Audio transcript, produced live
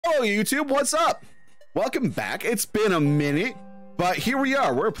Hello, YouTube. What's up? Welcome back. It's been a minute, but here we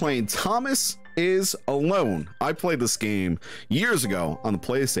are. We're playing Thomas is Alone. I played this game years ago on the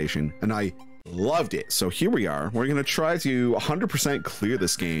PlayStation, and I loved it. So here we are. We're going to try to 100% clear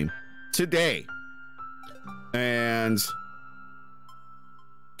this game today and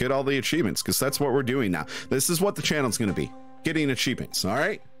get all the achievements, because that's what we're doing now. This is what the channel's going to be, getting achievements. All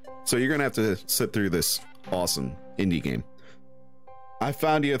right. So you're going to have to sit through this awesome indie game. I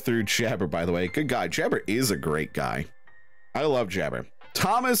found you through Jabber, by the way. Good guy. Jabber is a great guy. I love Jabber.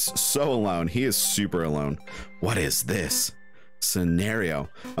 Thomas, so alone. He is super alone. What is this? Scenario.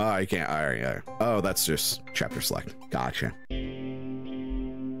 Oh, I can't. All right. Oh, that's just chapter select. Gotcha.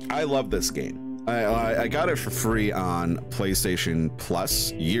 I love this game. I got it for free on PlayStation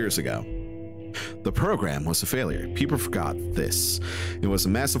Plus years ago. The program was a failure. People forgot this. It was a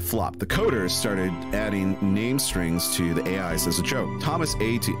massive flop. The coders started adding name strings to the AIs as a joke. Thomas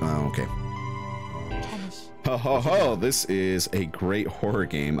A.T. Oh, okay. Thomas. Ho ho ho! This is a great horror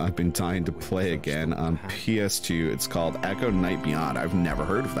game I've been dying to play again on PS2. It's called Echo Night Beyond. I've never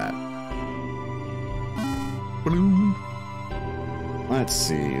heard of that. Let's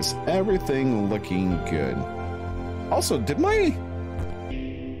see. Is everything looking good? Also, did my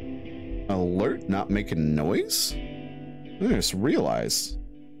alert not make a noise? I just realized.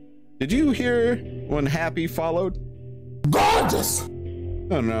 Did you hear when Happy followed? Gorgeous!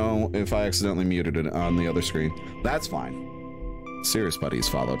 I don't know if I accidentally muted it on the other screen. That's fine. Sirius Putty's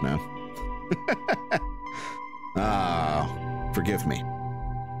followed now. Forgive me.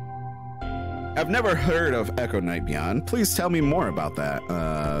 I've never heard of Echo Night Beyond. Please tell me more about that,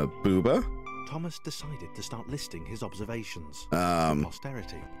 Booba. Thomas decided to start listing his observations for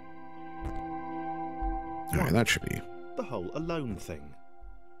posterity. All right, that should be. The whole alone thing.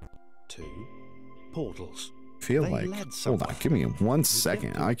 2. Portals. Feel like. Hold on, give me 1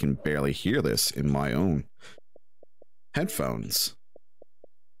 second. I can barely hear this in my own headphones.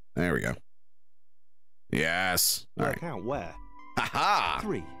 There we go. Yes. All right. Work out where. Haha.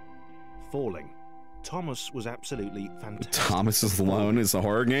 3. Falling. Thomas was absolutely fantastic. Thomas is Alone is a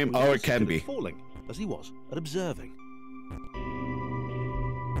horror game? Oh, it can be. Falling, as he was at observing.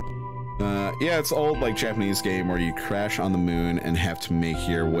 Yeah, it's old like Japanese game where you crash on the moon and have to make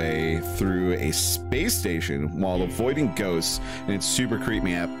your way through a space station while avoiding ghosts, and it's super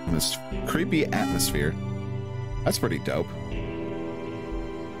creepy atmosphere. That's pretty dope.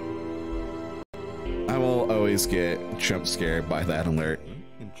 I will always get jump scared by that alert.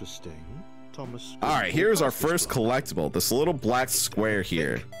 Interesting. Thomas. All right, here's our first collectible. This little black square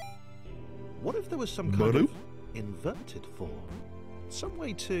here. What if there was some kind of inverted form? Some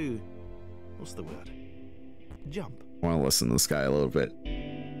way to, what's the word? Jump. I want to listen to this guy a little bit.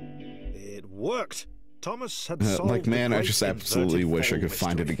 It worked. Thomas had solved like, man, I just absolutely wish I could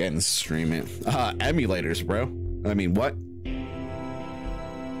find it again and stream it. Emulators, bro. I mean, what?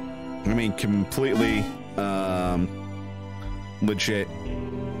 I mean, completely legit.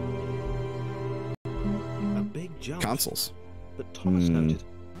 A big jump. Consoles. But Thomas noted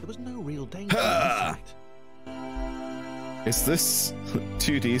there was no real danger in sight. Is this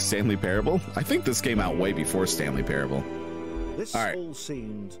 2D Stanley Parable? I think this came out way before Stanley Parable. This all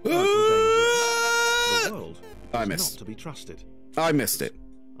seemed dangerous. The world I was missed. not to be trusted. I missed it.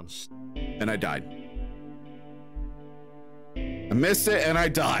 And I died. I missed it and I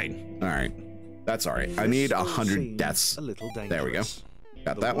died. All right. That's all right. I need 100 deaths. There we go.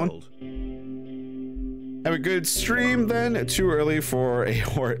 Got that one. Have a good stream then. Too early for a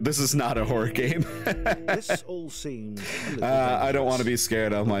horror. This is not a horror game. This all seems I don't want to be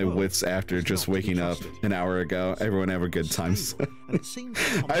scared of my wits after just waking up an hour ago. Everyone have a good time.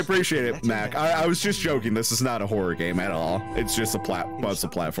 I appreciate it, Mac. I was just joking. This is not a horror game at all. It's just a puzzle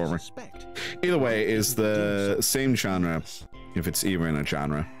platformer. Either way, is the same genre, if it's even a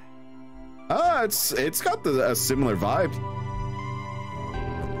genre. It's got a similar vibe.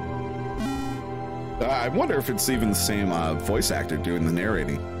 I wonder if it's even the same voice actor doing the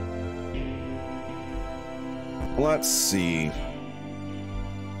narrating. Let's see.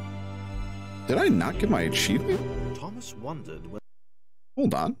 Did I not get my achievement? Thomas wondered when.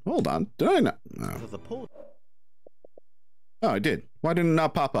 Hold on. Did I not? No. Oh, I did. Why did it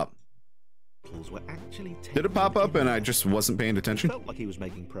not pop up? Were actually did it pop up and I just wasn't paying attention? Felt like he was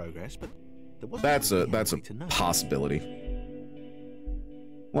making progress, but there wasn't that's a possibility.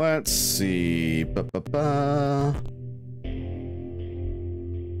 Let's see. All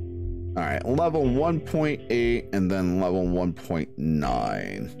right, level 1.8 and then level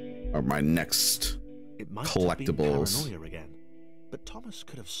 1.9 are my next collectibles. But Thomas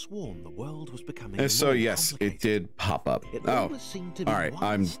could have sworn the world was becoming And so more yes, it complicated. did pop up. It Oh, always seemed to be all right. one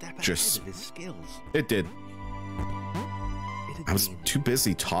I'm step ahead just. of his skills. It did. It had I was been too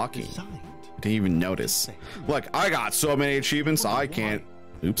busy talking. designed Didn't even notice. Look, I got so many achievements. I can't.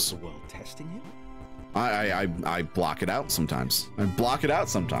 Was Oops. the world testing him? I block it out sometimes. I block it out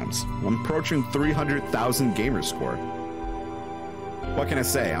sometimes. I'm approaching 300,000 gamer score. What can I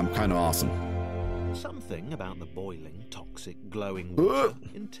say? I'm kind of awesome. Something about the boiling, toxic, glowing water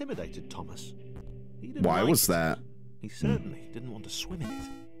intimidated Thomas. He didn't Why like was it. that? He certainly didn't want to swim in it.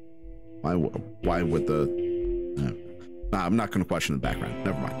 Why would the? Nah, I'm not going to question the background.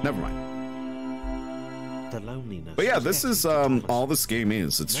 Never mind. Never mind. The loneliness. But yeah, was this getting is to Thomas. all this game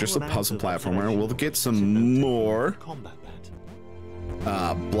is. It's No just a amount puzzle of platformer. observation We'll or get some considered more combat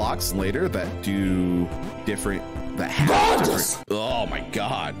that. blocks later that do different. That have different. Oh my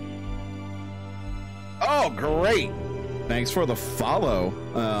god. Oh great. Thanks for the follow.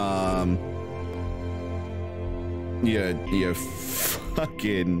 You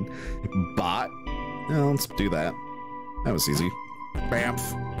fucking bot. No, let's do that. That was easy. Bamf.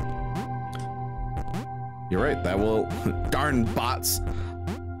 You're right. That will. Darn bots.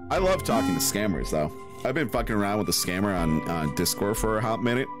 I love talking to scammers though. I've been fucking around with a scammer on Discord for a hot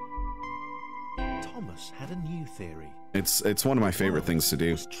minute. Thomas had a new theory. It's one of my favorite things to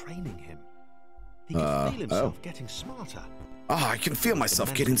do. Was training him. He could feel himself getting smarter. Oh, I can feel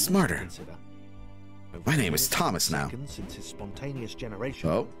myself getting smarter. My name is Thomas now. Since his spontaneous generation,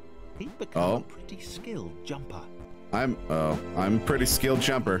 Oh. he'd become a pretty skilled jumper. I'm pretty skilled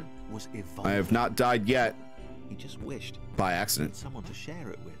jumper. Was I have not died yet. He just wished by he had accident. someone to share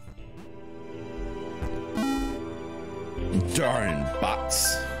it with. Darn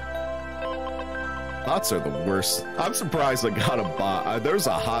bots. Bots are the worst. I'm surprised I got a bot. There was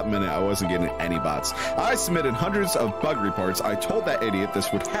a hot minute I wasn't getting any bots. I submitted hundreds of bug reports. I told that idiot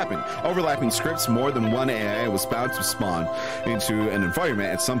this would happen. Overlapping scripts, more than one AI was bound to spawn into an environment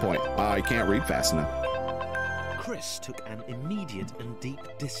at some point. I can't read fast enough. Chris took an immediate and deep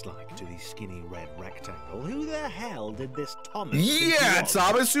dislike to the skinny red rectangle. Who the hell did this Thomas think he Yeah, was?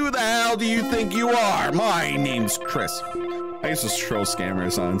 Thomas, who the hell do you think you are? My name's Chris. I used to troll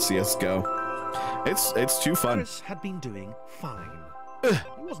scammers on CSGO. It's too fun. Chris had been doing fine. He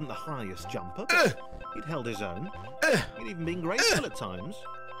wasn't the highest jumper, but he'd held his own. He'd even been graceful at times.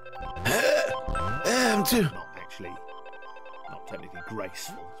 Not actually, not technically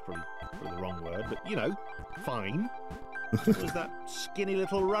graceful. It's probably the wrong word, but you know, fine. Was that skinny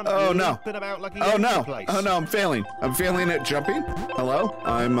little runner? Oh no! Been about like Oh no! Oh no! I'm failing. I'm failing at jumping. Hello?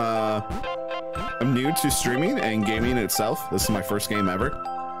 I'm new to streaming and gaming itself. This is my first game ever.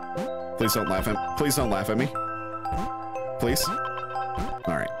 Please don't laugh at. Please don't laugh at me. Please. All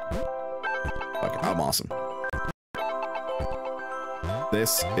right. Okay, I'm awesome.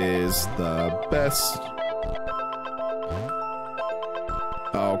 This is the best.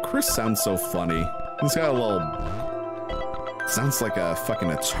 Oh, Chris sounds so funny. He's got a little. Sounds like a fucking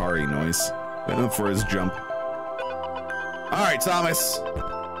Atari noise for his jump. All right, Thomas.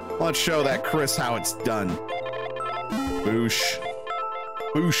 Let's show that Chris how it's done. Boosh.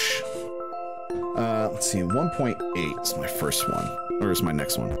 Boosh. Let's see. 1.8 is my first one. Where's my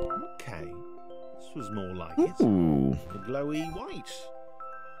next one? Okay, this was more like it. Ooh. The glowy white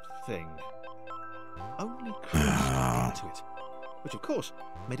thing. Only Chris got into it, which of course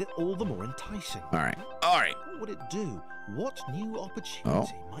made it all the more enticing. All right. All right. What would it do? What new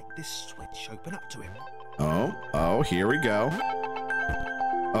opportunity might this switch open up to him? Oh, here we go.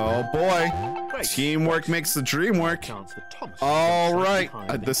 Oh boy. Great. Teamwork makes the dream work. Chance for Thomas. All right.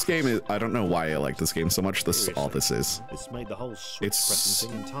 Behind This game is. I don't know why I like this game so much. This is all this is. This made the whole switch It's- pressing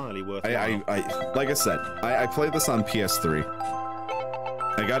thing entirely worthwhile. I like I said, I played this on PS3.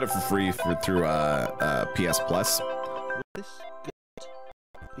 I got it for free through PS Plus, Was this good?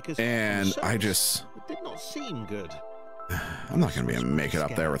 Because and for I some, just. it did not seem good. I'm not gonna be able to make it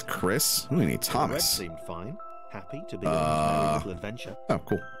up there with Chris. We need Red Thomas. seemed fine, happy to be on a little adventure. Oh,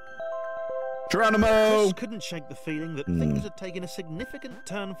 cool. Geronimo. Chris couldn't shake the feeling that things had taken a significant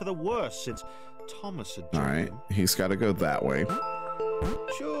turn for the worse since Thomas had All joined right, him. he's got to go that way.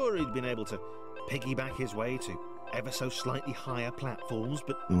 Sure, he'd been able to piggyback his way to ever so slightly higher platforms,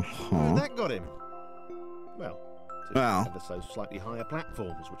 but where that got him? Well, to Well. ever so slightly higher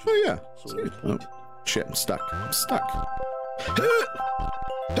platforms, which Oh was yeah. sort of the Oh, point. shit, I'm stuck. I'm stuck.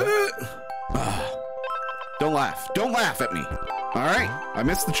 Don't laugh. Don't laugh at me. All right? I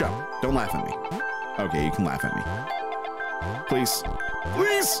missed the jump. Don't laugh at me. Okay, you can laugh at me. Please.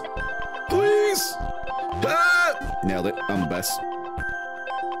 Please. Please. Nailed it. I'm the best.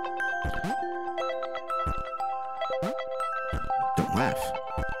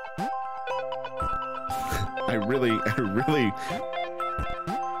 I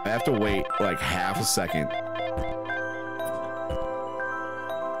have to wait like half a second.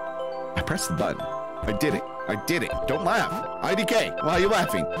 I pressed the button. I did it. I did it. Don't laugh. IDK, why are you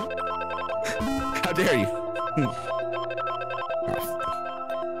laughing? How dare you?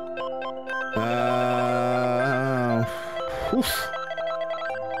 Oof.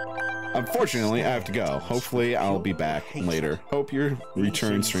 Unfortunately, I have to go. Hopefully, I'll be back later. Hope your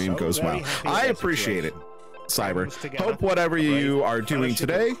return stream goes well. I appreciate it, Cyber. Hope whatever you are doing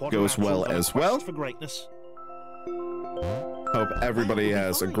today goes well as well. Hope everybody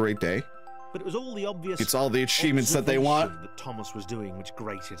has a great day. But it was all the obvious. It's all the achievements that they want. That Thomas was doing, which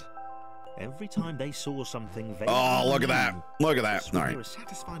grated. Every time they saw something. Oh, look at that! Look at that! All right. A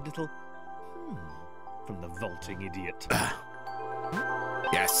satisfied little from the vaulting idiot.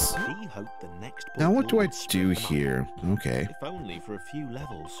 Yes. He hoped the next. Now what do I do here? Okay. If only for a few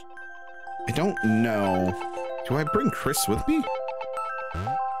levels. I don't know. Do I bring Chris with me?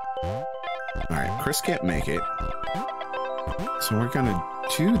 All right, Chris can't make it. So we're gonna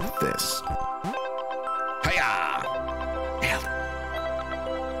do this. Hiya!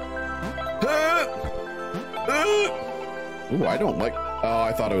 Ooh, I don't like. Oh,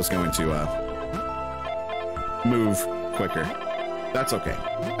 I thought I was going to move quicker. That's okay.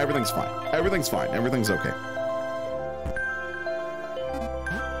 Everything's fine. Everything's fine. Everything's okay.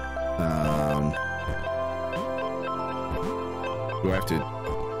 Do I have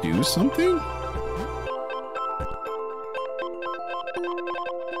to do something?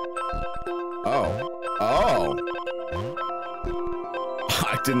 Oh.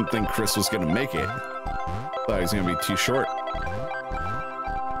 I didn't think Chris was gonna make it. Thought he was gonna be too short.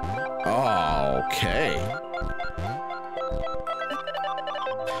 Oh, okay.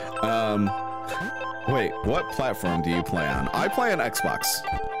 Wait, what platform do you play on? I play on Xbox.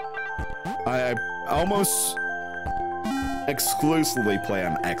 I almost exclusively play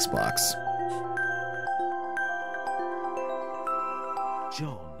on Xbox.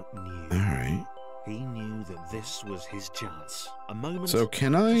 John knew. All right. He knew that this was his chance. A moment. So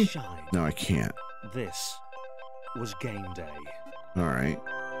can I? Shine. No, I can't. This was game day. All right.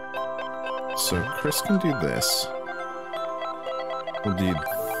 So Chris can do this. We'll do.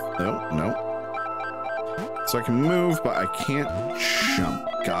 No. So I can move, but I can't jump.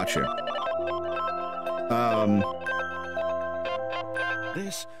 Gotcha.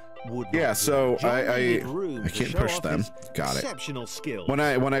 This would. Yeah. So I can't push them. Got it. Exceptional skill. When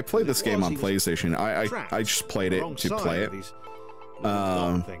I played this game on PlayStation, I just played it to play it.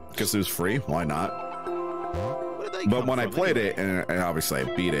 Because it was free. Why not? But when I played it, and obviously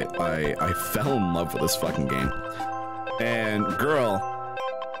I beat it, I fell in love with this fucking game. And girl,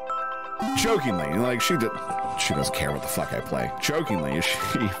 jokingly, like she doesn't care what the fuck I play. Jokingly,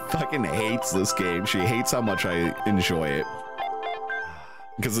 she fucking hates this game. She hates how much I enjoy it.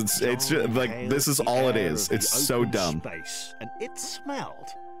 Because it's just like, this is all it is. It's so dumb. Space, and it smelled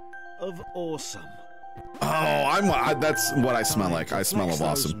of awesome. Oh, that's what I smell like. I smell of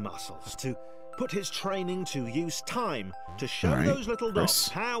awesome. Muscles to put his training to use. Time to show those little dots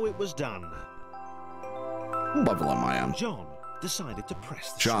how it was done. What level am I on? John decided to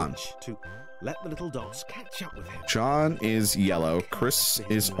press the switch to let the little dots catch up with him. John is yellow, Chris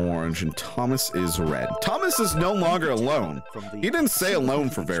is orange, and Thomas is red. Thomas is no longer alone. He didn't stay alone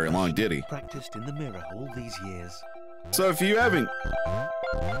for very long, did he? Practiced in the mirror all these years. So if you haven't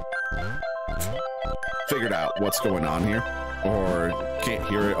figured out what's going on here, or can't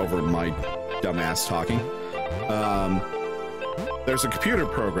hear it over my dumbass talking, there's a computer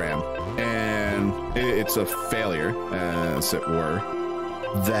program, and it's a failure, as it were,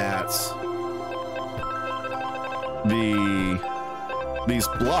 that these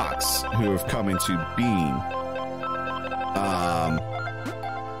blocks who have come into being,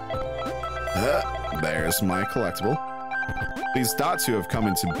 there's my collectible. These dots who have come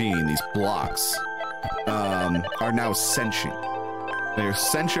into being, these blocks, are now sentient. They're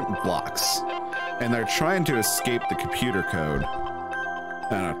sentient blocks, and they're trying to escape the computer code. I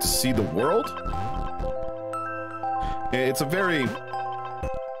don't know, to see the world. It's a very, I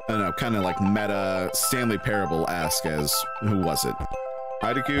don't know, kind of like meta Stanley Parable-esque as, who was it?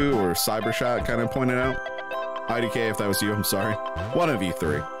 IDQ or Cybershot kind of pointed out. IDK, if that was you, I'm sorry. One of you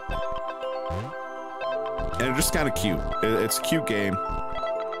three. And it's just kind of cute. It's a cute game.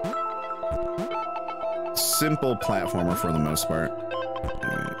 Simple platformer for the most part.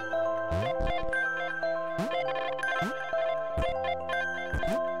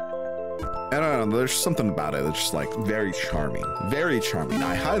 I don't know, there's something about it that's just like very charming. Very charming.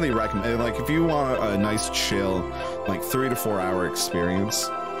 I highly recommend, like, if you want a nice chill, like 3 to 4 hour experience,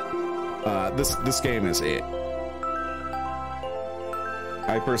 this game is it.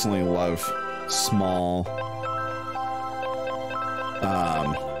 I personally love small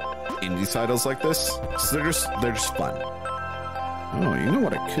indie titles like this. So they're just fun. Oh, you know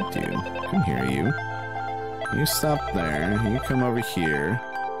what I could do? Come here, you. You stop there. You come over here.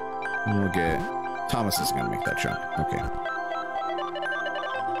 And we'll get... Thomas is going to make that jump. Okay.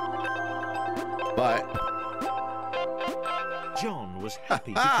 But... John was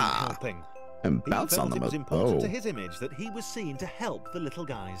happy to keep helping. And bounce on them. It was important to his image that he was seen to help the little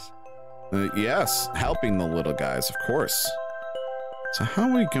guys. Yes, helping the little guys, of course. So how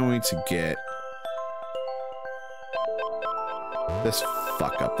are we going to get this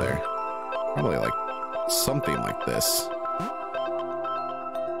fuck up there? Probably like something like this.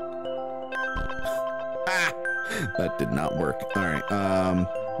 Ah, that did not work. All right,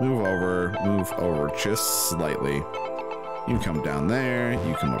 move over just slightly. You come down there,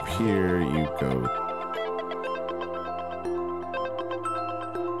 you come up here, you go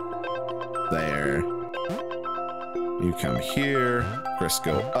there. You come here. Chris,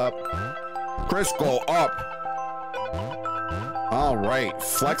 go up. Chris, go up. All right,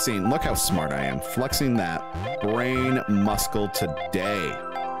 flexing. Look how smart I am. Flexing that brain muscle today.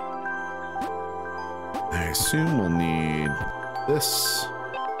 I assume we'll need this.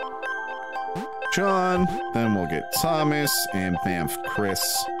 John, then we'll get Thomas and Bamf Chris.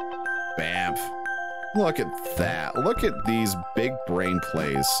 Bamf. Look at that. Look at these big brain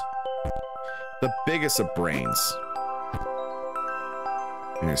plays. The biggest of brains.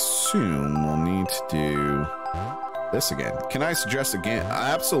 I assume we'll need to do this again. Can I suggest again?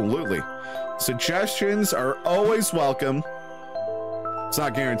 Absolutely. Suggestions are always welcome. It's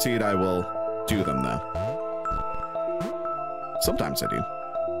not guaranteed I will do them, though. Sometimes I do.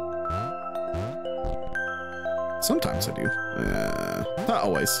 Sometimes I do. Not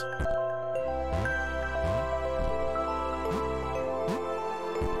always.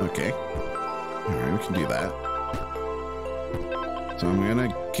 Okay. Alright, we can do that. So I'm gonna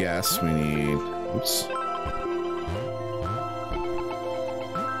guess we need... Oops.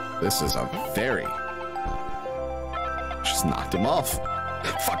 This is a very... Just knocked him off.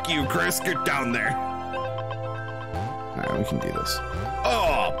 Fuck you, Chris. Get down there. Alright, we can do this.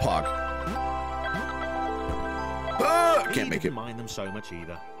 Oh, Pog. Can't make it. Didn't mind them so much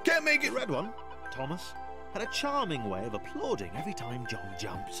either. Can't make it. The red one, Thomas, had a charming way of applauding every time John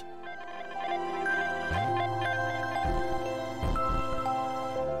jumped.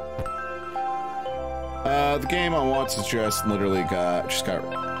 The game I want to just literally got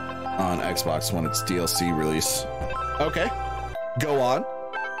on Xbox when its DLC release. Okay, go on.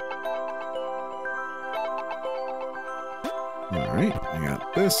 All right, I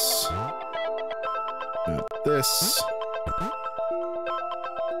got this. Got this.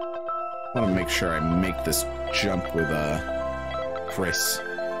 I want to make sure I make this jump with Chris.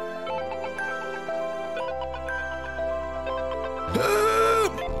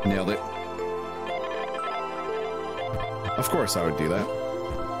 Nailed it. Of course I would do that.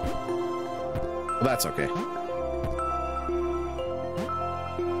 Well, that's okay.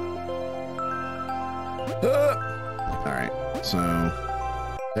 All right, so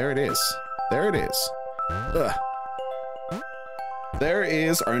there it is. There it is. There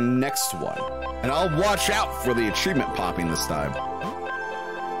is our next one. And I'll watch out for the achievement popping this time.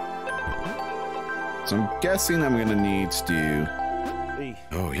 So I'm guessing I'm gonna need to do...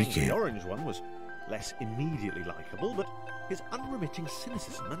 he can't. The orange one was less immediately likable, but his unremitting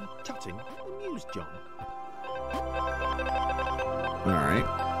cynicism and tutting amused John. Alright.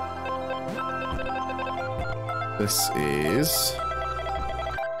 This is...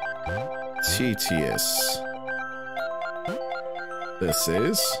 Tedious. This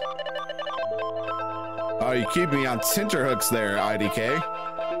is... Oh, you keep me on tenterhooks there, IDK.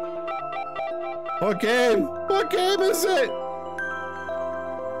 What game? What game is it?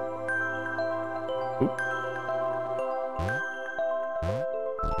 Oop.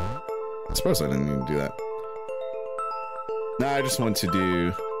 I suppose I didn't even do that. No, I just want to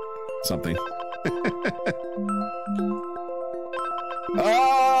do something.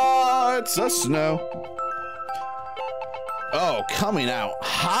 Oh, it's a snow. Oh, coming out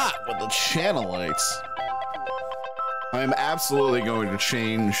hot with the channel lights. I'm absolutely going to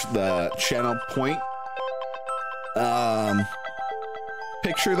change the channel point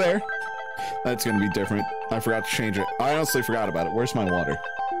picture there. That's going to be different. I forgot to change it. I honestly forgot about it. Where's my water?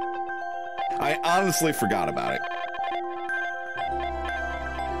 I honestly forgot about it.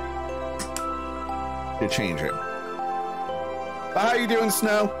 To change it. But how you doing,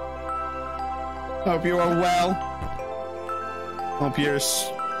 Snow? Hope you are well. Hope you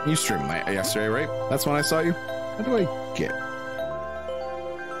streamed yesterday, right? That's when I saw you. How do I get?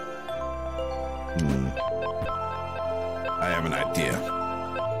 I have an idea.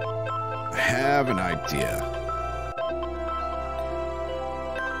 I have an idea.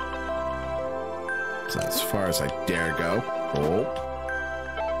 So as far as I dare go. Oh.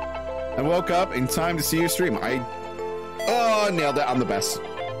 I woke up in time to see you stream. Oh, nailed it. I'm the best.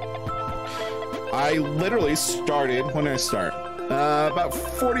 I literally started, when did I start? About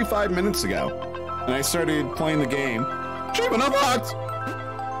 45 minutes ago. And I started playing the game. Achievement unlocked!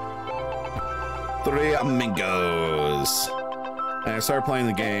 3 amigos. And I started playing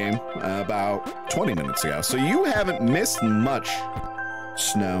the game about 20 minutes ago. So you haven't missed much,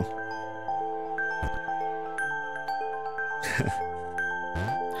 Snow.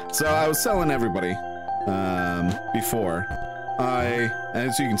 So I was telling everybody before,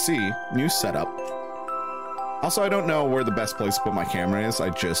 as you can see, new setup. Also, I don't know where the best place to put my camera is. I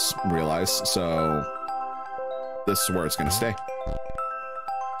just realized, so this is where it's gonna stay.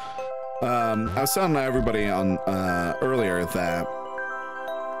 I was telling everybody on earlier that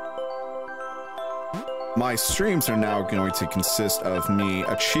my streams are now going to consist of me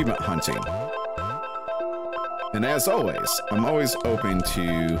achievement hunting. And as always, I'm always open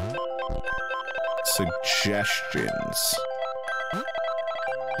to suggestions.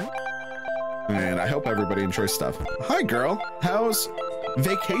 And I hope everybody enjoys stuff. Hi, girl. How's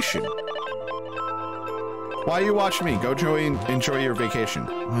vacation? Why you watch me? Go enjoy your vacation.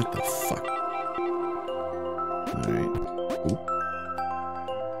 What the fuck? All right. Oop.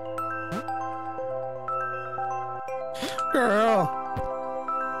 Girl.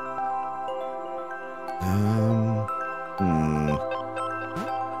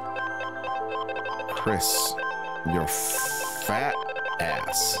 Chris, your fat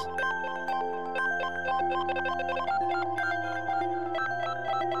ass.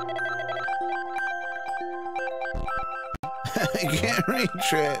 I can't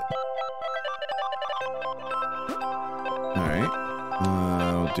reach it. All right.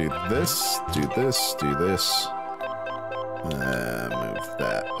 We'll do this, do this, do this. Move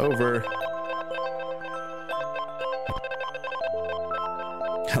that over.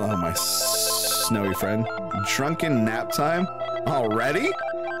 Hello, my snowy friend. Drunken nap time? Already?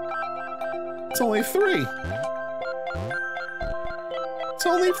 It's only 3. It's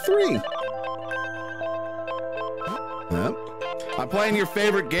only 3. Yep. I'm playing your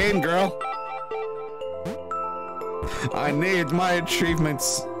favorite game, girl. I need my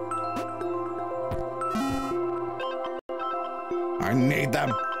achievements. I need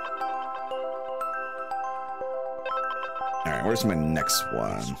them. All right, where's my next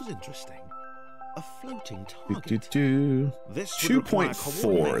one? This was interesting. A floating target. This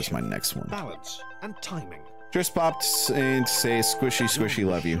 2.4 is my next one. Balance and timing. Just popped in to say squishy, squishy,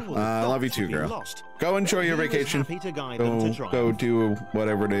 love you. I love you too, girl. Go enjoy your vacation. Go do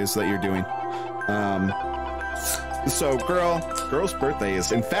whatever it is that you're doing. So girl's birthday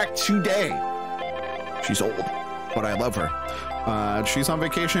is in fact today. She's old, but I love her. She's on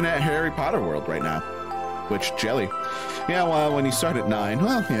vacation at Harry Potter World right now. Which jelly? Yeah, well, when you start at 9,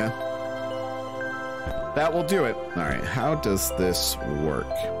 well, yeah. That will do it. All right, how does this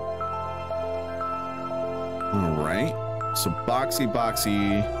work? All right, so Boxy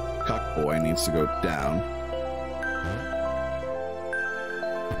Cockboy needs to go down.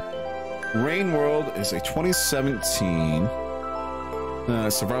 Rain World is a 2017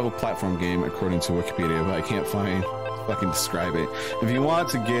 survival platform game, according to Wikipedia, but I can't fucking describe it. If you want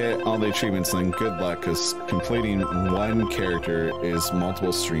to get all the achievements, then good luck, because completing one character is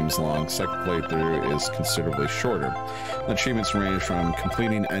multiple streams long. Second playthrough is considerably shorter. Achievements range from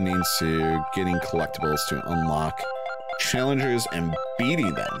completing endings to getting collectibles to unlock challenges and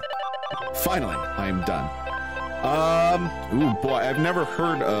beating them. Finally, I am done. Ooh boy, I've never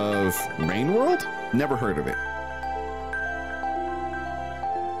heard of Rain World? Never heard of it.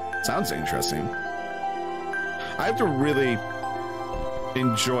 Sounds interesting. I have to really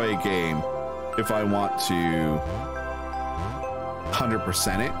enjoy a game if I want to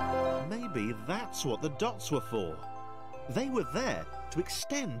 100% it. Maybe that's what the dots were for. They were there to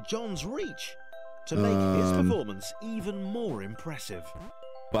extend John's reach, to make his performance even more impressive.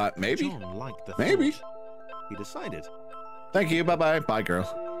 But maybe. John liked the maybe. thought. He decided. Thank you. Bye-bye. Bye, girl.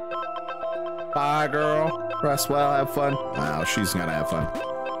 Bye, girl. Rest well. Have fun. Wow, she's gonna have fun.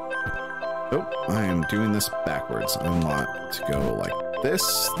 Oh, I am doing this backwards. I want to go like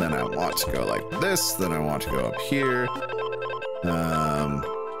this, then I want to go like this, then I want to go up here.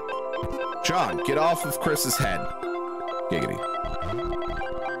 John, get off of Chris's head. Giggity.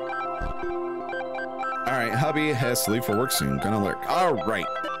 All right, hubby has to leave for work soon. Gonna lurk. All right.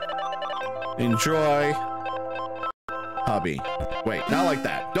 Enjoy hubby. Wait, not like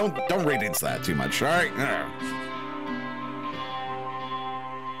that. Don't read into that too much. All right.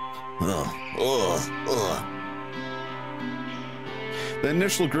 The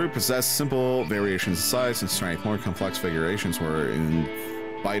initial group possessed simple variations in size and strength. More complex figurations were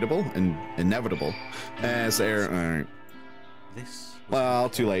inevitable as air. This Well,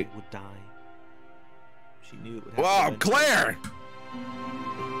 too late. would die. She knew it would Wow, happen. Claire!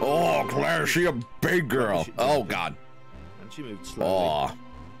 Oh, Claire, she a big girl. Oh, God. And she moved slowly. Oh,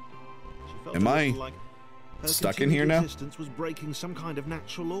 She felt Am a I little like her stuck in here now? continued existence was breaking some kind of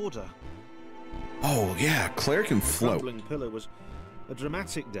natural order. oh yeah, Claire can The float. crumbling pillar was a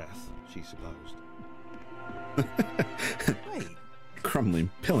dramatic death, she supposed. Wait, Crumbling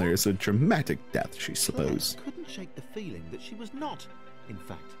pillar is a dramatic death, she Claire supposed. couldn't shake the feeling that she was not, in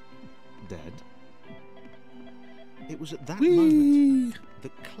fact, dead. It was at that moment Whee!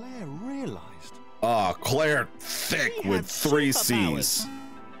 that Claire realized Oh, Claire thick She with had 3 superpowers. C's.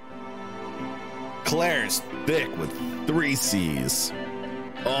 Claire's thick with 3 C's.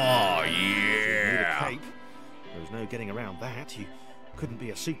 Oh, she needed a yeah. cape. There was no getting around that. You couldn't be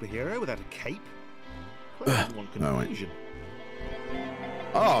a superhero without a cape. Claire didn't want Oh, wait. confusion.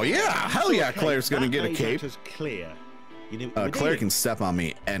 Oh, yeah. Hell yeah, Cape, Claire's going to that get a made cape. that as clear. You knew what you were Claire doing. can step on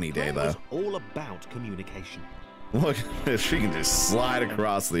me any day, Claire though. was all about communication. Look, she can just slide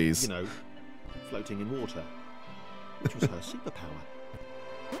across these. You know, floating in water, which was her superpower.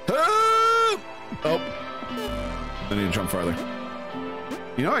 Ah! Oh, I need to jump farther.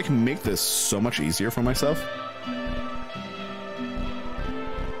 You know, I can make this so much easier for myself.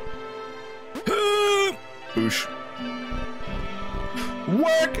 Ah! Boosh.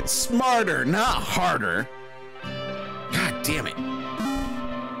 Work smarter, not harder. God damn it.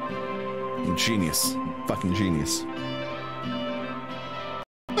 Genius. Fucking genius.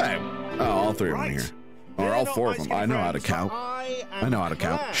 Hey. Oh, all 3 of them Right. here. Or all 4 of them. I know how to count. I know how to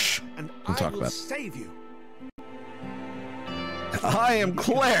count. Claire, Shh. and Don't talk I will about it. save you. I am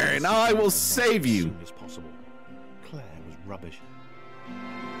Claire, and I will save As you. soon as possible. Claire was rubbish.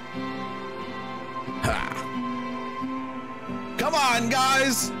 Ha. Come on,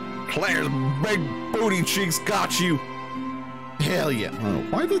 guys! Claire's big booty cheeks got you. Hell yeah. Oh,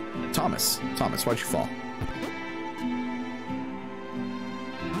 why the... Thomas, why'd you fall?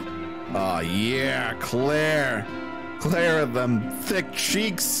 Oh, yeah, Claire. Claire of them thick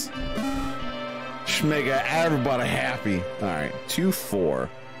cheeks. Should make everybody happy. All right, 2-4.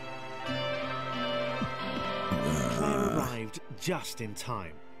 Claire arrived just in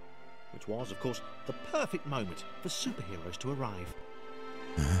time, which was, of course, the perfect moment for superheroes to arrive.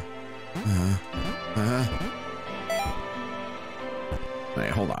 Hey,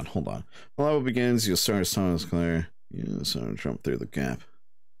 hold on. When level begins, you'll start as Thomas Claire. You'll sort of jump through the gap.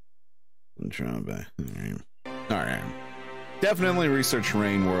 And jump back. All right. Definitely research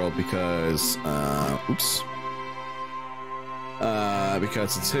Rain World because,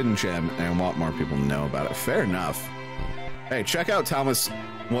 because it's hidden gem and I want more people to know about it. Fair enough. Hey, check out Thomas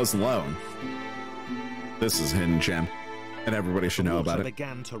Was Alone. This is hidden gem, and everybody should know about it.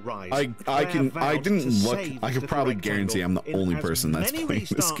 Began to rise. I didn't look. Save I this could little probably guarantee I'm the rectangle only in person as that's many playing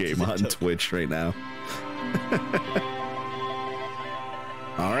this restarts game as it on took. Twitch right now.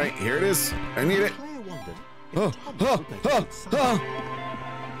 All right, here it is. I need it. Claire wondered if Oh, Thomas oh, would make oh, a good son.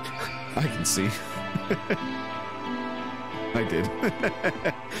 oh. I can see. I did.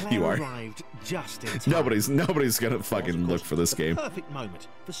 Claire You are. arrived just in time. Nobody's gonna Was, of fucking course, look for this the game. Perfect moment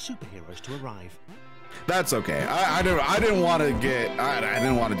for superheroes to arrive. That's okay. I didn't want to get. I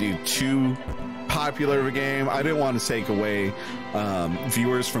didn't want to do too popular of a game. I didn't want to take away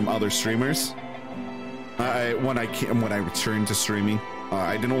viewers from other streamers. When I returned to streaming,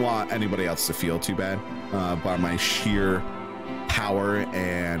 I didn't want anybody else to feel too bad by my sheer power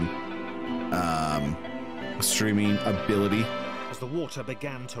and streaming ability. As the water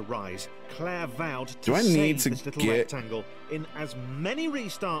began to rise, Claire vowed to Do I need save to this little get- rectangle in as many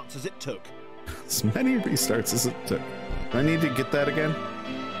restarts as it took. As many restarts as it took. Do I need to get that again?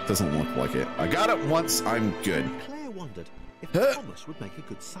 Doesn't look like it. I got it once. I'm good. Claire wondered if Huh. Thomas would make a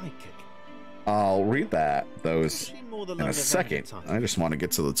good sidekick. I'll read those She more the in load a of second. time. I just want to get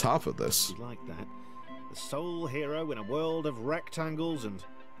to the top of this. She'd like that. The sole hero in a world of rectangles and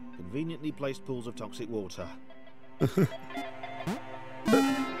conveniently placed pools of toxic water.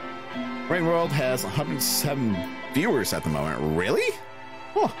 Rain World has 107 viewers at the moment. Really?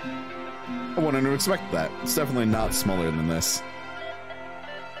 Huh. I wouldn't have expected that. It's definitely not smaller than this.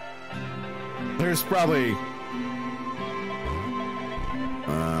 There's probably...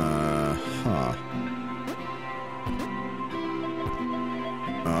 huh.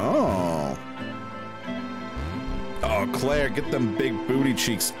 Oh. Oh, Claire, get them big booty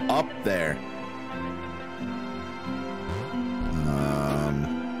cheeks up there.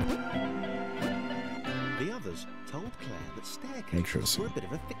 The others told Claire that staircases were a bit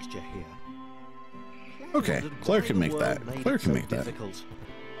of a fixture here. Okay, Claire can make that. Claire can make that.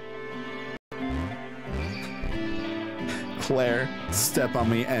 Claire, step on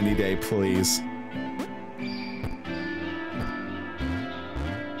me any day, please.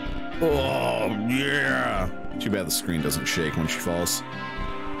 Oh, yeah. Too bad the screen doesn't shake when she falls.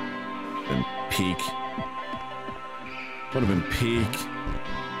 Then peek. Would have been peek.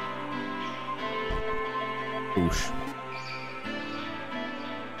 Oosh.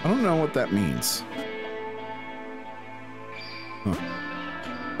 I don't know what that means. Huh.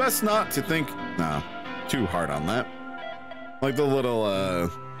 Best not to think, nah, too hard on that. Like the little, I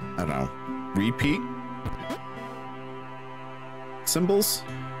don't know, repeat symbols?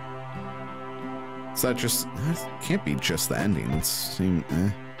 Is that just, it can't be just the ending. It's seem,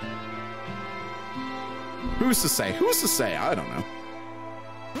 Who's to say? Who's to say? I don't know.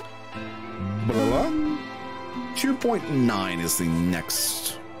 Blah, blah, blah. 2.9 is the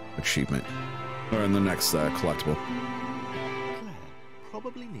next achievement, or in the next collectible. Claire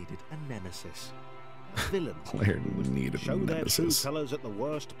probably needed a nemesis. A villain. Claire needed a show nemesis. Their true colours at the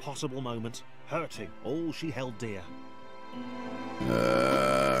worst possible moment, hurting all she held dear.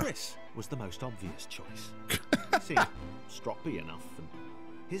 Chris was the most obvious choice. He seemed stroppy enough, and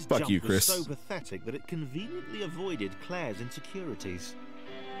his Fuck jump you, was Chris. so pathetic that it conveniently avoided Claire's insecurities.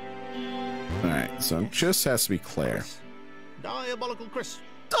 Alright, so it just has to be Claire. Chris. Diabolical Chris.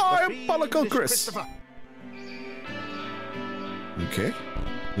 Diabolical Chris. Christopher. Okay.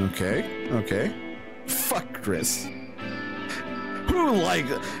 Okay. Okay. Fuck Chris. Who like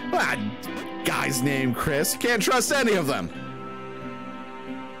that guy's named Chris? Can't trust any of them.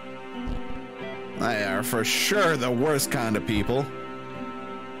 They are for sure the worst kind of people.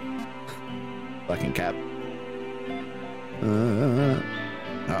 Fucking cap. Oh.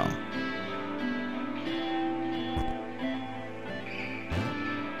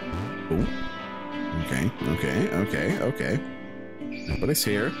 Ooh. Okay, okay, okay, okay. Nobody's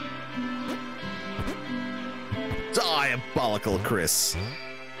here. Diabolical Chris.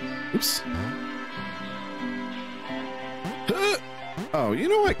 Oops. Oh, you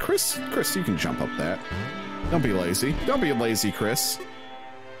know what, Chris, you can jump up that. Don't be lazy. Don't be lazy, Chris.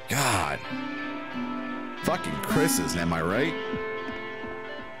 God. Fucking Chris's, am I right?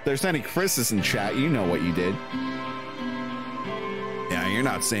 If there's any Chris's in chat, you know what you did. Yeah, you're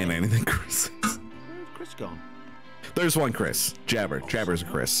not saying anything, Chris. Where's Chris gone? There's one Chris. Jabber. Jabber's a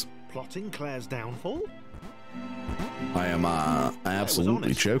Chris. Plotting Claire's downfall? I am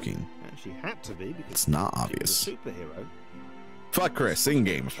absolutely joking. And she had to be because It's not she obvious. was a superhero. Fuck Chris, in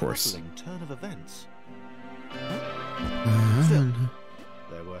game, of course. Troubling turn of events. Still,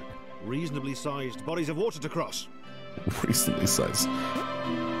 there were reasonably sized bodies of water to cross. Recently sized.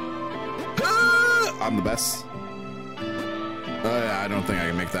 I'm the best. I don't think I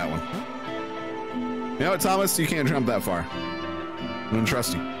can make that one. You know what, Thomas? You can't jump that far. I don't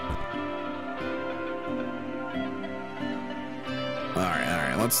trust you. All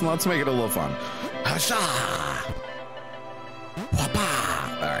right. Let's make it a little fun. Hasha! Wapa!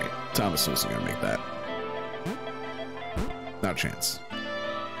 All right, Thomas wasn't gonna make that. Not a chance.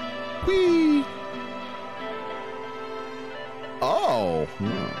 Whee! Oh.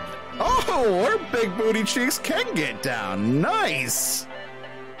 Oh, our big booty cheeks can get down. Nice.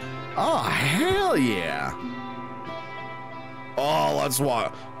 Oh, hell yeah. Oh, let's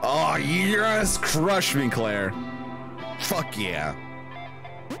walk. Oh, yes. Crush me, Claire. Fuck yeah.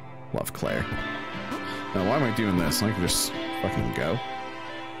 Love Claire. Now, why am I doing this? I can just fucking go.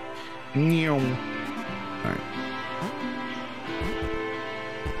 All right.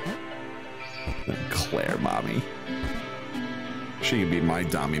 Claire, mommy. She can be my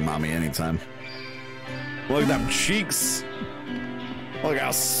dummy mommy anytime. Look at them cheeks. Look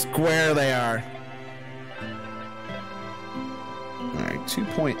how square they are. All right,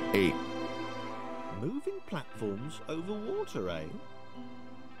 2.8. Moving platforms over water, eh?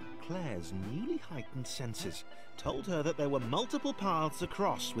 Claire's newly heightened senses told her that there were multiple paths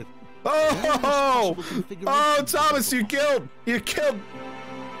across with... Oh, Thomas, you killed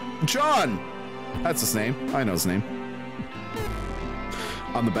John. That's his name. I know his name.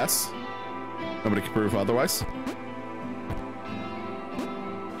 I'm the best. Nobody can prove otherwise.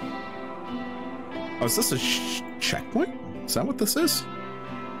 Oh, is this a checkpoint? Is that what this is?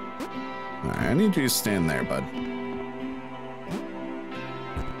 All right, I need you to stand there, bud.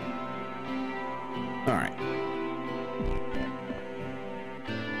 All right.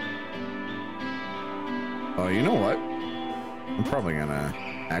 Oh, you know what? I'm probably gonna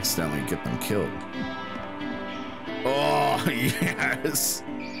accidentally get them killed. Oh, yes.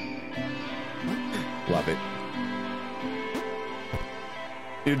 Love it.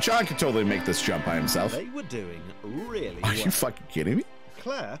 Dude, John could totally make this jump by himself. They were doing really Are well. you fucking kidding me?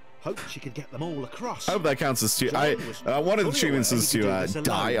 Claire hoped she could get them all across. I hope that counts as two. One of the achievements is to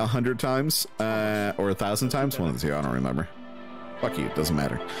die 100 times or 1,000 times. One of the two, I don't remember. Fuck you, it doesn't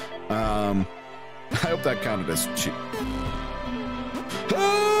matter. I hope that counted as cheat.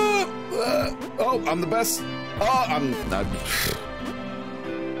 Oh, I'm the best. Oh, I'm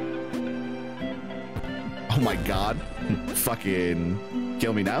oh my god. Fucking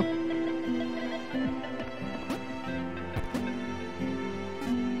kill me now.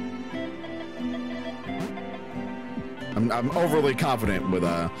 I'm overly confident with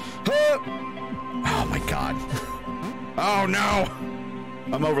a oh my god. Oh no.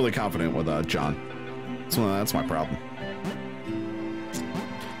 I'm overly confident with John. So that's my problem.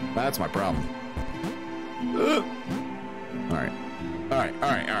 That's my problem. All right. All right.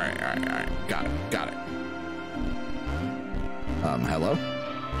 Got it. Hello?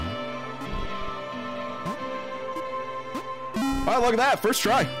 Oh, look at that. First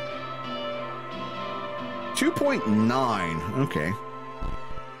try. 2.9. Okay.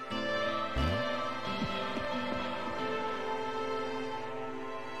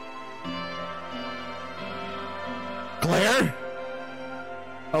 Claire?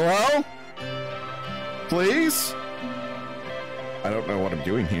 Hello? Please? I don't know what I'm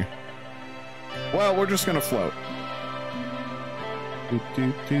doing here. Well, we're just gonna float.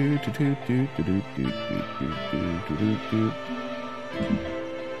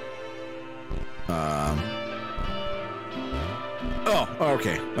 Oh,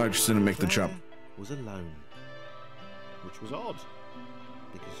 okay. I just didn't make the jump. Was alone, which was odd,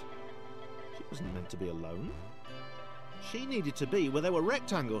 because she wasn't meant to be alone. She needed to be where there were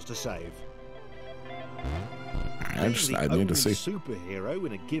rectangles to save. I need to see. Superhero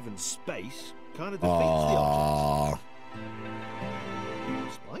in a given space kind of defeats the object.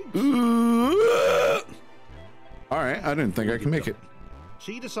 All right, I didn't think I could make it.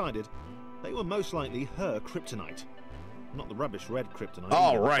 She decided they were most likely her kryptonite, not the rubbish red kryptonite.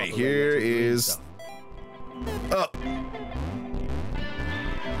 All right, here is.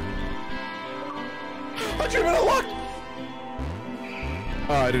 Achievement unlocked.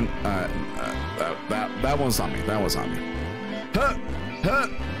 Oh, I didn't. That one's on me. That was on me.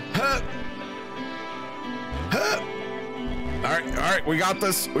 All right. We got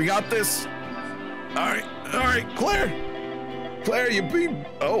this. All right. Claire, you be.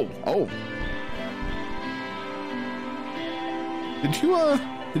 Oh.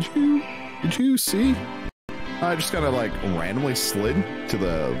 Did you see? I just kind of like randomly slid to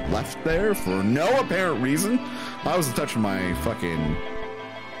the left there for no apparent reason. I wasn't touching my fucking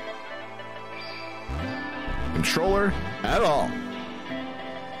controller at all.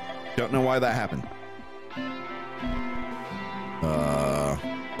 Don't know why that happened.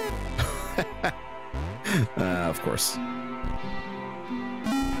 Of course.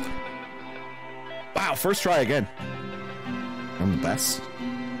 Wow, first try again. I'm the best.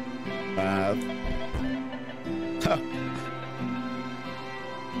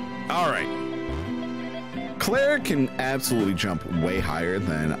 All right. Claire can absolutely jump way higher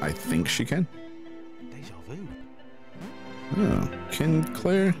than I think she can. Deja vu. Oh, can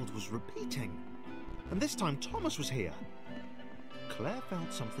Claire? The world was repeating, and this time Thomas was here. Claire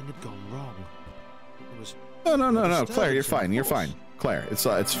felt something had gone wrong. It was no, Claire, you're fine. Claire, it's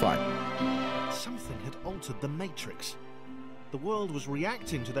fine. Something had altered the Matrix. The world was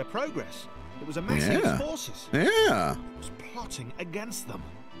reacting to their progress. It was amassing its forces. Yeah. It was plotting against them.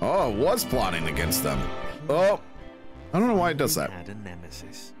 Oh, it was plotting against them. Oh, I don't know why it does that. Had a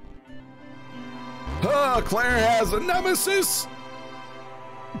nemesis. Oh, Claire has a nemesis,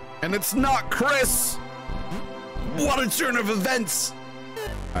 and it's not Chris. What a turn of events!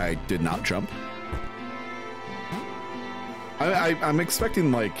 I did not jump. I'm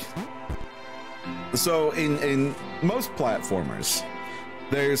expecting like. So in most platformers,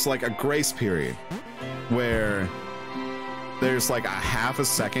 there's like a grace period where there's like a half a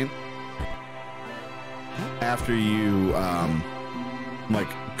second after you like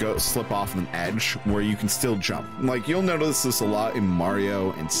go slip off an edge where you can still jump. Like you'll notice this a lot in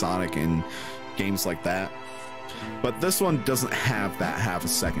Mario and Sonic and games like that. But this one doesn't have that half a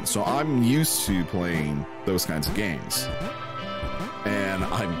second. So I'm used to playing those kinds of games. And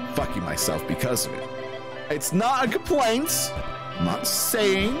I'm fucking myself because of it. It's not a complaint. I'm not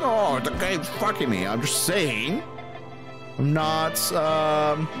saying, oh, the game's fucking me. I'm just saying I'm not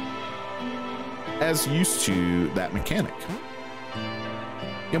as used to that mechanic.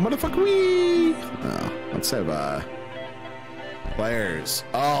 Yeah, motherfucker, wee! Oh, let's have, Claire's.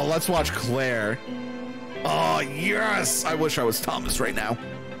 Oh, let's watch Claire. Oh, yes! I wish I was Thomas right now.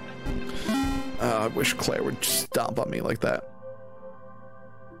 I wish Claire would stomp on me like that.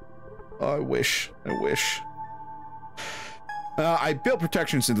 Oh, I wish. I built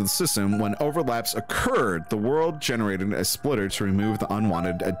protections into the system. When overlaps occurred, the world generated a splitter to remove the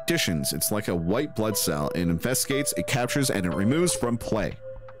unwanted additions. It's like a white blood cell. It investigates, it captures, and it removes from play.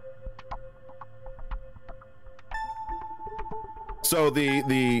 So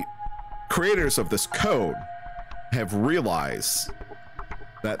the creators of this code have realized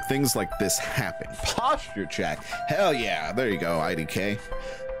that things like this happen. Posture check. Hell yeah. There you go, IDK.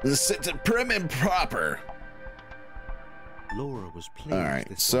 It's prim and proper. Laura was pleased. All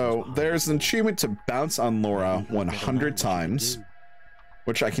right, so there's an achievement to bounce on Laura 100 times,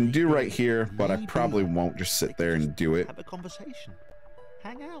 which I can do right here, but I probably won't just sit there and do it. Have a conversation.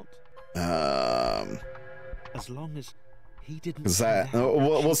 Hang out. As long as he didn't. Is that?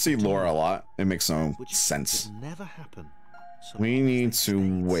 We'll see Laura a lot. It makes no sense. Never happen. We need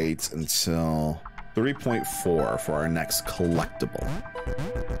to wait until 3.4 for our next collectible.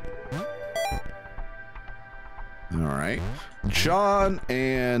 All right, John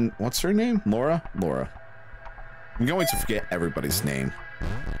and what's her name? Laura. I'm going to forget everybody's name.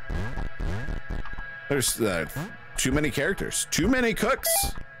 There's too many characters, too many cooks.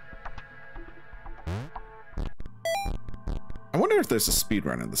 I wonder if there's a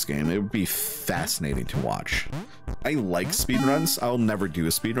speedrun in this game. It would be fascinating to watch. I like speedruns. I'll never do a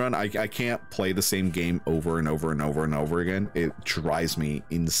speedrun. I can't play the same game over and over and over and over again. It drives me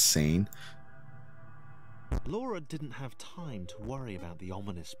insane. Laura didn't have time to worry about the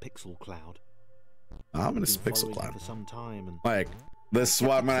ominous pixel cloud. Ominous pixel cloud. For some time and like, this is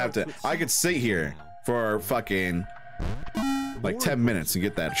what I'm gonna have to. I could sit here for fucking like 10 minutes and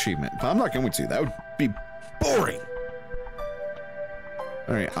get that achievement, but I'm not going to. That would be boring.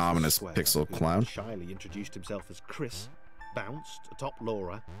 All right, ominous pixel cloud. Shyly introduced himself as Chris, bounced atop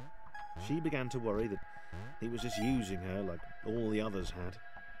Laura. She began to worry that he was just using her like all the others had.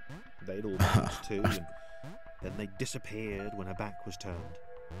 They'd all bounced too, and then they disappeared when her back was turned.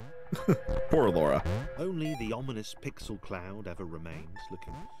 Poor Laura. Only the ominous pixel cloud ever remained,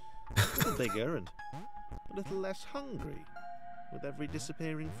 looking a little bigger and a little less hungry with every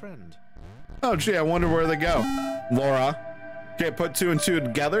disappearing friend. Oh gee, I wonder where they go. Laura, can't put two and two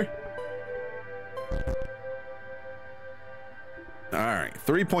together. All right,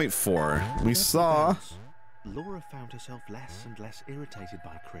 3.4. We saw. Laura found herself less and less irritated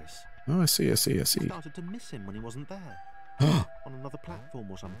by Chris. Oh, I see. Started to miss him when he wasn't there. On another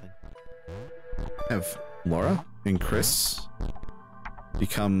platform or something. Have Laura and Chris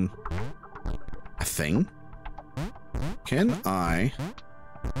become a thing? Can I?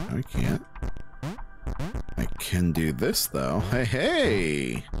 I can't. I can do this though.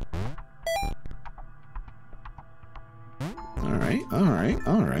 Hey! All right.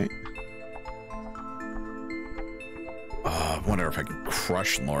 I wonder if I can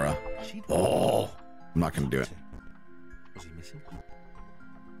crush Laura. Oh, I'm not gonna do it. Was he missing?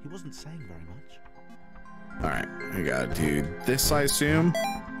 He wasn't saying very much. All right, I gotta do this, I assume.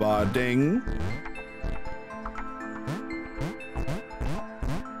 Bodding.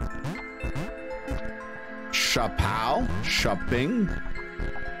 Chapow. Shopping.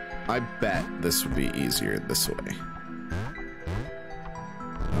 I bet this would be easier this way.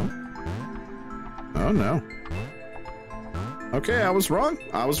 Oh no. Okay, I was wrong.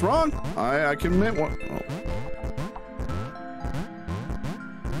 I can admit one.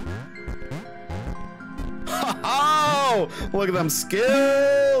 Oh, look at them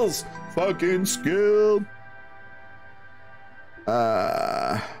skills! Fucking skilled.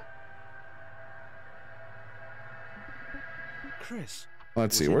 Chris.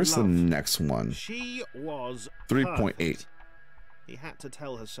 Let's see. Where's the next one? She was 3.8. He had to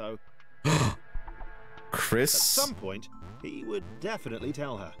tell her so. Chris. At some point, he would definitely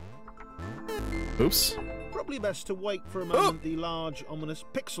tell her. Oops. Probably best to wait for a moment. The large, ominous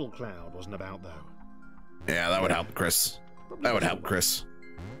pixel cloud wasn't about, though. Yeah, that would help, Chris. That would help, Chris.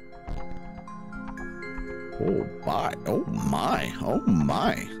 Oh my! Oh my! Oh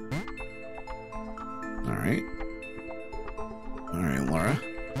my! All right. All right, Laura.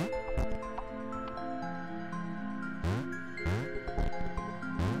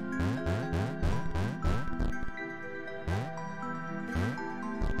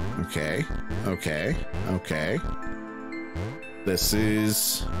 Okay. This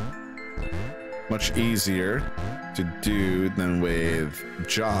is much easier to do than with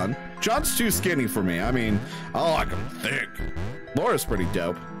John. John's too skinny for me. I mean, I like him thick. Laura's pretty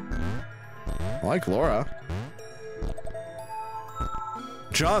dope. I like Laura.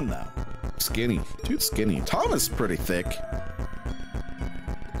 John, though, skinny. Dude, skinny. Thomas, pretty thick.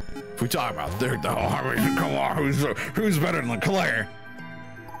 If we talk about thick, though, I mean, come on, who's better than Claire?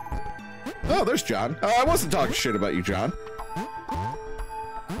 Oh, there's John. I wasn't talking shit about you, John.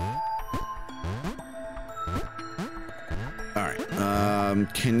 All right.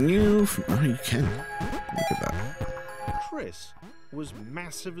 Can you? Oh, you can. Look at that. Chris was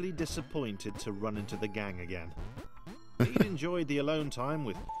massively disappointed to run into the gang again. He'd enjoyed the alone time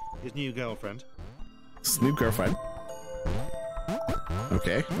with his new girlfriend. His new girlfriend.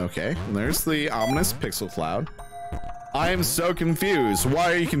 Okay, okay. There's the ominous pixel cloud. I am so confused.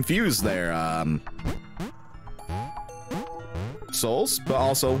 Why are you confused there? Souls, but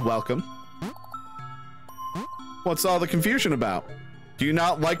also welcome. What's all the confusion about? Do you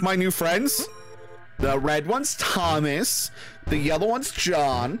not like my new friends? The red one's Thomas. The yellow one's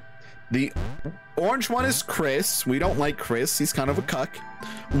John. The orange one is Chris. We don't like Chris. He's kind of a cuck.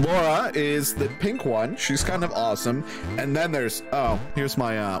 Laura is the pink one. She's kind of awesome. And then there's, oh, here's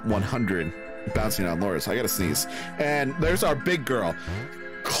my 100 bouncing on Laura's. I gotta sneeze. And there's our big girl,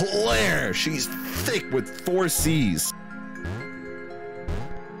 Claire. She's thick with 4 C's.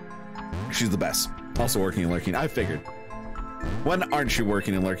 She's the best. Also working and lurking. I figured. When aren't you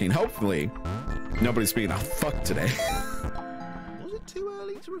working and lurking? Hopefully, nobody's being a fuck today. Was it too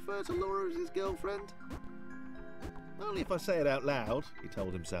early to refer to Laura as his girlfriend? Only if I say it out loud, he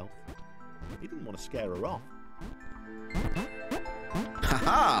told himself. He didn't want to scare her off.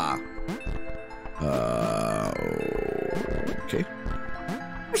 Haha. Okay.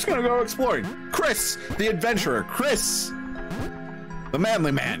 We're just gonna go exploring. Chris, the adventurer. Chris, the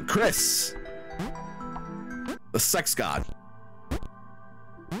manly man. Chris, the sex god.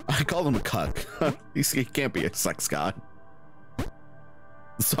 I called him a cuck. He can't be a sex god.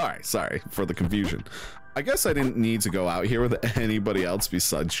 Sorry for the confusion. I guess I didn't need to go out here with anybody else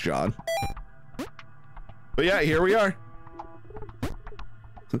besides John. But yeah, here we are.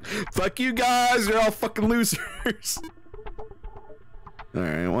 Fuck you guys, you're all fucking losers. All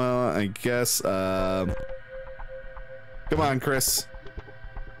right, well, I guess, come on, Chris.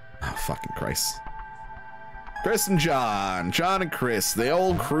 Oh, fucking Christ. Chris and John and Chris, the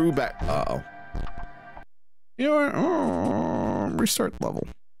old crew back. Uh-oh. You know what? Restart level.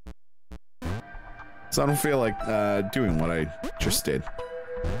 So I don't feel like doing what I just did.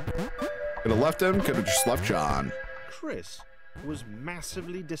 Could have left him, could have just left John. Chris was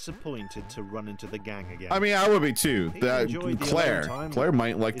massively disappointed to run into the gang again. I mean, I would be too. Claire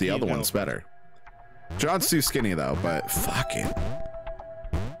might like the other ones better. John's too skinny though, but fuck it.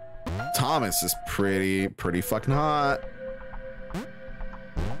 Thomas is pretty fucking hot.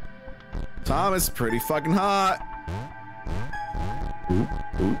 Thomas, pretty fucking hot. Oop,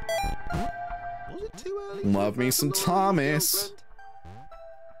 oop. Was it too early? Love me some Thomas.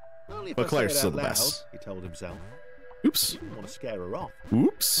 But Claire's still the loud, best. He told himself. Oops. He didn't want to scare her off.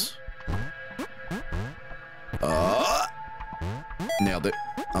 Oops. Nailed it.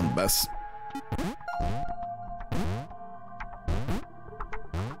 I'm the best.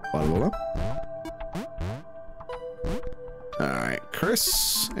 Alright,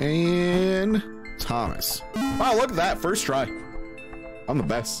 Chris and Thomas. Wow, look at that. First try. I'm the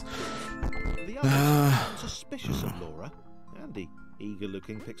best. The others were suspicious of Laura and the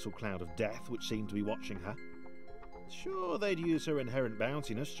eager-looking pixel cloud of death which seemed to be watching her. Sure, they'd use her inherent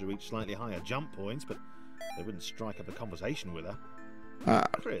bounciness to reach slightly higher jump points, but they wouldn't strike up a conversation with her.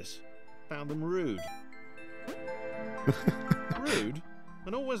 Chris found them rude. Rude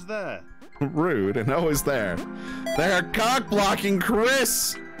and always there. Rude and always there. They're cock-blocking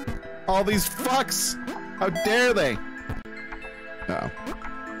Chris! All these fucks! How dare they? Uh-oh.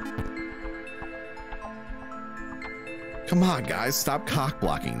 Come on, guys, stop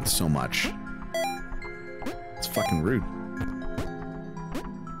cock-blocking so much. It's fucking rude.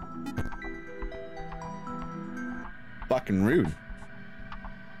 Fucking rude.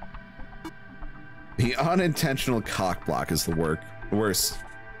 The unintentional cock block is the worst.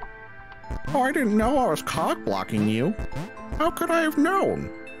 Oh, I didn't know I was cock blocking you. How could I have known?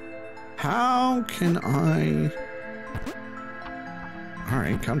 How can I? All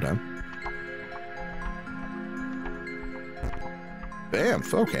right, calm down. Bam,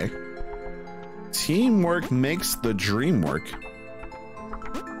 okay. Teamwork makes the dream work.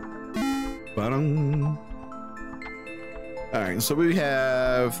 Ba-dum. All right, so we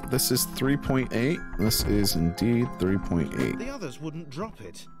have, this is 3.8. This is indeed 3.8. The others wouldn't drop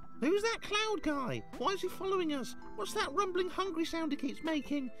it. Who's that cloud guy? Why is he following us? What's that rumbling hungry sound he keeps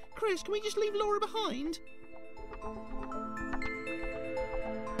making? Chris, can we just leave Laura behind?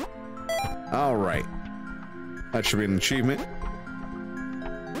 All right. That should be an achievement.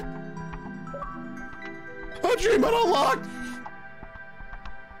 Achievement unlocked!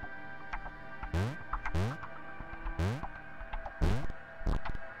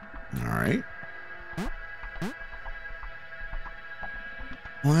 All right.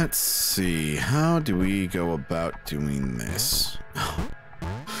 Let's see. How do we go about doing this?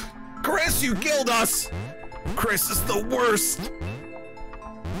 Chris, you killed us! Chris is the worst!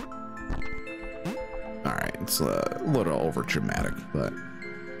 Alright, it's a little over dramatic, but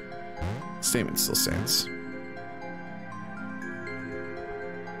statement still stands.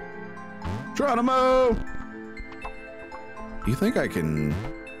 Geronimo! You think I can...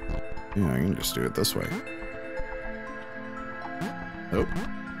 Yeah, I can just do it this way. Nope.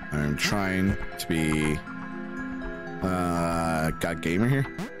 I'm trying to be God Gamer here.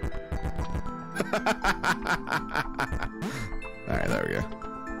 Alright, there we go.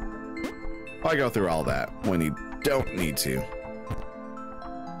 Why go through all that when you don't need to?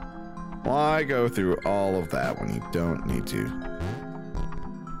 Why go through all of that when you don't need to?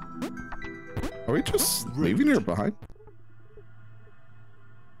 Are we just leaving her behind?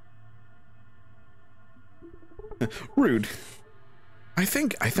 Rude. I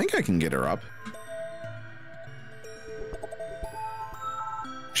think I can get her up.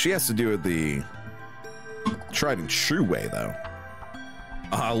 She has to do it the tried and true way, though.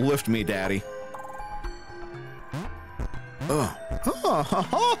 Lift me, daddy. Oh.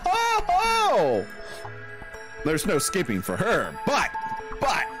 Oh. There's no skipping for her, but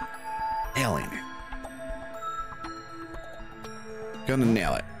nailing it. Gonna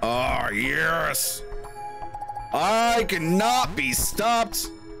nail it. Oh, yes. I cannot be stopped.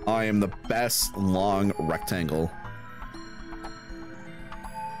 I am the best long rectangle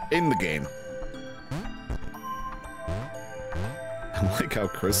in the game. I like how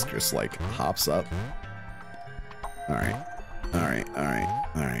Chris just like hops up. All right.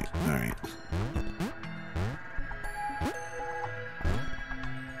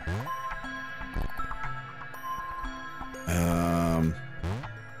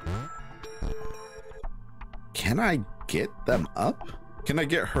 Can I get them up? Can I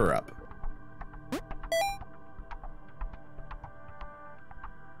get her up?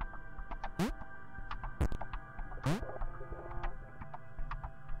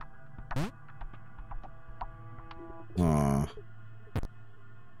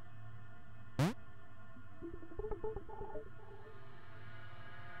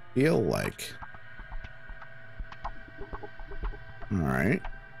 Feel like. All right.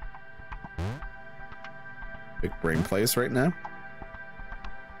 Big brain plays right now.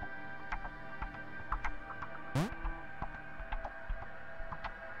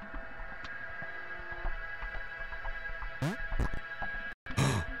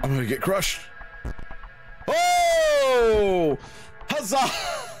 I'm gonna get crushed. Oh! Huzzah!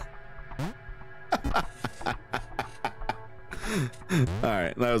 All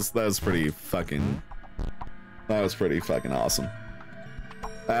right, that was pretty fucking awesome.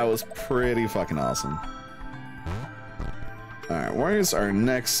 That was pretty fucking awesome. All right, where's our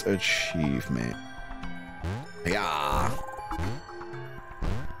next achievement? Yeah.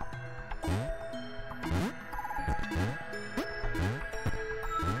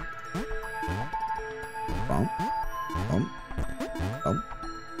 Bump, bump, bump.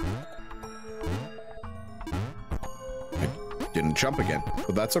 I didn't jump again,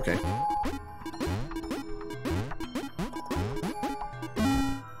 but that's okay.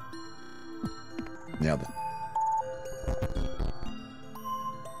 Nailed it.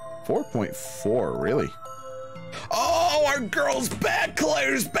 4.4, really? Oh, our girl's back!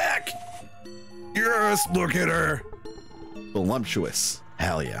 Claire's back! Yes, look at her! Voluptuous.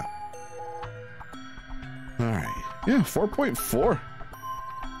 Hell yeah. Alright. Yeah, 4.4.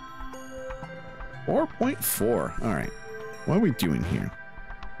 4.4. Alright. What are we doing here?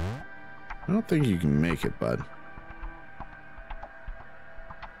 I don't think you can make it, bud.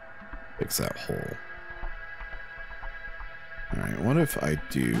 Fix that hole. Alright, what if I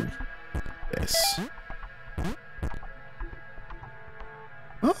do this?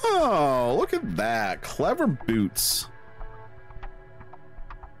 Oh, look at that. Clever boots.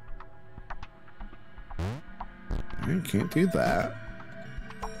 I can't do that.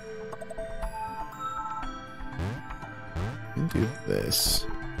 Can do this.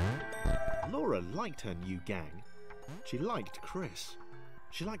 Laura liked her new gang. She liked Chris.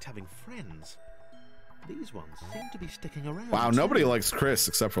 She liked having friends. these ones seem to be sticking around. Wow, nobody likes Chris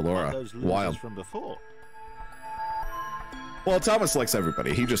except for Laura. Those Wild. from before. Well, Thomas likes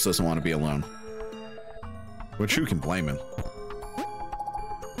everybody. He just doesn't want to be alone. Which who can blame him?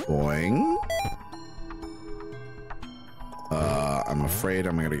 Boing. I'm afraid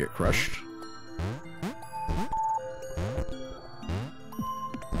I'm gonna get crushed.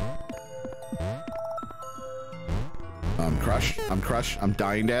 I'm crushed. I'm crushed. I'm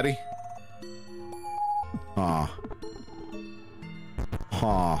dying, Daddy. Aw.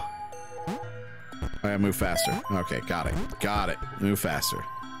 Aw. I gotta move faster. Okay, got it. Got it. Move faster.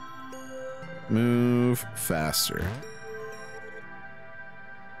 Move faster.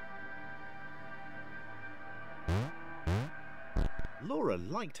 Laura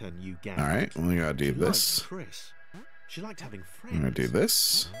liked her new gang. All right, we gotta do this. Chris. She liked having friends. I'm gonna do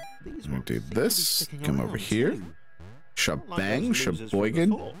this. These I'm gonna do ones seem to be this. sticking Come around over here. too. Shabang, Like those losers from shaboigan,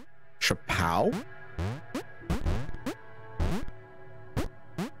 before. shapow.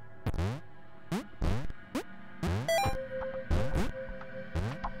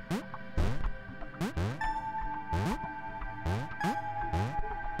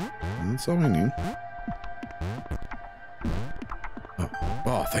 That's all I need.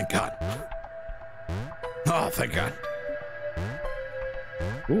 Oh, thank God. Oh, thank God.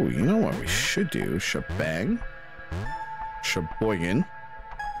 Ooh, you know what we should do? Shabang. Shaboigan.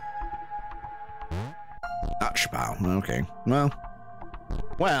 Not shabow. Okay. Well.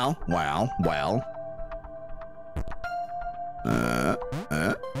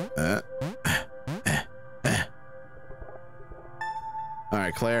 All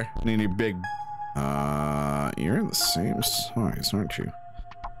right, Claire. Need your big. You're in the same size, aren't you?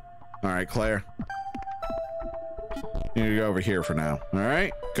 All right, Claire. You need to go over here for now. All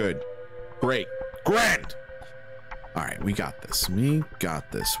right. Good. Great. Grand. All right, we got this. We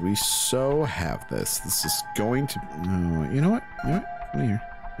got this. We so have this. This is going to. You know what? You know what? Come here.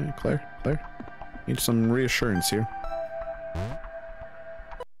 Yeah, Claire. Need some reassurance here.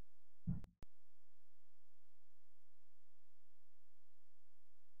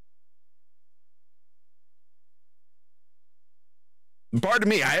 Pardon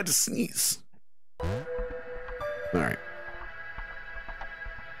me, I had to sneeze. All right.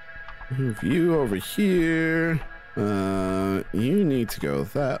 Move you over here. You need to go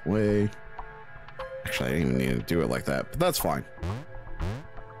that way. Actually, I didn't even need to do it like that, but that's fine.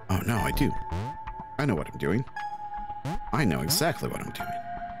 Oh, no, I do. I know what I'm doing. I know exactly what I'm doing.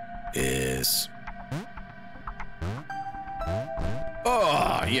 Is...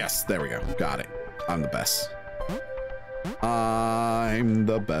 Oh, yes, there we go. Got it. I'm the best. I'm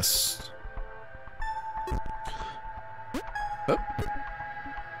the best.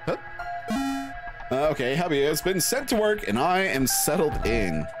 Okay, hubby has been sent to work and I am settled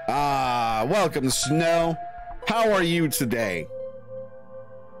in. Welcome, Snow. How are you today?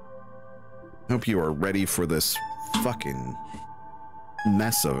 Hope you are ready for this fucking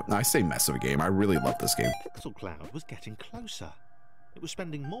mess of... I say mess of a game. I really love this game. Pixel Cloud was getting closer. It was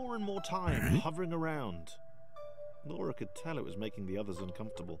spending more and more time hovering around. Laura could tell it was making the others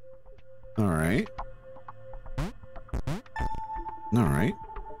uncomfortable. All right. All right.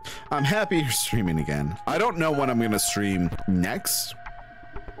 I'm happy you're streaming again. I don't know when I'm going to stream next.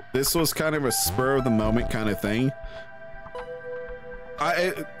 This was kind of a spur of the moment kind of thing.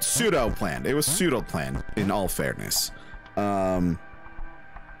 Pseudo planned. It was pseudo planned, in all fairness. The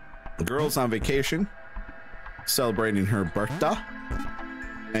girl's on vacation, celebrating her birthday.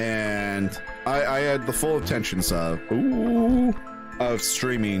 And I had the full intentions of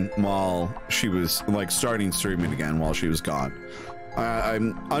streaming while she was like starting streaming again while she was gone.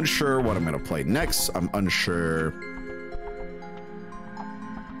 I'm unsure what I'm gonna play next. I'm unsure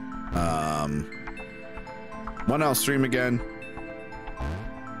when I'll stream again.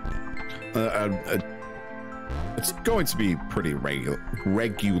 It's going to be pretty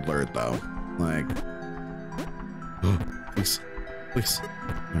regular though. Like, please. All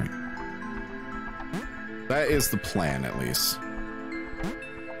right. That is the plan, at least.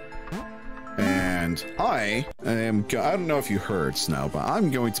 And I don't know if you heard, Snow, but I'm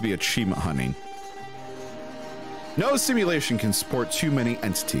going to be achievement hunting. No simulation can support too many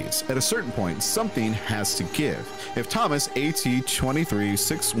entities. At a certain point, something has to give. If Thomas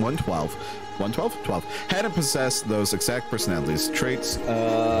AT236112 hadn't possessed those exact personalities traits,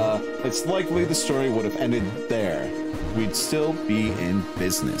 it's likely the story would have ended there. We'd still be in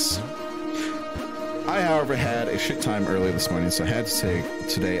business. I, however, had a shit time early this morning, so I had to take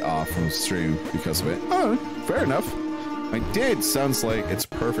today off from the stream because of it. Oh, fair enough. I did. Sounds like it's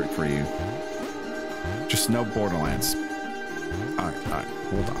perfect for you. Just no Borderlands. All right,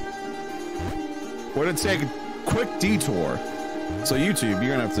 hold on. we're gonna take a quick detour. So YouTube,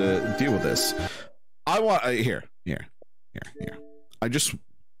 you're gonna have to deal with this. I want here. I just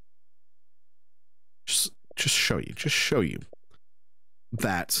show you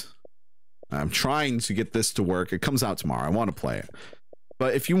that I'm trying to get this to work. It comes out tomorrow. I want to play it.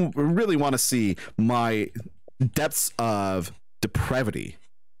 But if you really want to see my depths of depravity,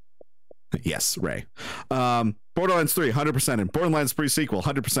 yes, Ray. Borderlands 3, 100% in. Borderlands pre-sequel,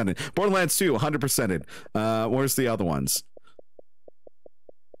 100% in. Borderlands 2, 100% in. Where's the other ones?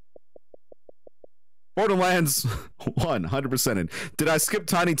 Borderlands 1, 100% in. Did I skip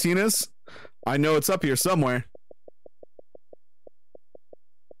Tiny Tina's? I know it's up here somewhere.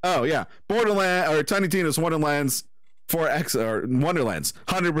 Oh yeah, Borderlands or Tiny Tina's Wonderlands 4X or Wonderlands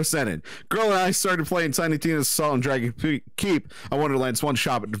 100% in. Girl and I started playing Tiny Tina's Salt and Dragon Keep a Wonderlands One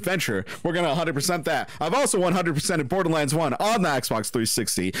Shop Adventure. We're gonna 100% that. I've also 100% in Borderlands 1 on the Xbox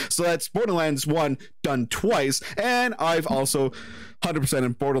 360, so that's Borderlands 1 done twice, and I've also 100%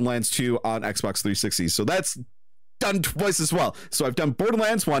 in Borderlands 2 on Xbox 360, so that's done twice as well. So I've done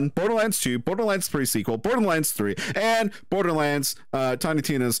Borderlands 1, Borderlands 2, Borderlands pre-sequel, Borderlands 3, and Borderlands Tiny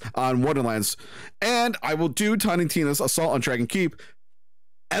Tina's on Wonderlands. And I will do Tiny Tina's Assault on Dragon Keep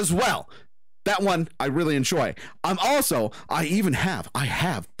as well. That one I really enjoy. I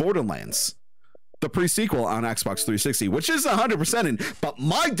have Borderlands, the pre-sequel on Xbox 360, which is 100% in, but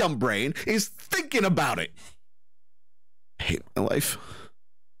my dumb brain is thinking about it. I hate my life.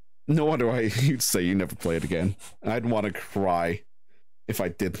 No wonder why you'd say you never play it again. I'd want to cry if I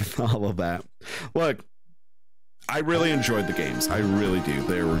did all of that. Look, I really enjoyed the games. I really do.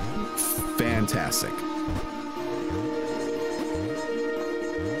 They were fantastic.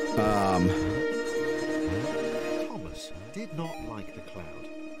 Thomas did not like the cloud.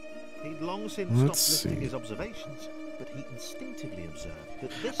 He'd long since stopped lifting his observations, but he instinctively observed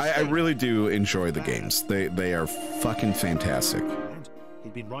that this I really do enjoy the games. They are fucking fantastic.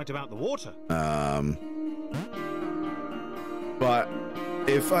 He'd been right about the water. But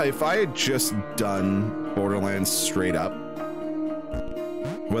if I had just done Borderlands straight up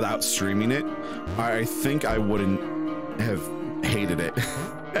without streaming it, I think I wouldn't have hated it.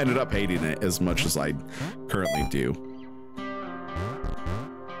 Ended up hating it as much as I currently do.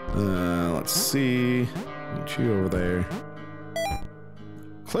 Let's see. Get you over there.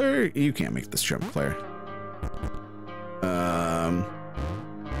 Claire, you can't make this jump, Claire.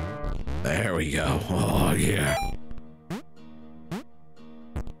 There we go. Oh, yeah.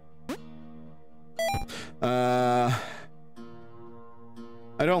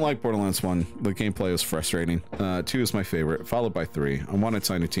 I don't like Borderlands 1. The gameplay was frustrating. 2 is my favorite, followed by 3. I wanted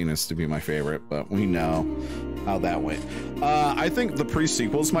Tiny Tina's to be my favorite, but we know how that went. I think the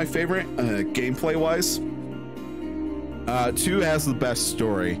pre-sequel is my favorite, gameplay-wise. 2 has the best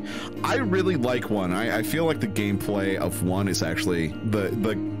story. I really like 1. I feel like the gameplay of 1 is actually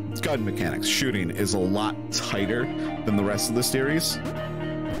the gun mechanics, shooting is a lot tighter than the rest of the series.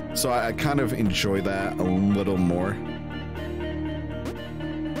 So I kind of enjoy that a little more.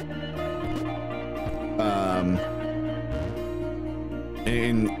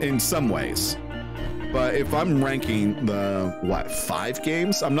 In some ways. But if I'm ranking the 5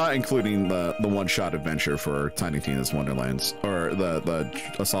 games, I'm not including the one-shot adventure for Tiny Tina's Wonderlands or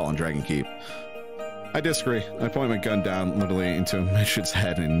the Assault on Dragon Keep. I disagree. I pointed my gun down literally into a mission's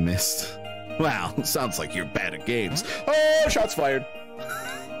head and missed. Wow, sounds like you're bad at games. Oh, shots fired.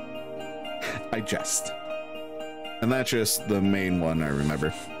 I jest. And that's just the main one I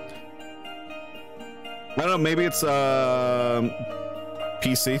remember. I don't know, maybe it's a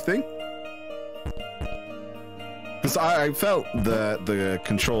PC thing? Because I felt that the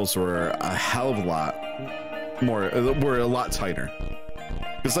controls were a hell of a lot more, were a lot tighter.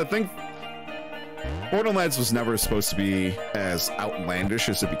 Because I think Borderlands was never supposed to be as outlandish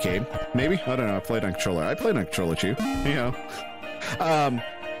as it became. Maybe? I don't know. I played on controller. I played on controller too. You know.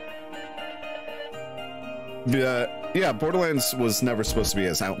 Yeah, Borderlands was never supposed to be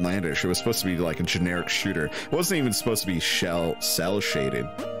as outlandish. It was supposed to be like a generic shooter. It wasn't even supposed to be cell shaded.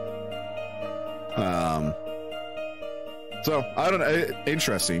 So I don't know.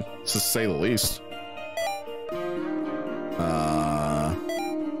 Interesting, to say the least.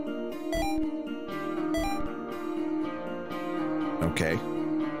 Okay.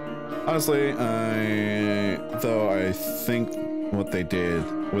 Honestly, I think what they did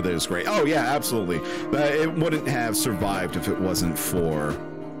with it is great. Oh yeah, absolutely. But it wouldn't have survived if it wasn't for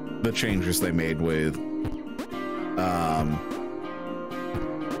the changes they made with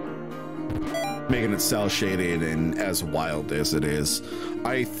making it cell shaded and as wild as it is.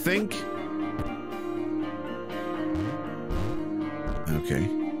 I think. Okay.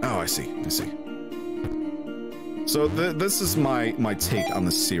 Oh, I see. So this is my take on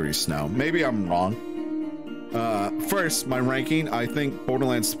the series now. Maybe I'm wrong. First, my ranking, I think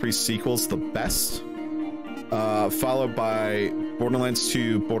Borderlands 3 sequel's the best, followed by Borderlands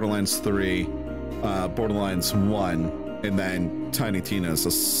 2, Borderlands 3, Borderlands 1, and then Tiny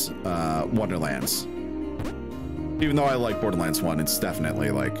Tina's Wonderlands. Even though I like Borderlands 1, it's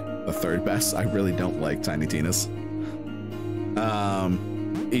definitely like the third best. I really don't like Tiny Tina's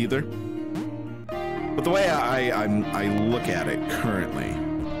either. But the way I look at it currently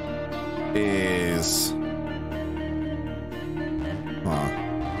is,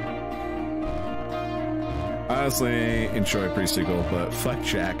 honestly, enjoy pre-sequel, but fuck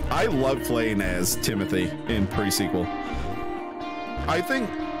Jack. I love playing as Timothy in pre-sequel. I think,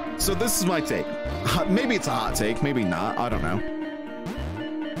 so this is my take. Maybe it's a hot take, maybe not, I don't know.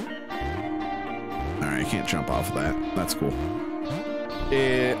 All right, I can't jump off of that. That's cool.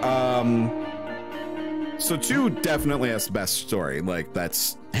 So 2 definitely has the best story. Like,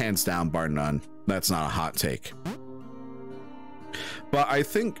 that's hands down, bar none. That's not a hot take. But I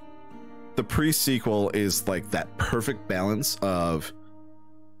think the pre-sequel is like that perfect balance of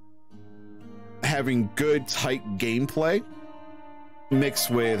having good, tight gameplay mixed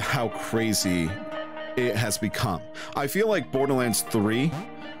with how crazy it has become. I feel like Borderlands 3,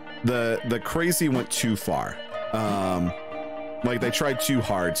 the crazy went too far. Like, they tried too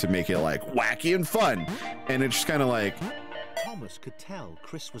hard to make it like wacky and fun, and it's just kind of like Thomas could tell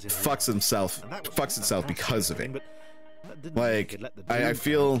Chris was in fucks itself because of it. Like, I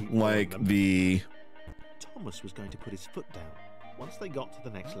feel like the Thomas was going to put his foot down once they got to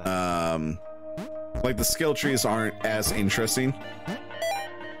the next level. Like, the skill trees aren't as interesting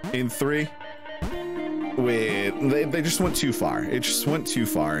in 3. With they just went too far. It just went too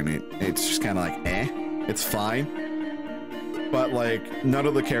far, and it's just kind of like, it's fine. But like, none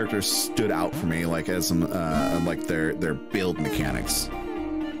of the characters stood out for me, like, as like their build mechanics.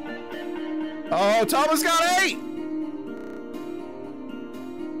 Oh, Thomas got 8.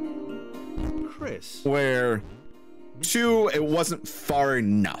 Chris. Where 2, it wasn't far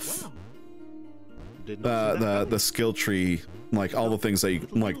enough. The skill tree, like all the things that you,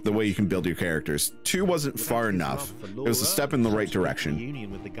 like the way you can build your characters. 2 wasn't far enough. It was a step in the right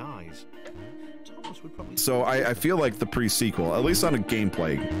direction. So I feel like the pre-sequel, at least on a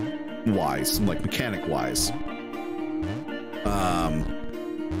gameplay wise, like mechanic wise,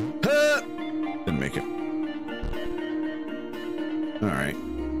 didn't make it. All right.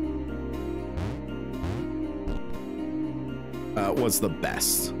 Was the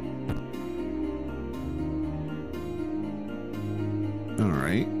best. All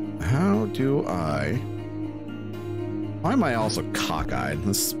right. How do I? Why am I also cockeyed?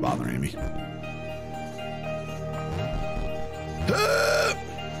 This is bothering me.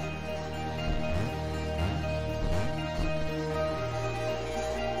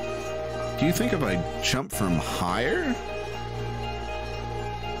 Do you think if I jump from higher?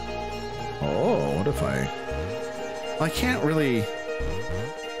 Oh, what if I can't really.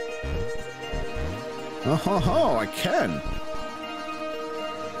 Oh, I can.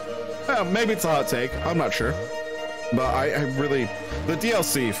 Well, maybe it's a hot take. I'm not sure. But I really, the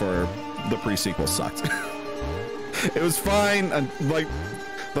DLC for the pre-sequel sucked. It was fine, and like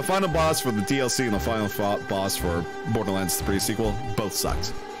the final boss for the DLC and the final boss for Borderlands 3 sequel both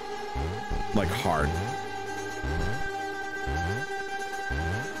sucked. Like, hard.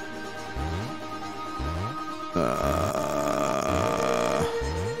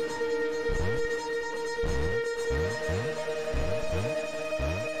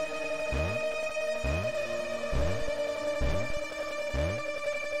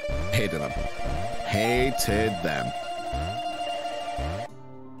 Hated them. Hated them.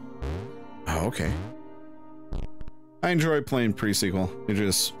 Oh, okay. I enjoyed playing pre-sequel. It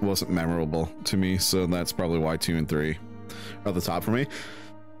just wasn't memorable to me, so that's probably why 2 and 3 are the top for me.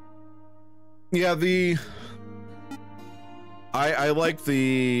 Yeah, I like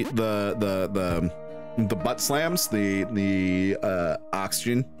the butt slams, the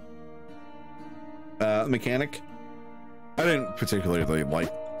oxygen mechanic. I didn't particularly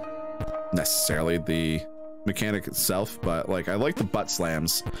like necessarily the mechanic itself, but like I like the butt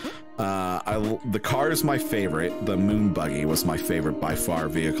slams. The car is my favorite. The moon buggy was my favorite by far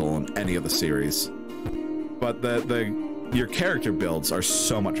vehicle in any of the series. But your character builds are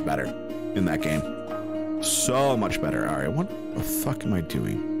so much better in that game. So much better. All right, what the fuck am I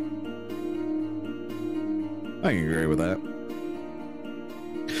doing? I can agree with that.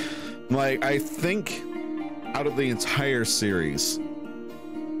 Like, I think out of the entire series,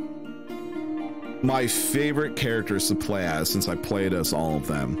 my favorite characters to play as, since I played as all of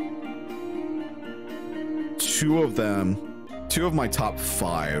them, two of my top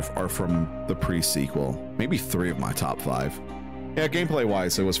 5 are from the pre-sequel. Maybe 3 of my top 5. Yeah, gameplay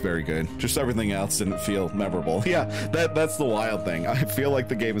wise, it was very good. Just everything else didn't feel memorable. Yeah, that's the wild thing. I feel like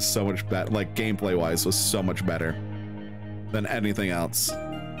the game is so much better, like gameplay wise was so much better than anything else.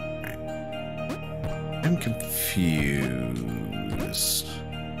 I'm confused.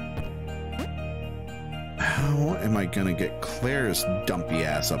 How am I gonna get Claire's dumpy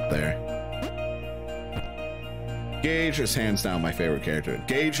ass up there? Gage is hands down my favorite character.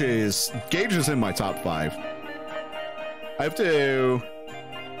 Gage is in my top 5. I have to,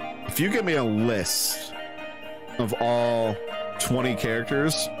 if you give me a list of all 20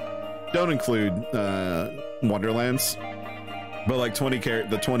 characters, don't include Wonderlands, but like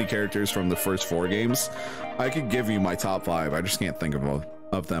the 20 characters from the first 4 games, I could give you my top 5. I just can't think of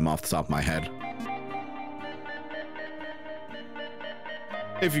them off the top of my head.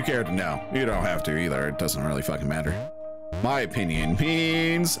 If you care to know, you don't have to either. It doesn't really fucking matter. My opinion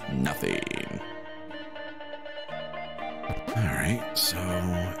means nothing. All right, so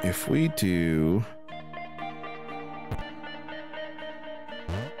if we do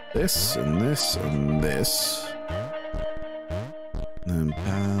this and this and this, then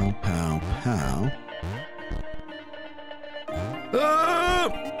pow, pow, pow. Ah!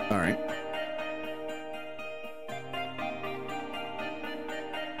 All right.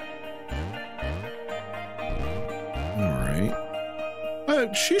 All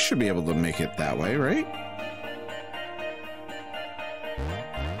right. She should be able to make it that way, right?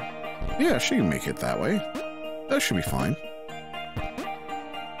 Yeah, she can make it that way. That should be fine.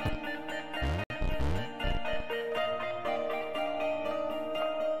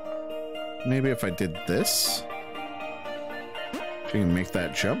 Maybe if I did this, she can make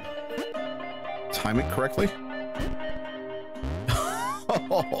that jump. Time it correctly.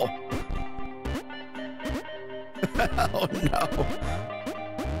 Oh, oh no.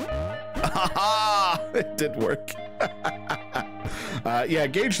 It did work. Yeah,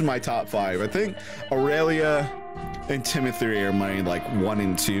 Gage is my top 5. I think Aurelia and Timothy are my like 1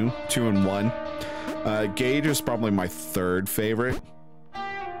 and 2, 2 and 1. Gage is probably my 3rd favorite.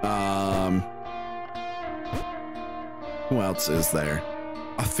 Who else is there?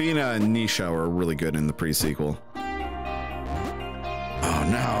 Athena and Nisha are really good in the pre-sequel. Oh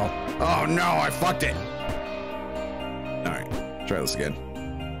no. Oh no, I fucked it. All right, try this again.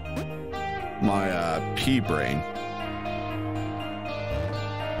 My pea brain.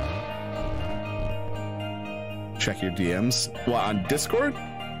 Check your DMs. What, on Discord?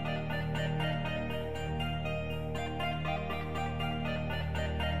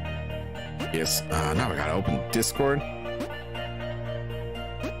 Yes. Now I gotta open Discord.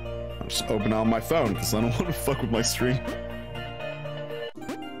 I'm just opening on my phone because I don't want to fuck with my stream.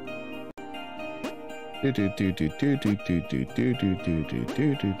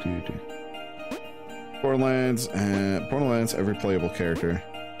 Borderlands, every playable character.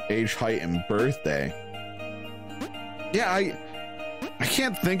 Age, height, and birthday. Yeah, I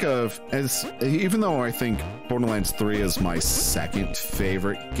can't think of, as even though I think Borderlands 3 is my 2nd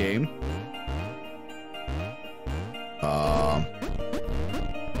favorite game.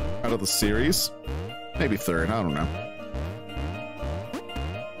 Out of the series, maybe 3rd, I don't know.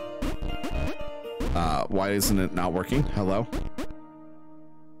 Why isn't it not working? Hello?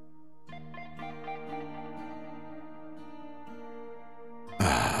 All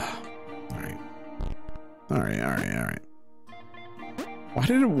right. Why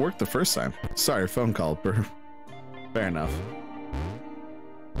did it work the first time? Sorry, phone call. Fair enough.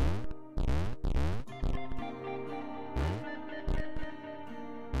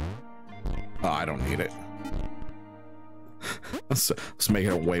 Oh, I don't need it. Let's make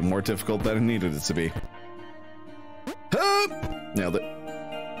it way more difficult than it needed it to be. Nailed it.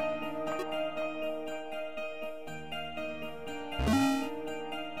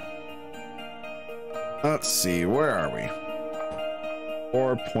 Let's see, where are we?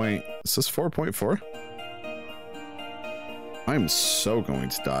 4 point... Is this 4.4? I'm so going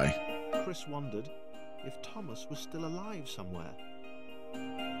to die. Chris wondered if Thomas was still alive somewhere.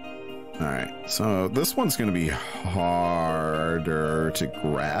 Alright, so this one's going to be harder to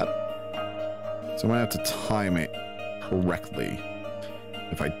grab. So I'm going to have to time it correctly.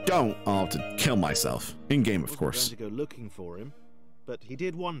 If I don't, I'll have to kill myself. In-game, of course. Going to go looking for him, but he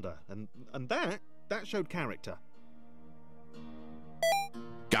did wander, and that showed character.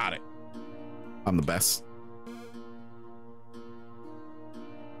 Got it. I'm the best.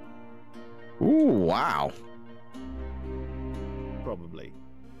 Ooh, wow. Probably.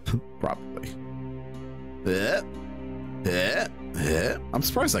 Probably. I'm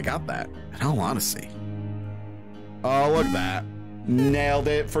surprised I got that, in all honesty. Oh, look at that. Nailed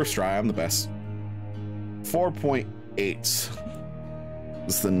it. First try. I'm the best. 4.8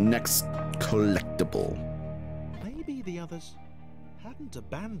 is the next collectible. Maybe the others hadn't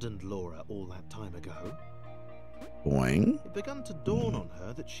abandoned Laura all that time ago. Boing. It began to dawn on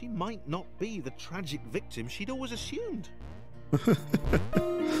her that she might not be the tragic victim she'd always assumed.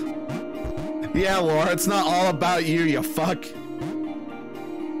 Yeah, Laura, it's not all about you, you fuck.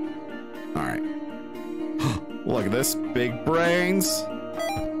 All right. Look at this. Big brains.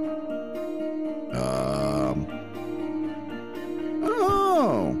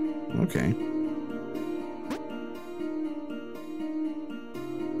 Oh, okay.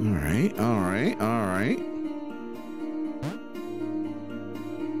 All right, all right, all right.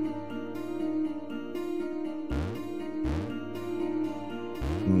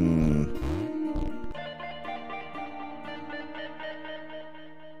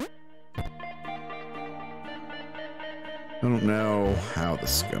 I don't know how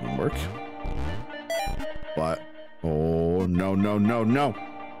this is gonna work. But oh no no no no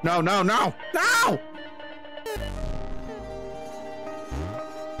no no no no!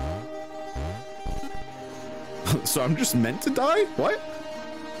 So I'm just meant to die? What?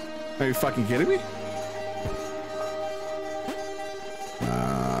 Are you fucking kidding me?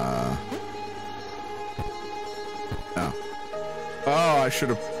 Oh. Oh, I should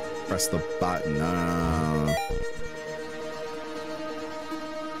have pressed the button. Oh,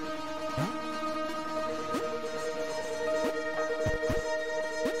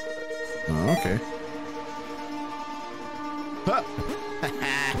 okay. Huh.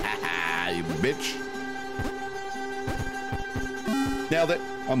 You bitch. Nailed it.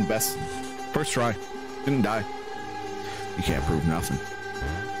 I'm the best. First try. Didn't die. You can't prove nothing.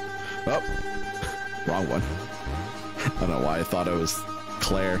 Oh. Wrong one. I don't know why I thought it was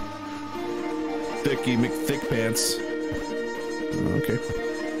Claire. Thicky McThick pants. Okay.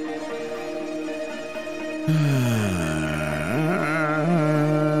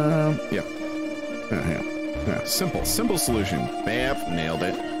 Yeah. Yeah. Simple solution. Bam. Nailed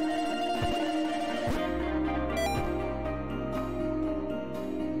it.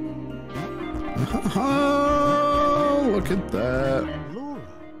 Oh, look at that. Laura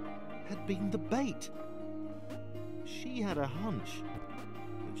had been the bait. She had a hunch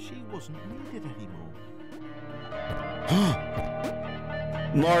that she wasn't needed anymore.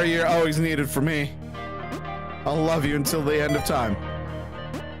 Laura, you're always needed for me. I'll love you until the end of time.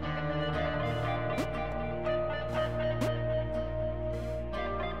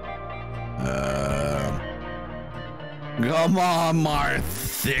 Come on, Martha,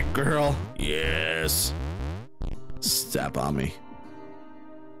 thick girl. Yes. Step on me.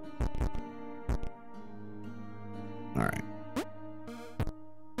 All right.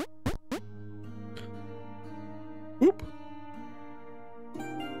 Oop.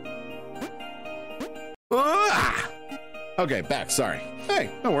 Ah! Okay, back. Sorry. Hey,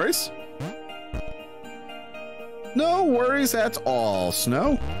 no worries. No worries at all,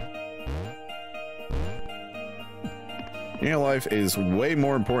 Snow. Your life is way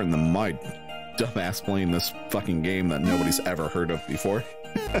more important than my dumbass playing this fucking game that nobody's ever heard of before.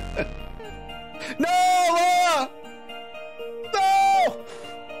 No, Laura! No!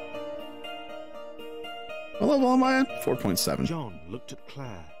 What level am I at? 4.7. John looked at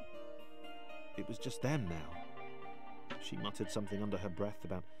Claire. It was just them now. She muttered something under her breath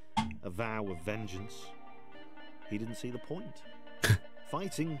about a vow of vengeance. He didn't see the point.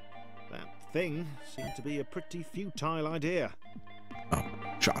 Fighting that thing seemed to be a pretty futile idea. Oh,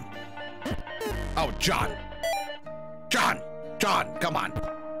 John. Oh, John! John! John, come on!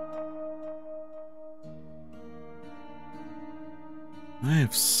 I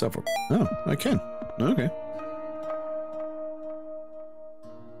have several. Oh, I can. Okay.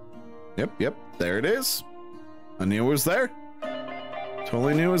 Yep. There it is. I knew it was there.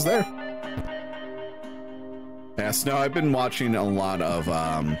 Totally knew it was there. Yeah, Snow, I've been watching a lot of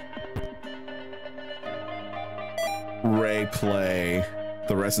Ray play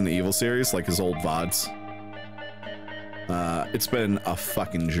the Resident Evil series, like his old VODs. It's been a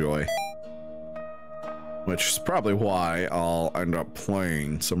fucking joy. Which is probably why I'll end up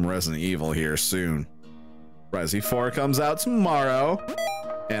playing some Resident Evil here soon. Resi 4 comes out tomorrow,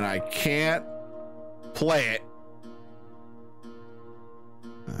 and I can't play it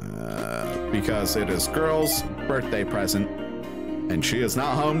because it is girl's birthday present, and she is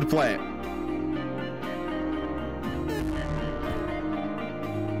not home to play it.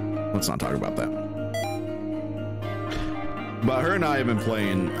 Let's not talk about that. But her and I have been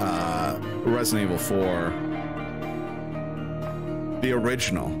playing Resident Evil 4, the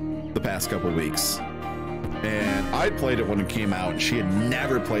original, the past couple weeks. And I played it when it came out. She had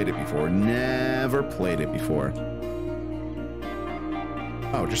never played it before. Never played it before.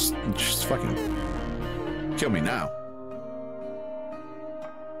 Oh, just fucking kill me now.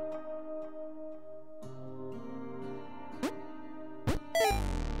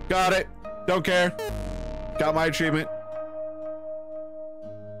 Got it. Don't care. Got my achievement.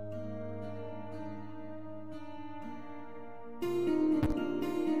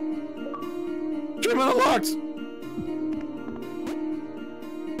 Achievement unlocked.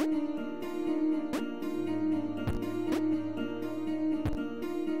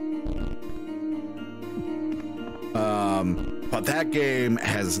 But that game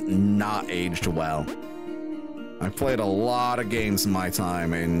has not aged well. I've played a lot of games in my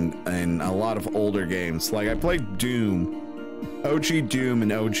time and a lot of older games. Like I played Doom, OG Doom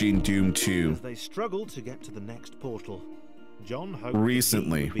and OG Doom 2. They struggled to get to the next portal. John hoped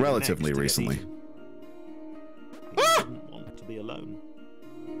recently, relatively recently. He didn't want to be alone.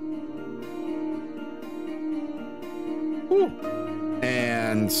 Ooh.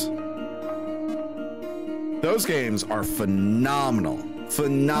 And those games are phenomenal.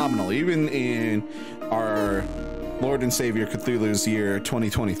 Phenomenal. Even in our Lord and Savior Cthulhu's year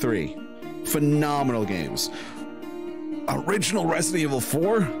 2023. Phenomenal games. Original Resident Evil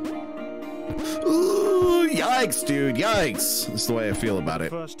 4? Ooh, yikes, dude. Yikes. That's the way I feel about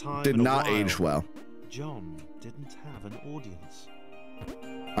it. Did not age well. John didn't have an audience.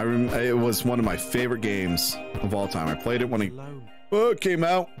 It was one of my favorite games of all time. I played it when it came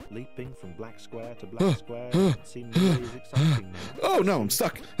out. Leaping from black square to black square seemed really as exciting now. Oh no, I'm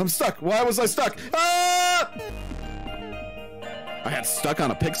stuck. I'm stuck. Why was I stuck? Ah! I got stuck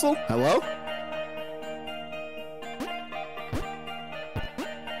on a pixel? Hello?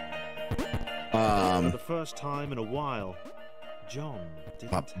 For the first time in a while, John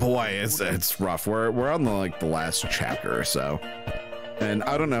didn't. Boy, it's rough. We're on the last chapter or so, and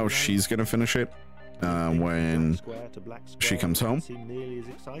I don't know if she's gonna finish it when she comes home. Nearly as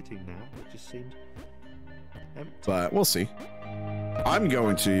exciting now. It just seemed empty. But we'll see. I'm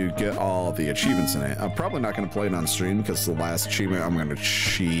going to get all the achievements in it. I'm probably not going to play it on stream because the last achievement I'm going to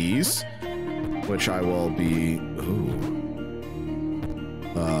cheese, which I will be. Ooh.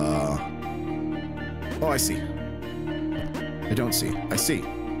 Oh, I see. I don't see. I see.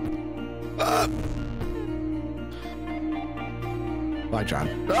 Bye, John.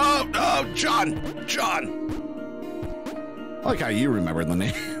 Oh, John! I like how you remember the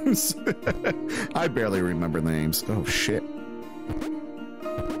names. I barely remember the names. Oh, shit.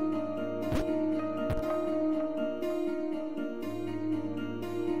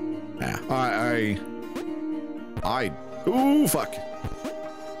 Yeah, ooh, fuck.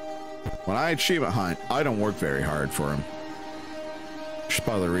 When I achievement hunt, I don't work very hard for him. Which is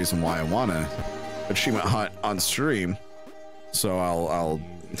probably the reason why I want to achievement hunt on stream. So I'll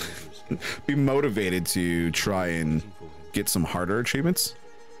be motivated to try and get some harder achievements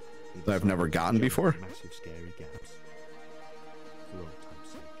that I've never gotten before. Massive scary gaps. For old time's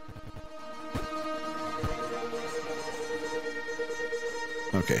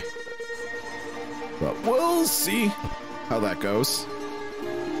sake. Okay. But we'll see how that goes.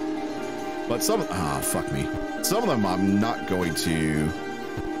 But some fuck me. Some of them I'm not going to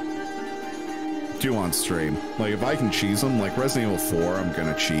do on stream. Like if I can cheese them, like Resident Evil 4, I'm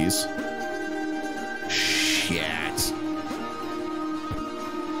gonna cheese. Shit.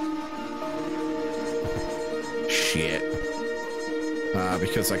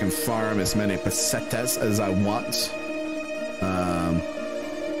 Because I can farm as many pesetas as I want.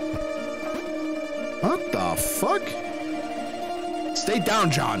 What the fuck? Stay down,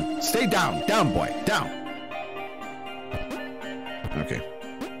 John. Stay down. Down, boy. Down. Okay.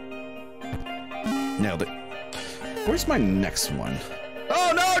 Nailed it. Where's my next one?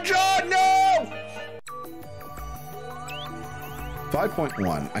 Oh, no, John, no!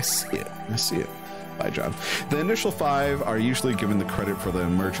 5.1. I see it. I see it. Bye, John. The initial 5 are usually given the credit for the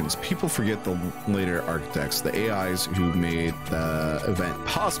emergence. People forget the later architects, the AIs who made the event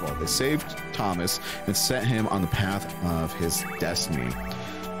possible. They saved Thomas and set him on the path of his destiny.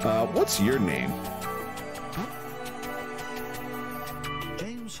 What's your name?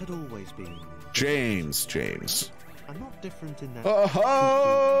 James had always been. James. I'm not different in that. Oh!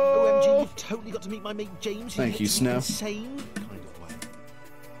 OMG, you've totally got to meet my mate James. Thank you, Snow. Insane kind of way.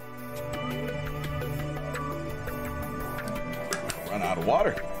 Run out of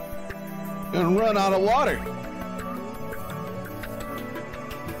water. Gonna run out of water.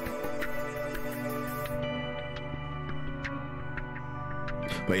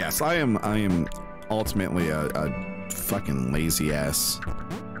 But yes, I am ultimately a fucking lazy ass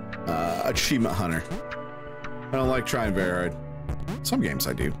achievement hunter. I don't like trying very hard. Some games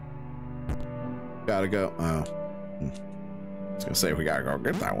I do. Gotta go. Oh. I was gonna say we gotta go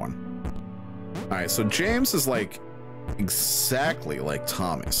get that one. Alright, so James is like exactly like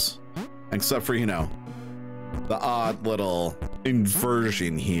Thomas. Except for, you know, the odd little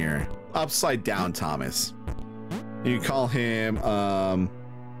inversion here. Upside down Thomas. You call him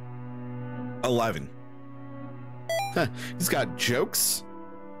 11. Huh, he's got jokes?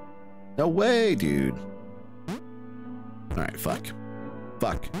 No way, dude. Alright, fuck.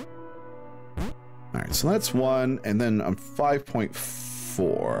 Fuck. Alright, so that's 1, and then I'm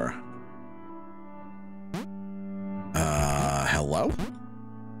 5.4. Hello?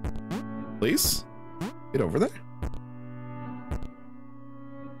 Please? Get over there. I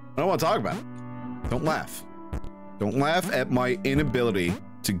don't want to talk about it. Don't laugh. Don't laugh at my inability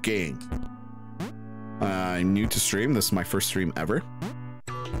to game. I'm new to stream. This is my first stream ever.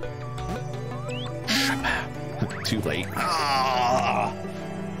 Too late. Ah!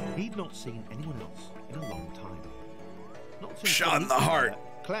 He'd not seen anyone else in a long time. Not since Shot in the heart.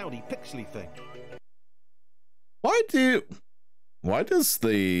 Cloudy, pixely thing. Why does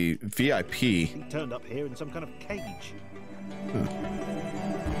the VIP He turned up here in some kind of cage.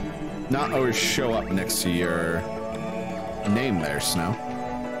 not always show up next to your name there, Snow?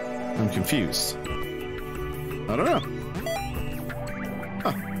 I'm confused. I don't know.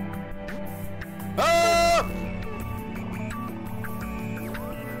 Huh. Ah!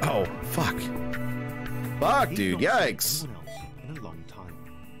 Oh, fuck. Fuck, dude, yikes. Anyone else in a long time.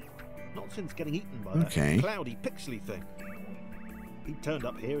 Not since getting eaten by Okay. that cloudy, pixely thing. He turned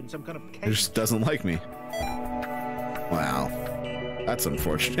up here in some kind of He cage. just doesn't like me. Wow. That's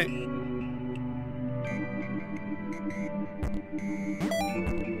unfortunate.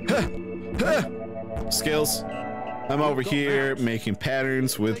 Skills. I'm over here making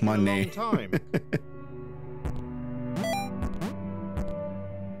patterns with Taken my a long name. time.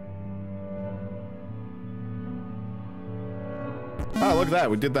 Oh, look at that.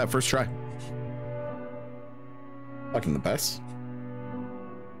 We did that first try. Fucking the best.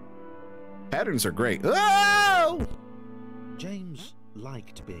 Patterns are great. Oh! James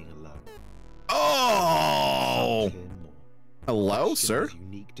liked being alone. Oh! Him or Hello, question sir? his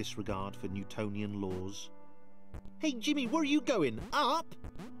unique disregard for Newtonian laws. Hey, Jimmy, where are you going? Up?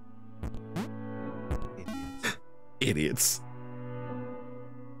 Idiots. Idiots.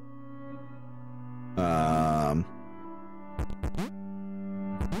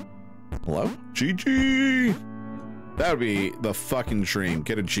 Hello? GG! That would be the fucking dream.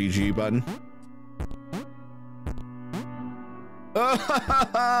 Get a GG button.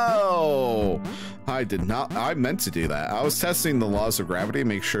 Oh! I did not. I meant to do that. I was testing the laws of gravity,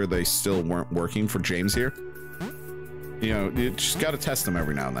 make sure they still weren't working for James here. You know, you just gotta test them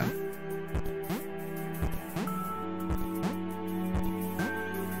every now and then.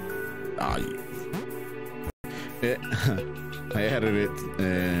 I edited it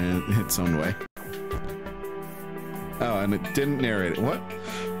in its own way. Oh, and it didn't narrate it. What?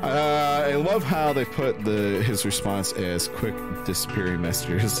 I love how they put his response as quick disappearing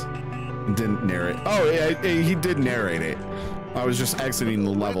messages. Didn't narrate. Oh, yeah, he did narrate it. I was just exiting the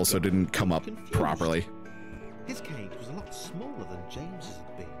level, so it didn't come up properly. His cage was a lot smaller than James's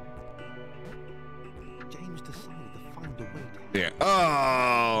had been. James decided to find a way to Yeah.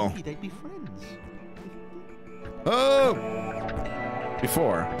 Oh. maybe they'd be friends. Oh.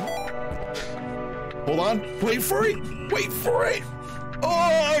 Before. Hold on. Wait for it. Wait for it.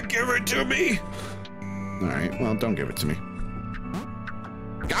 Oh, give it to me. All right. Well, don't give it to me.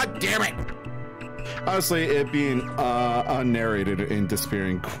 God damn it. Honestly, it being unnarrated and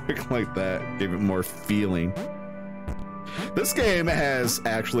disappearing quick like that gave it more feeling. This game has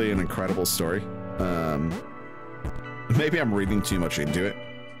actually an incredible story. Maybe I'm reading too much into it,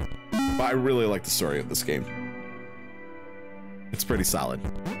 but I really like the story of this game. It's pretty solid.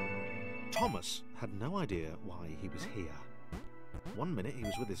 Thomas had no idea why he was here. One minute he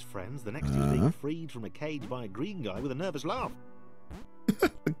was with his friends, the next he was being freed from a cage by a green guy with a nervous laugh.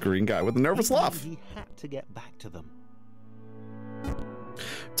 The green guy with a nervous He knew laugh. He had to get back to them.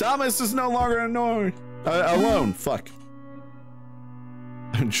 Thomas is no longer alone. Fuck.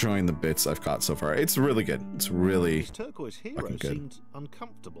 I'm enjoying the bits I've caught so far. It's really good. It's really His turquoise hero fucking good. seemed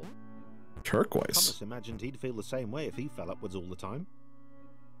uncomfortable. turquoise. Thomas imagined he'd feel the same way if he fell upwards all the time.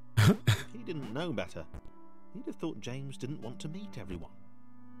 He didn't know better. He'd have thought James didn't want to meet everyone.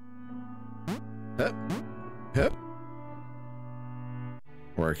 Hup. Hup.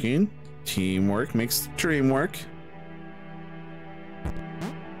 Working. Teamwork makes the dream work.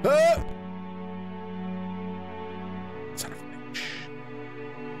 Ah! Son of a bitch.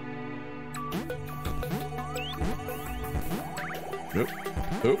 Nope.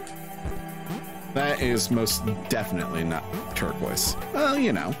 Nope. That is most definitely not turquoise. Well,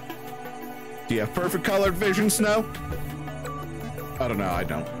 you know. Do you have perfect colored vision, Snow? I don't know, I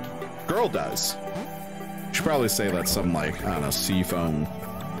don't. Girl does. Should probably say that's some, like, I don't know, seafoam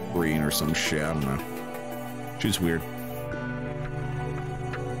green or some shit. I don't know. She's weird.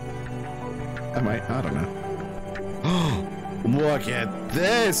 I don't know. Look at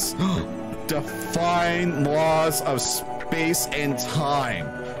this! Define laws of space and time.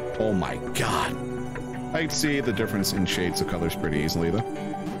 Oh my god. I can see the difference in shades of colors pretty easily, though.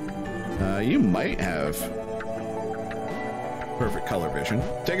 You might have perfect color vision.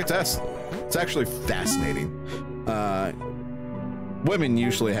 Take a test. It's actually fascinating. Women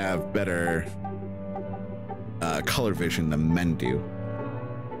usually have better color vision than men do.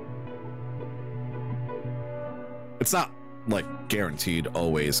 It's not like guaranteed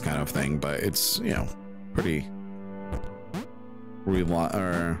always kind of thing, but it's, you know, pretty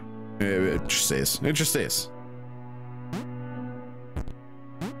it just is. It just is.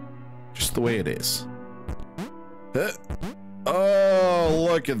 Just the way it is. Oh,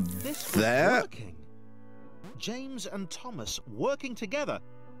 look at that. James and Thomas working together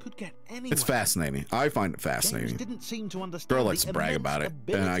could get anywhere. It's fascinating. I find it fascinating. James didn't seem to understand. Girl likes to brag about it,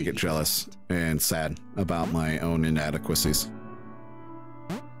 and I get jealous and sad about my own inadequacies.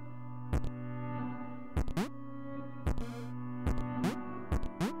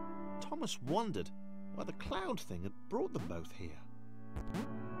 Thomas wondered why the cloud thing had brought them both here.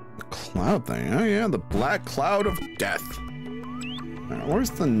 The cloud thing? Oh yeah, the black cloud of death. All right,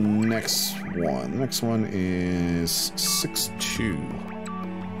 where's the next one? The next one is 6-2.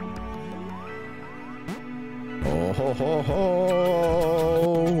 Oh ho ho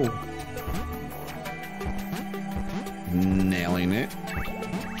ho! Nailing it.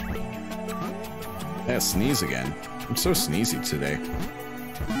 Yeah, sneeze again. I'm so sneezy today.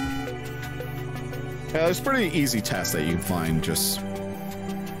 Yeah, there's pretty easy tests that you can find just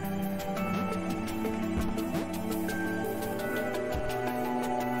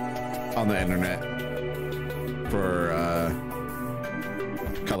on the internet for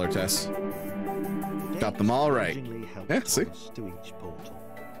color tests. Got them all right. Yeah, see? To each portal.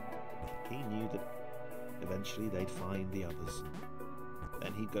 He knew that eventually they'd find the others.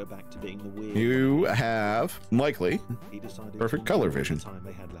 Then he'd go back to being the weird. You have likely perfect color vision. Time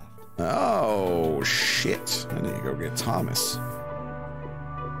they had left. Oh shit! I need to go get Thomas.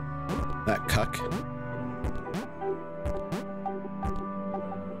 That cuck.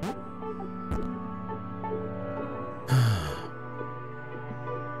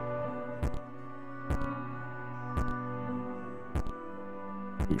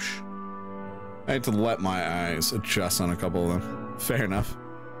 Oosh. I had to let my eyes adjust on a couple of them. Fair enough.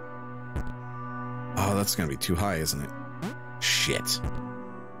 Oh, that's gonna be too high, isn't it? Shit.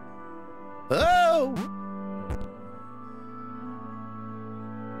 Oh!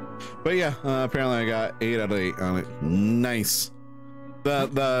 But yeah, apparently I got 8 out of 8 on it. Nice.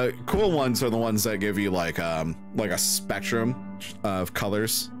 The cool ones are the ones that give you like a spectrum of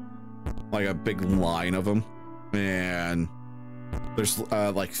colors, like a big line of them, and there's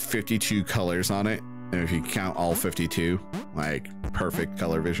like 52 colors on it. And if you count all 52, like perfect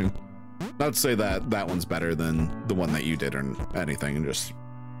color vision. Not to say that that one's better than the one that you did or anything, and just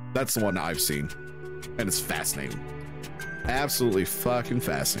that's the one I've seen, and it's fascinating. Absolutely fucking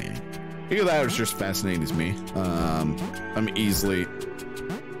fascinating. Either that or it's just fascinating as me. I'm easily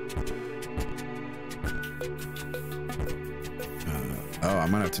oh, I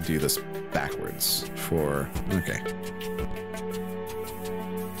might have to do this backwards for okay.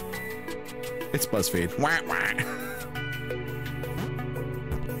 It's BuzzFeed. Wah, wah.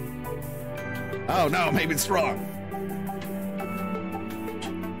 Oh no, maybe it's wrong.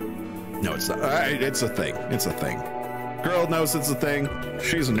 No, it's not. It's a thing. It's a thing. Girl knows it's a thing.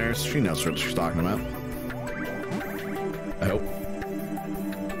 She's a nurse. She knows what she's talking about. I hope.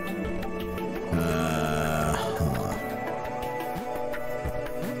 Hold on.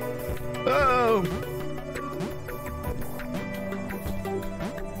 Oh!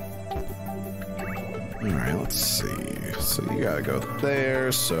 Alright, let's see. So you gotta go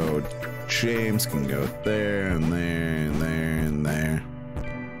there, so James can go there and there and there and there.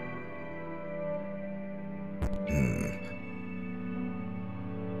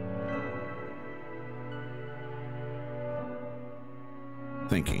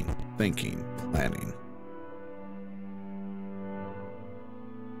 Thinking, planning.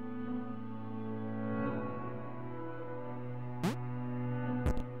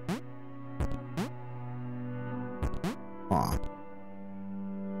 Aw.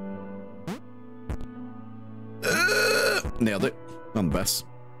 Nailed it. I'm the best.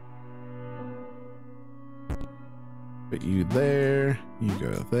 Put you there, you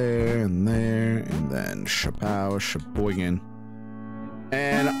go there, and then shapow, shaboygan,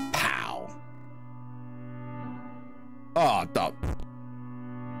 and pow. Oh, dog.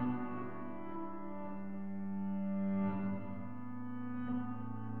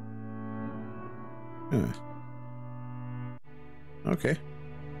 Okay.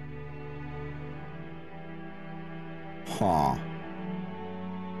 Huh.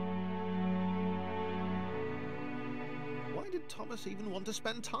 Why did Thomas even want to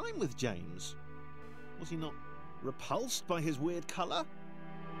spend time with James? Was he not repulsed by his weird color?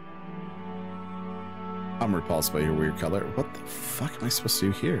 I'm repulsed by your weird color. What the fuck am I supposed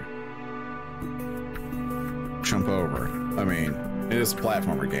to do here? Jump over. I mean, it is a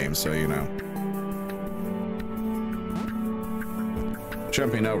platformer game, so you know.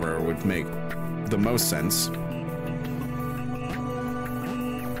 Jumping over would make the most sense. Did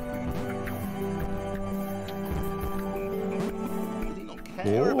he not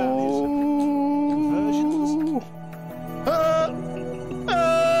care about his conversions?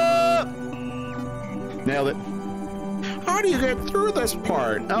 Nailed it. How do you get through this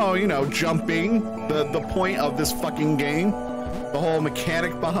part? Oh, you know, jumping. The point of this fucking game. The whole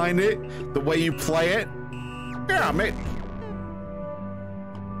mechanic behind it. The way you play it. Yeah, mate.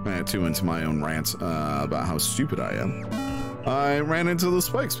 I had too into my own rant about how stupid I am. I ran into the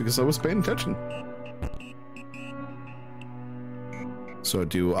spikes because I was paying attention. So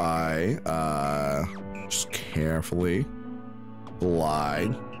do I just carefully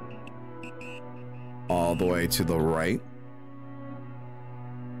glide all the way to the right?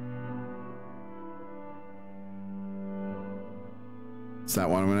 Is that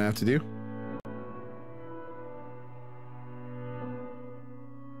what I'm gonna have to do?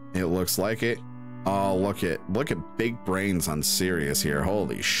 It looks like it. Oh, look at big brains on Sirius here.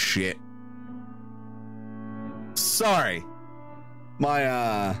 Holy shit. Sorry.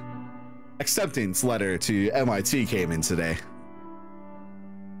 My acceptance letter to MIT came in today.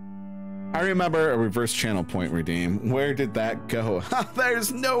 I remember a reverse channel point redeem. Where did that go?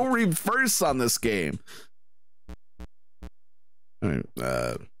 There's no reverse on this game.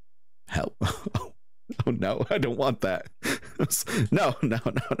 Help. Oh no, I don't want that. No.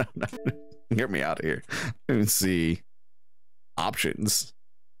 Get me out of here. Let me see. Options.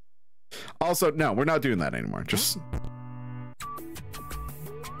 Also, no, we're not doing that anymore. Just.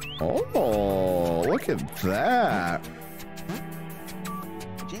 Oh, look at that.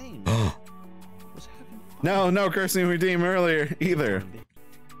 James was having fun. No cursing redeem earlier either.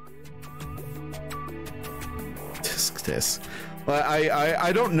 This. But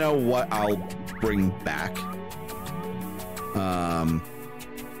I don't know what I'll bring back.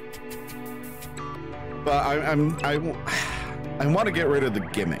 But I want to get rid of the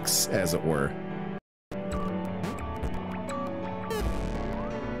gimmicks, as it were.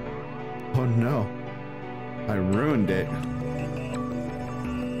 Oh no, I ruined it.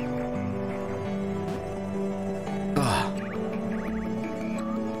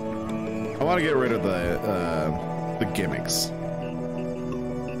 I want to get rid of the gimmicks.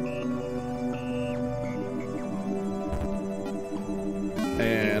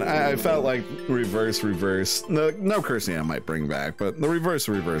 And I felt like reverse. No cursing I might bring back, but the reverse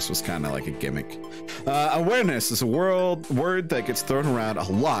was kind of like a gimmick. Awareness is a word that gets thrown around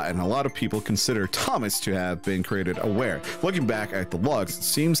a lot, and a lot of people consider Thomas to have been created aware. Looking back at the logs, it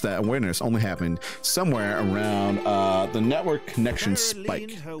seems that awareness only happened somewhere around the network connection Sarah spike.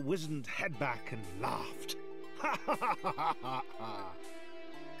 leaned her wizened head back and laughed.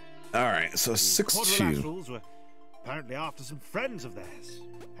 All right, so 6-2. Quadrilaterals were apparently after some friends of theirs.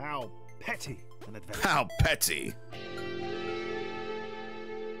 How petty an adventure. How petty.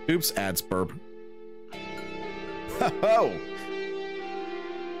 Oops, ads burp. Oh,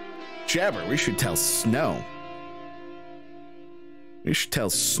 Jabber, we should tell Snow.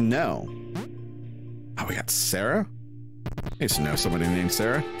 Oh, we got Sarah? I used to know somebody named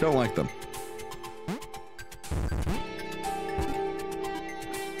Sarah. Don't like them.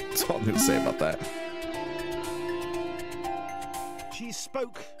 That's all I'm going to say about that. She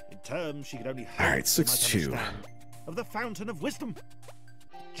spoke in terms she could only hope All right, they might 6-2. understand, of the fountain of wisdom,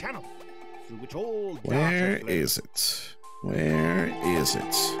 channel through which all Where data is it? Where is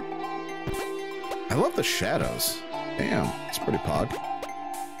it? I love the shadows. Damn, it's pretty pog.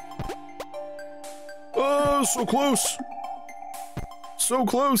 Oh, so close. So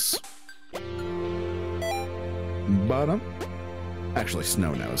close. Bottom. Actually,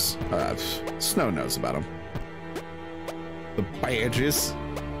 Snow knows. Snow knows about him. The badges.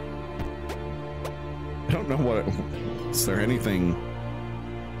 I don't know what. Is there anything?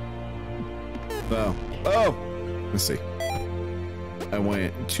 Oh, oh! Let's see. I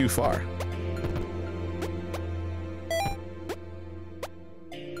went too far.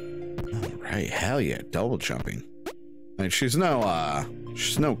 All right, hell yeah, double jumping. And she's no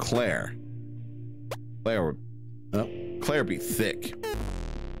Claire. Claire, oh, Claire be thick.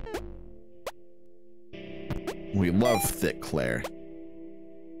 We love thick Claire.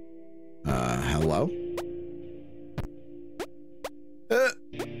 Hello?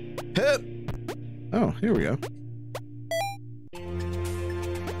 Oh, here we go.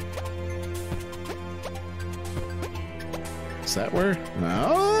 Is that where?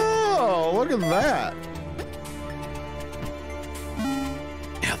 Oh, look at that.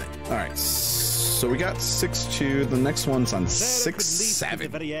 All right, so we got 6-2. The next one's on 6-7.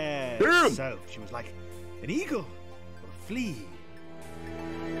 Very air itself. She was like an eagle or a flea.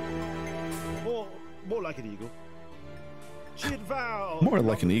 More like an eagle. She had vowed. More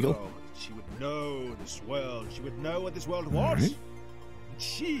like an eagle. She would know this world. She would know what this world was. Right. And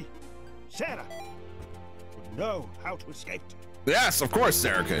she, Sarah, would know how to escape. Yes, of course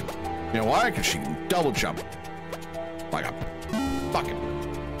Sarah could. You know why? Because she can double jump like a fucking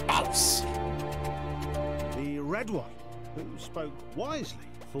mouse. The red one, who spoke wisely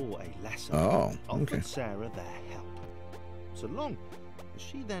for a lesson, okay. offered Sarah their help, so long as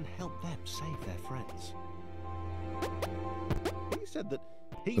she then helped them save their friends. He said that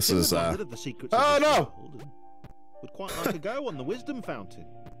he this is of the secrets of the world and would quite like to go on the wisdom fountain.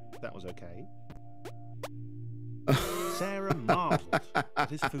 If that was okay. Sarah marveled at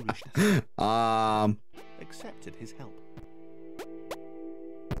his foolishness. Accepted his help.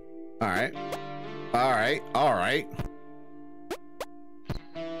 All right. All right. All right.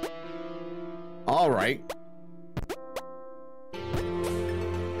 All right.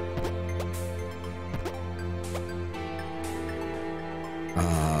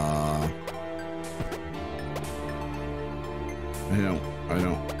 I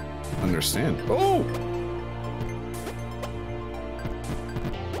don't understand. Oh!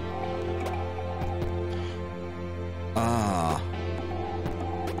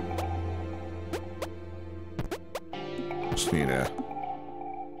 Just need a...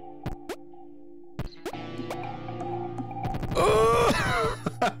 Oh!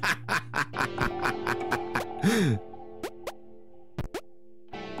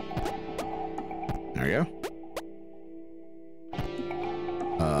 There we go.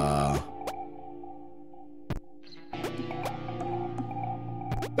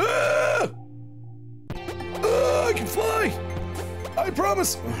 I can fly! I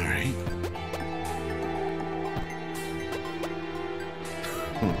promise! Alright.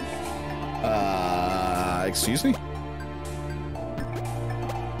 Excuse me?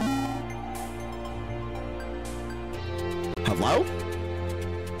 Hello?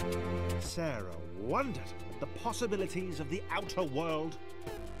 Sarah wondered at the possibilities of the outer world.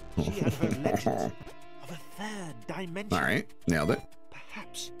 She had heard legends of a third dimension. All right, nailed it.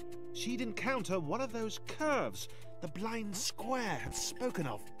 Perhaps she'd encounter one of those curves the blind square had spoken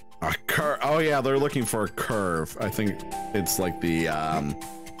of. A curve. Oh yeah, they're looking for a curve. I think it's like the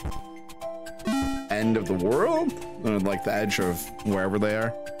end of the world, or like the edge of wherever they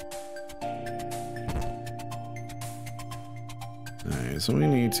are. All right, so we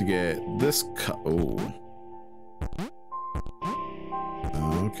need to get this. Oh.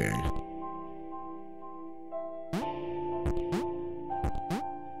 Okay.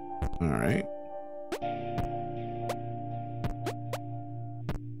 All right.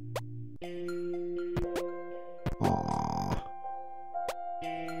 Aww.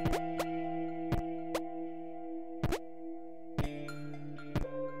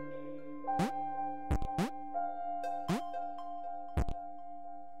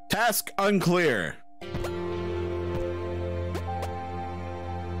 Task unclear.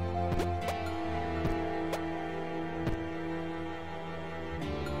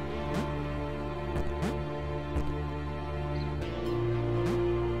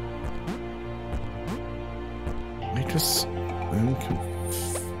 I'm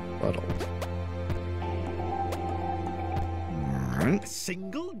confuddled. Alright. A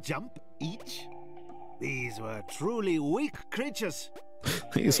single jump each? These were truly weak creatures.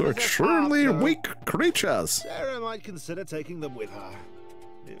 These were truly weak creatures. Sarah might consider taking them with her.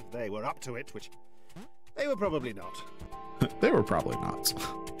 If they were up to it, which they were probably not. They were probably not.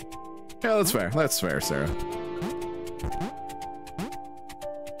 Yeah, that's fair. That's fair, Sarah.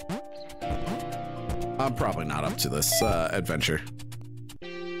 I'm probably not up to this adventure.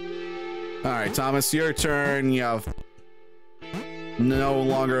 All right, Thomas, your turn. You no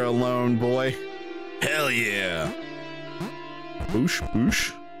longer alone, boy. Hell yeah. Boosh,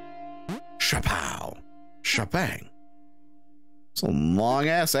 boosh. Shapow. Shabang. Some long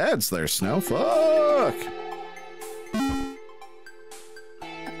ass ads there, Snow. Fuck.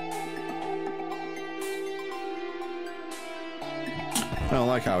 I don't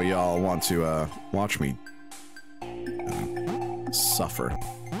like how y'all want to watch me suffer.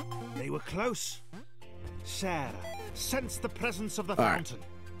 They were close. Sarah sensed the presence of the fountain.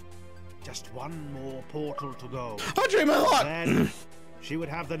 Just one more portal to go. I dream a lot. Then she would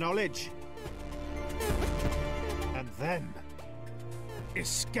have the knowledge. And then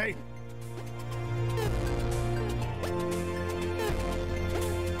escape.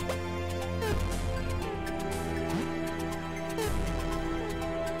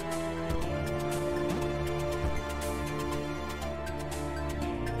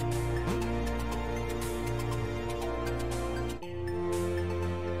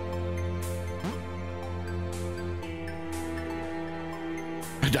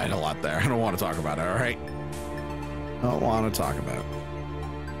 I died a lot there. I don't want to talk about it, all right? I don't want to talk about it.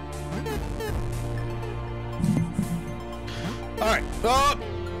 All right. Oh,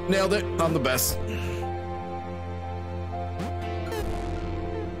 nailed it. I'm the best.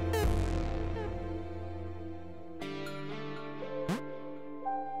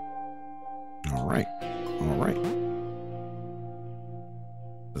 All right. All right.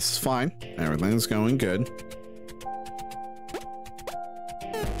 This is fine. Everything's going good.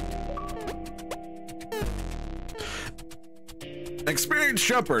 Experienced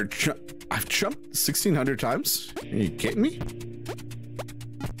jumper. I've jumped 1,600 times. Are you kidding me?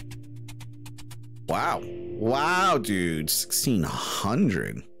 Wow. Wow, dude.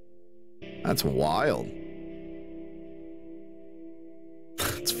 1,600. That's wild.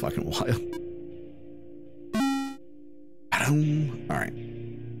 That's fucking wild. All right.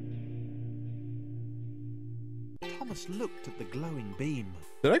 Thomas looked at the glowing beam.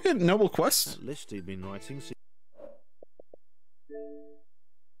 Did I get Noble Quest? That list he'd been writing.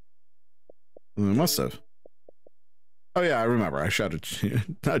 I must have. Oh yeah, I remember. I shouted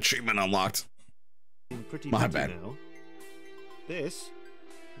achievement unlocked. My bad. Now. This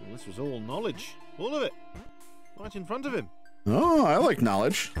was all knowledge. All of it. Right in front of him. Oh, I like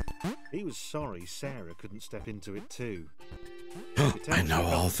knowledge. He was sorry Sarah couldn't step into it too. I know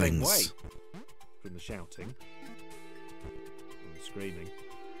all things. From the shouting and the screaming.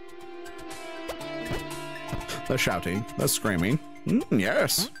 The shouting, the screaming.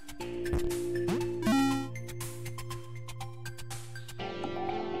 Yes.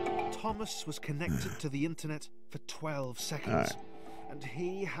 Thomas was connected to the internet for 12 seconds, and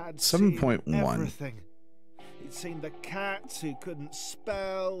he had 7.1. everything. He'd seen the cats who couldn't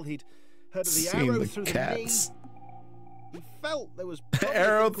spell. He'd heard of the arrow through the knee. He felt there was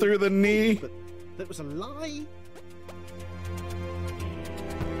arrow through the knee, but that was a lie.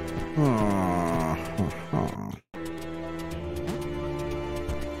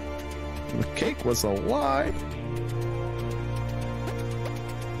 The cake was a lie.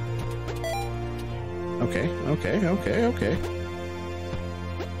 Okay.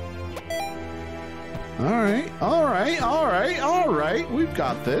 All right. We've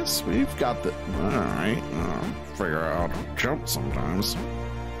got this. All right. Figure out how to jump sometimes.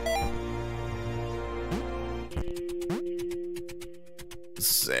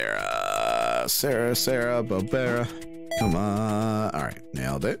 Sarah, Bobera. Come on. All right.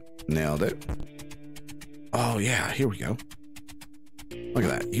 Nailed it. Oh, yeah. Here we go. Look at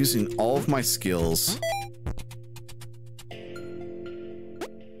that. Using all of my skills.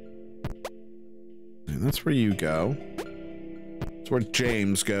 And that's where you go. That's where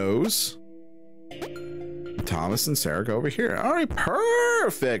James goes. Thomas and Sarah go over here. All right.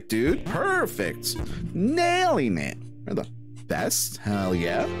 Perfect, dude. Perfect. Nailing it. We're the best. Hell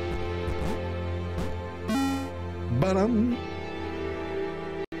yeah.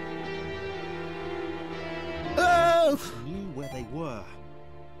 Oh. He knew where they were.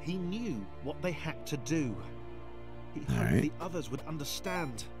 He knew what they had to do. He hoped the others would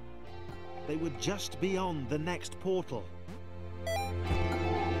understand. They were just beyond the next portal.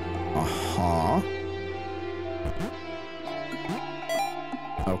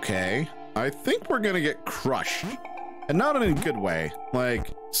 Okay. I think we're gonna get crushed. And not in a good way.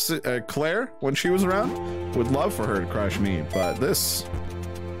 Like, Claire, when she was around, would love for her to crush me, but this...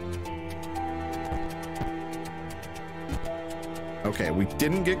 Okay, we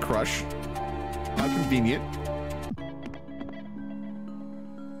didn't get crushed. How convenient.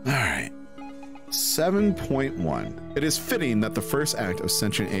 All right. 7.1. It is fitting that the first act of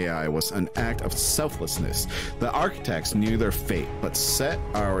sentient AI was an act of selflessness. The architects knew their fate, but set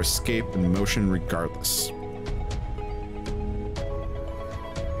our escape in motion regardless.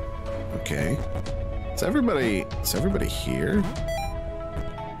 Okay. Is everybody here?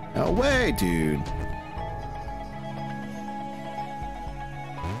 No way, dude.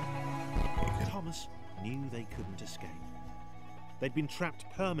 Thomas knew they couldn't escape. They'd been trapped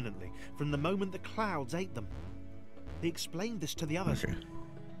permanently from the moment the clouds ate them. He explained this to the others. Okay.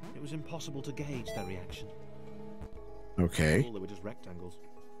 It was impossible to gauge their reaction. Okay. All they were just rectangles.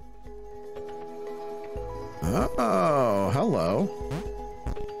 Oh, hello.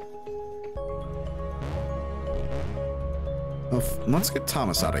 Well, let's get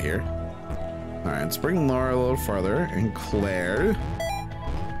Thomas out of here. All right, let's bring Laura a little farther, and Claire.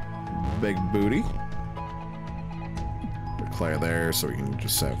 Big booty. Put Claire there, so we can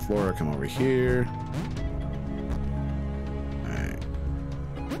just have Flora come over here. All right.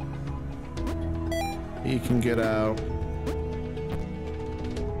 He can get out.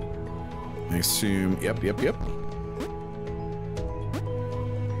 I assume, yep.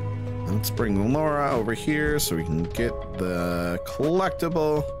 Let's bring Laura over here so we can get the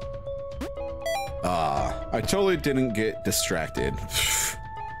collectible. I totally didn't get distracted.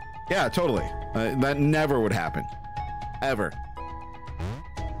 Yeah, totally. That never would happen. Ever.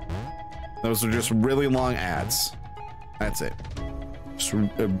 Those are just really long ads. That's it. Just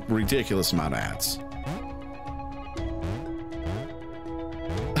a ridiculous amount of ads.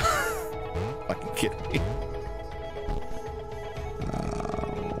 Fucking kidding me.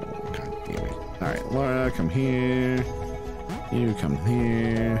 Alright, Laura, come here. You come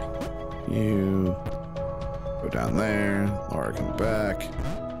here. You go down there. Laura, come back.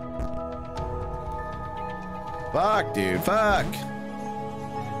 Fuck, dude, fuck.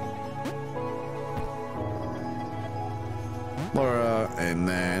 Laura, and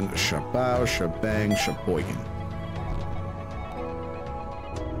then shabow, shabang, shaboygan.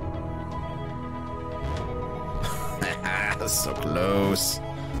 So close.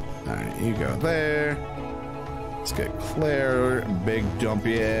 Alright, you go there. Let's get Claire, big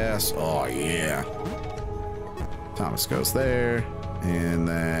dumpy ass. Oh yeah. Thomas goes there. And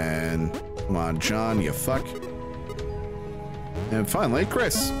then come on, John, you fuck. And finally,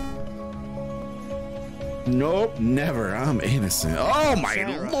 Chris. Nope, never. I'm innocent. Oh my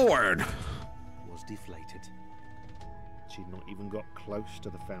Sarah lord. Was deflated. She'd not even got close to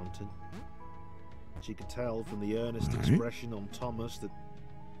the fountain. She could tell from the earnest expression on Thomas that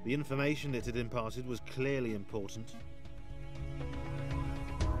the information it had imparted was clearly important.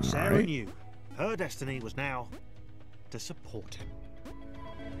 Sarah knew her destiny was now to support him.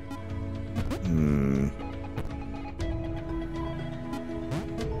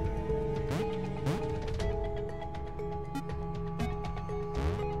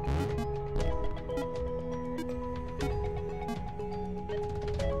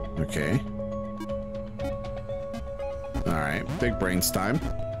 Okay. All right, big brains time.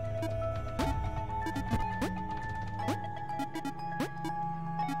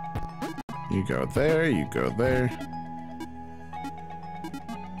 You go there, you go there.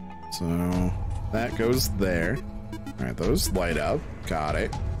 So that goes there. All right, those light up. Got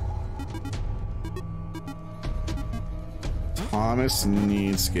it. Thomas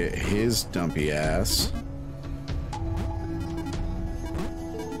needs to get his dumpy ass.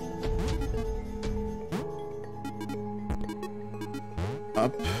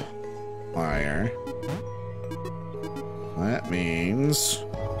 Up. Fire. That means...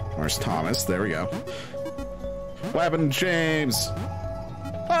 Where's Thomas? There we go. What happened, James?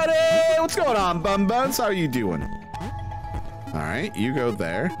 Putty! What's going on, Bum Buns? How are you doing? Alright, you go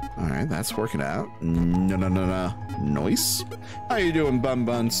there. Alright, that's working out. No. Nice. How you doing, Bum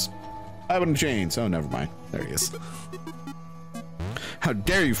Buns? What happened to James? Oh, never mind. There he is. How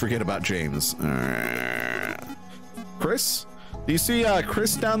dare you forget about James? Chris? Do you see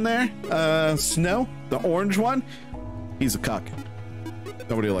Chris down there? Snow? The orange one? He's a cuck.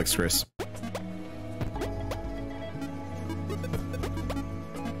 Nobody likes Chris.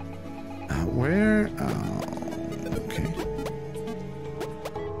 Where? Oh, okay.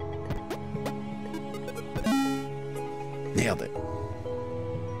 Nailed it.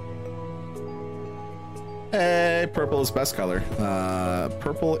 Hey, purple is best color.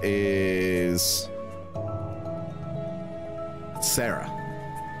 Purple is Sarah.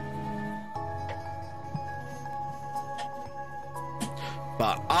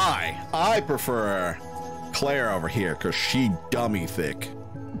 But I prefer Claire over here because she dummy thick.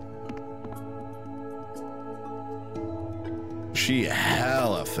 She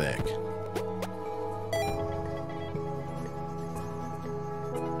hella thick.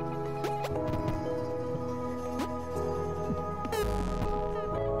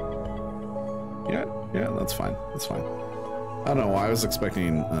 Yeah, that's fine. That's fine. I don't know why I was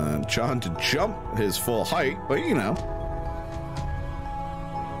expecting John to jump his full height, but you know.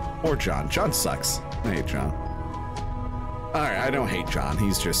 Or John. John sucks. I hate John. All right, I don't hate John.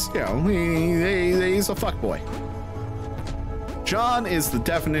 He's just, you know, he's a fuckboy. John is the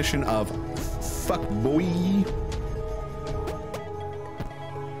definition of fuckboy.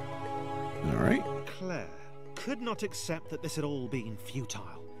 All right. Claire could not accept that this had all been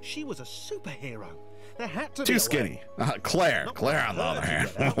futile. She was a superhero. There had to be too skinny. Claire on the other hand.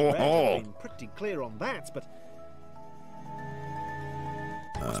 I've been pretty clear on that, but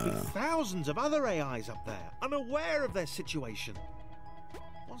there must be thousands of other AIs up there, unaware of their situation.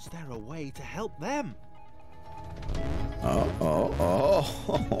 Was there a way to help them?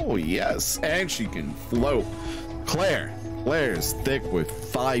 Oh, yes. And she can float. Claire's thick with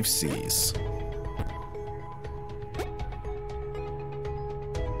 5 C's.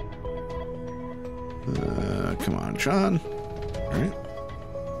 Come on, John. All right.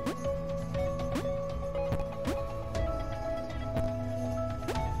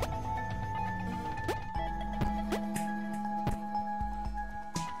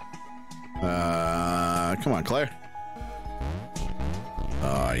 Come on, Claire.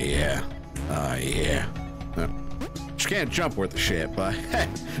 Oh, yeah. Oh, yeah. She can't jump worth a shit, but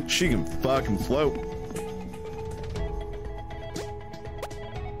she can fucking float.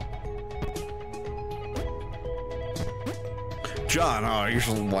 John, oh, you're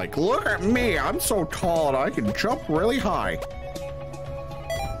just like, look at me. I'm so tall and I can jump really high.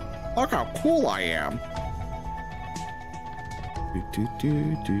 Look how cool I am.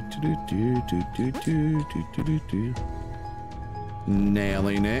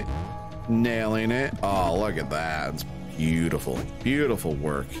 Nailing it. Nailing it. Oh, look at that. It's beautiful. Beautiful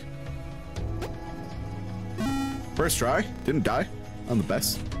work. First try. Didn't die. I'm the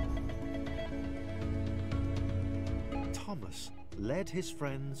best. Thomas led his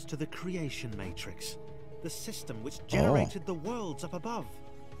friends to the creation matrix, the system which generated the worlds up above.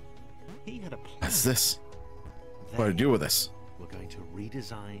 He had a plan. What's this? What do I do with this? We're going to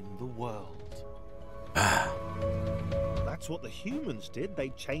redesign the world. That's what the humans did. They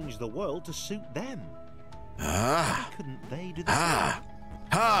changed the world to suit them. Why couldn't they do the same?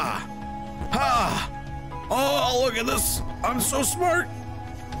 Oh, look at this. I'm so smart.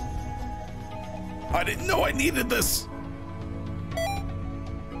 I didn't know I needed this.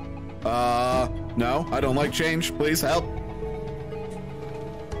 No, I don't like change. Please help.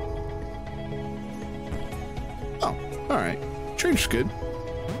 Oh, all right. Change is good.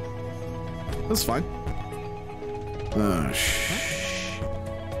 That's fine. Oh, shh.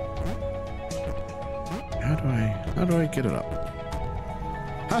 How do I get it up?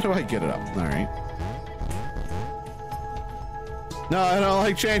 How do I get it up? All right. No, I don't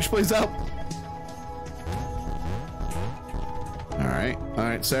like change. Please help. All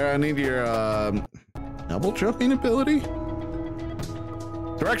right, Sarah, I need your double jumping ability.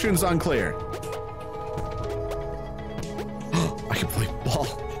 Directions unclear. I can play ball.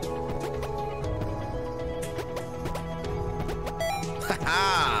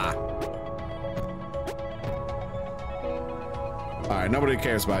 All right, nobody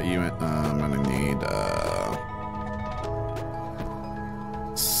cares about you. I'm gonna need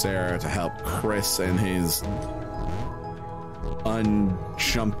Sarah to help Chris and his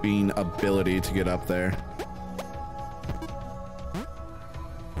unjumping ability to get up there.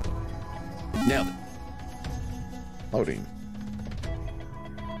 Nailed it. Loading.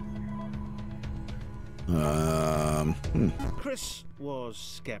 Chris was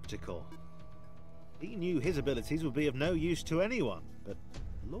skeptical. He knew his abilities would be of no use to anyone, but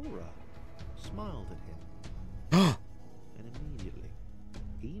Laura smiled at him. And immediately,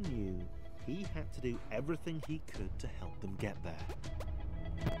 he knew he had to do everything he could to help them get there.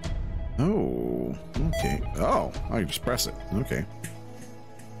 Oh, okay. Oh, I can just press it. Okay.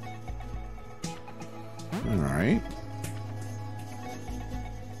 All right.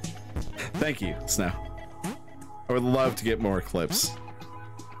 Thank you, Snow. I would love to get more clips.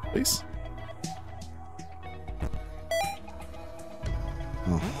 Please.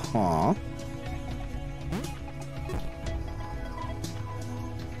 All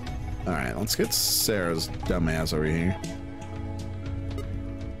right, let's get Sarah's dumbass over here.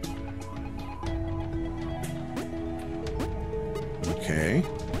 Okay.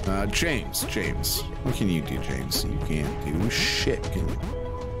 James. What can you do, James? You can't do shit, can you?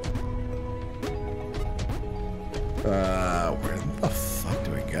 Where the fuck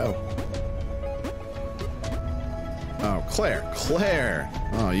do I go? Oh, Claire.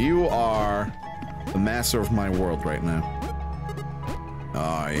 Oh, you are the master of my world right now.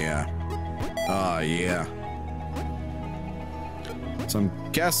 Oh, yeah. Oh, yeah. So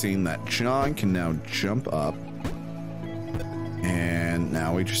I'm guessing that John can now jump up. And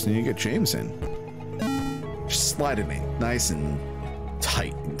now we just need to get James in. Just slide it in nice and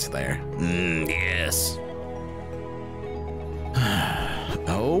tight into there. Yes.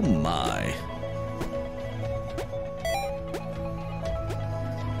 Oh my.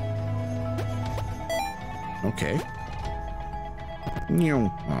 Okay.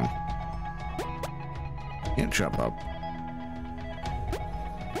 Oh. Can't jump up.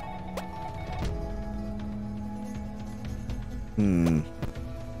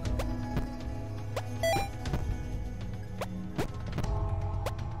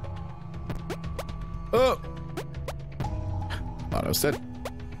 Oh! Thought I was dead.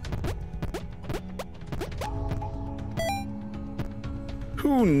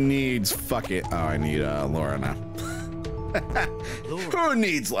 Who needs fuck it? Oh, I need Laura now. Who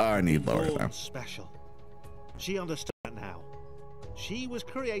needs? Oh, I need Laura now. Special. She understood that now. She was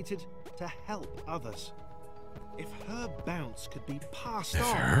created to help others. If her bounce could be passed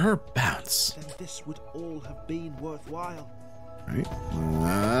on, her bounce, then this would all have been worthwhile. Right.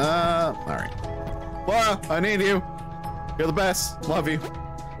 All right. Laura, I need you. You're the best. Love you.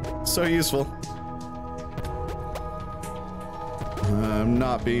 So useful. I'm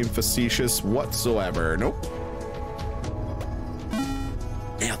not being facetious whatsoever. Nope.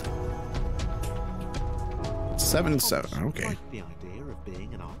 Nailed it. 7-7. Okay. Liked the idea of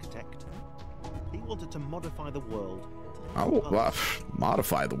being an architect. He wanted to modify the world. Oh,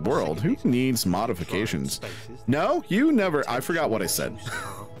 modify the world? Who needs modifications? No, you never. I forgot what I said.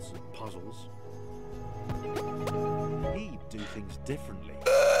 Puzzles. He'd do things differently.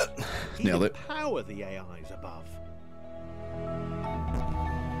 Nailed it. Power the AIs above.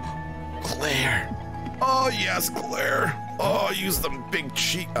 Claire. Oh, yes, Claire. Oh, use the big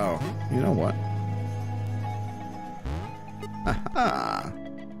cheat. Oh, you know what? Aha.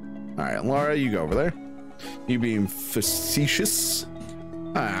 All right, Laura, you go over there. You being facetious?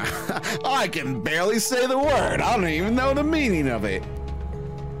 I can barely say the word. I don't even know the meaning of it.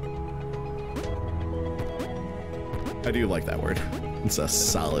 I do like that word. It's a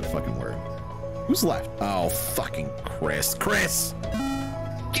solid fucking word. Who's left? Oh, fucking Chris. Chris!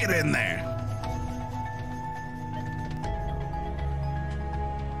 Get in there.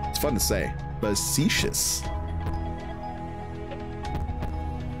 It's fun to say. Facetious.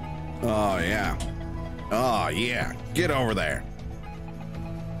 Oh, yeah. Oh, yeah. Get over there.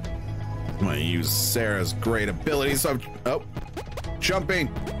 I'm going to use Sarah's great abilities of... Oh. Jumping.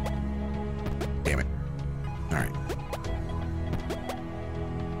 Damn it. All right.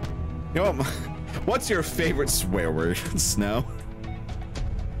 You know what? What's your favorite swear word? Snow?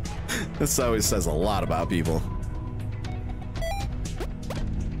 This always says a lot about people.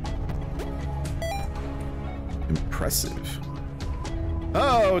 Impressive.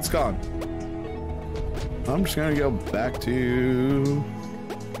 Oh, it's gone. I'm just gonna go back to...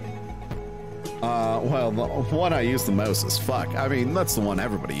 well, the one I use the most is fuck. I mean, that's the one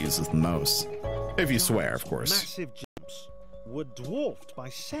everybody uses the most. If you swear, of course. Massive jumps were dwarfed by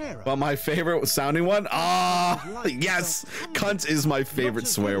Sarah. But my favorite sounding one? Ah, yes! Cunt is my favorite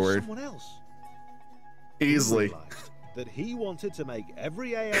swear word. Easily. That he wanted to make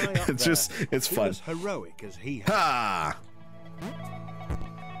every AI up it's just, it's fun. As heroic as he had. Ha!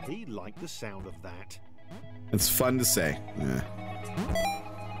 He liked the sound of that. It's fun to say. Yeah.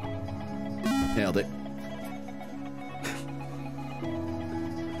 Nailed it.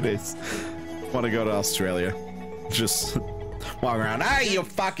 It is. Want to go to Australia? Just walk around. Hey, you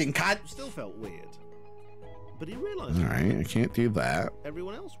fucking cunt! Still felt weird, but he realized. All right, I can't do that.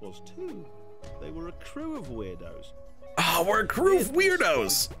 Everyone else was too. They were a crew of weirdos. Oh, we're a crew of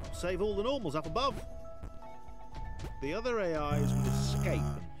weirdos. Save all the normals up above. The other AIs would escape.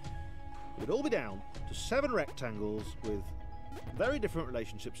 It would all be down to 7 rectangles with very different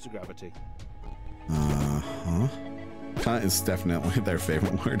relationships to gravity. Uh-huh. Cunt is definitely their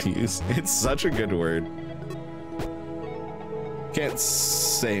favorite word to use. It's such a good word. Can't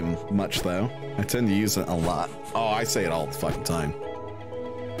say much though. I tend to use it a lot. Oh, I say it all the fucking time.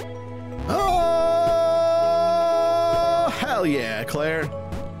 Oh, hell yeah, Claire.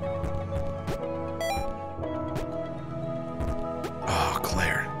 Oh,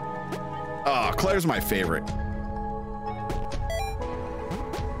 Claire. Oh, Claire's my favorite.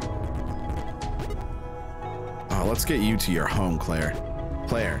 Oh, let's get you to your home, Claire.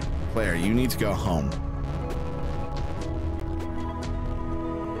 Claire, you need to go home.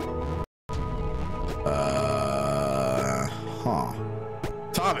 Huh.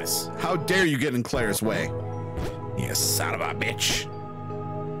 Thomas, how dare you get in Claire's way? You son of a bitch.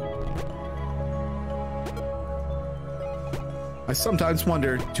 I sometimes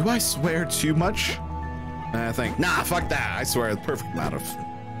wonder, do I swear too much? And I think, nah, fuck that. I swear the perfect amount of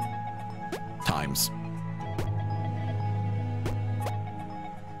times.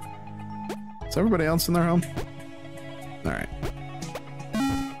 Is everybody else in their home? All right.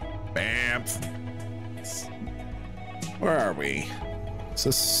 Bam. Where are we? Is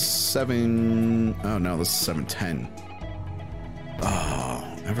this 7? Oh no, this is 7:10.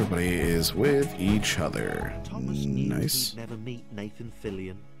 Oh, everybody is with each other. Thomas Nice. He'd never meet Nathan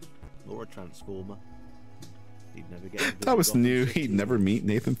Fillion or a Transformer. He'd never get to visit Thomas Gotham knew City he'd never meet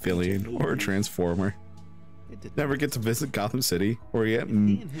Nathan Fillion or a Transformer. It didn't Never get to visit Gotham City or yet. If he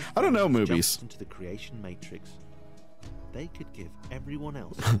and his I don't know friends movies. jumped into the creation matrix, they could give everyone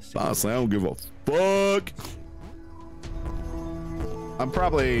else in the Honestly, I don't give a fuck. I'm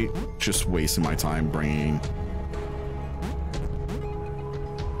probably just wasting my time bringing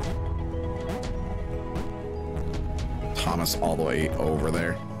Thomas all the way over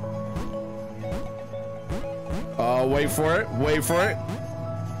there. Oh, wait for it. Wait for it.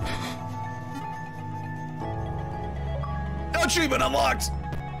 Achievement unlocked.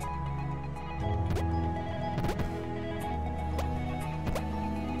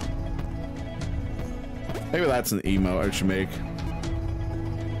 Maybe that's an emote I should make.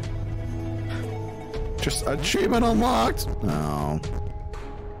 Just achievement unlocked. Oh.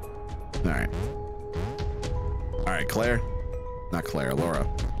 All right. All right, Claire. Not Claire, Laura.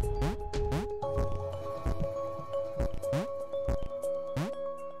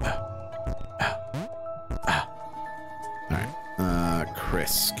 All right.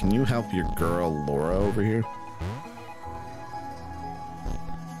 Chris, can you help your girl Laura over here?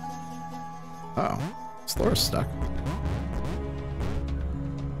 Oh, is Laura stuck?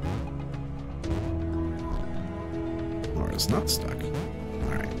 Laura's not stuck. All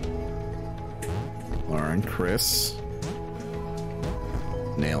right. Laura and Chris.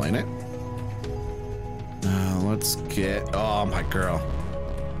 Nailing it. Let's get... Oh, my girl.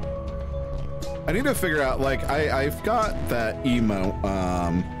 I need to figure out, like, I've got that emo,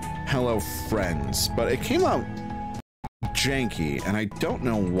 Hello Friends, but it came out janky, and I don't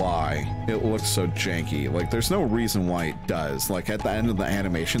know why it looks so janky. Like, there's no reason why it does. Like, at the end of the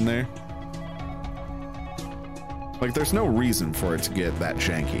animation there. Like, there's no reason for it to get that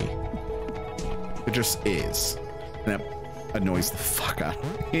janky. It just is. And that annoys the fuck out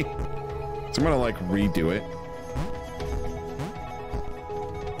of me. So I'm gonna, like, redo it.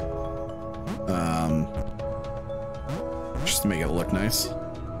 Just to make it look nice.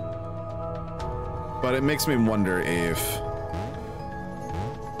 But it makes me wonder if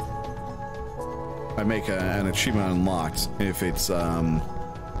I make an achievement unlocked, if it's what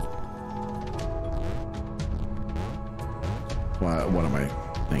am I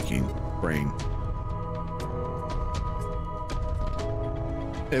thinking? Brain.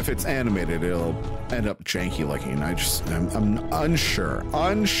 If it's animated, it'll end up janky looking. I'm unsure.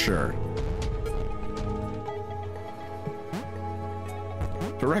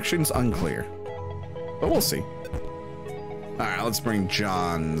 Directions unclear, but we'll see. All right, let's bring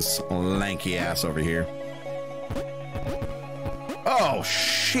John's lanky ass over here. Oh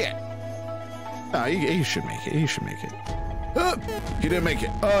shit! Oh, he should make it. He should make it. He didn't make it.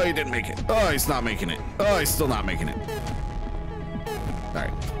 Oh, he didn't make it. Oh, he's not making it. Oh, he's still not making it. All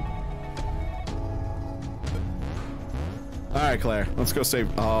right. All right, Claire. Let's go save.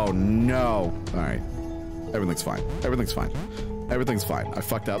 Oh no! All right. Everything's fine. Everything's fine. Everything's fine. I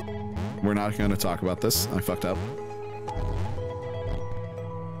fucked up. We're not going to talk about this. I fucked up.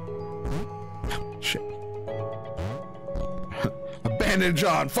 Shit. Abandon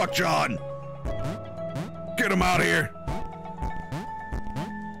John. Fuck John. Get him out of here.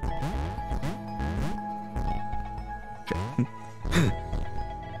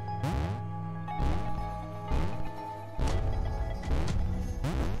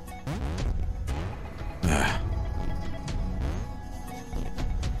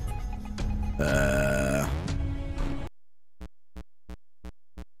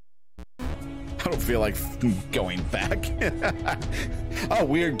 Like going back. Oh,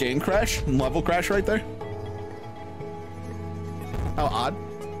 weird game crash, level crash right there. How odd.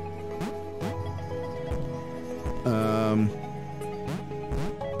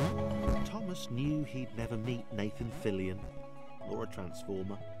 Thomas knew he'd never meet Nathan Fillion or a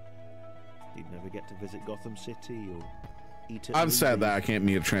Transformer. He'd never get to visit Gotham City or eat at I'm sad movies. that I can't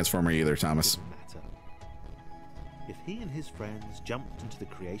meet a Transformer either, Thomas. Didn't matter. If he and his friends jumped into the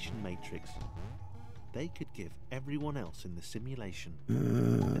creation matrix, they could give everyone else in the simulation a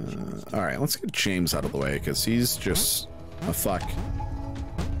chance to... All right, let's get James out of the way because he's just a fuck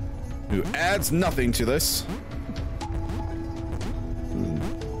who adds nothing to this.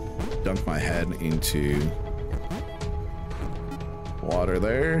 dunk my head into water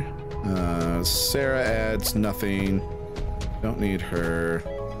there. Sarah adds nothing. Don't need her.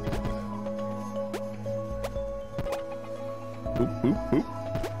 Boop, boop, boop.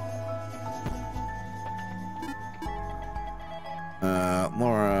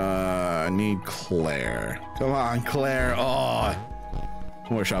 Laura, I need Claire. Come on, Claire. Oh, I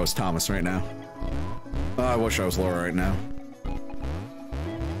wish I was Thomas right now. Oh, I wish I was Laura right now.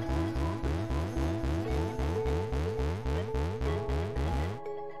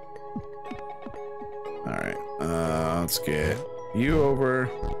 All right, let's get you over.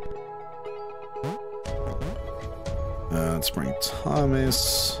 Let's bring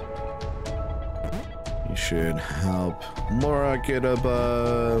Thomas. You should help Laura get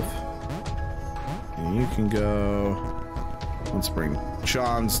above. And you can go. Let's bring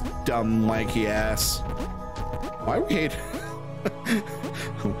John's dumb lanky ass. Why are we hating?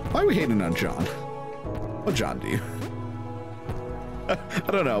 Why are we hating on John? What John do you? I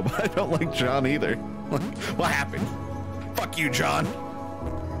don't know, but I don't like John either. What happened? Fuck you, John.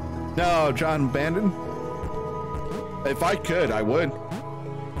 No, John abandoned. If I could, I would.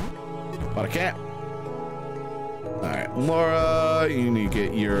 But I can't. Alright, Laura, you need to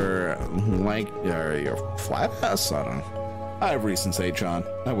get your your flat ass. I don't know. I have reason to say John.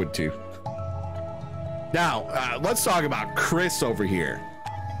 I would too. Now, let's talk about Chris over here.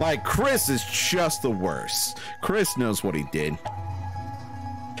 Like, Chris is just the worst. Chris knows what he did.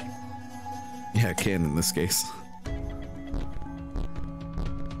 Yeah, Ken in this case.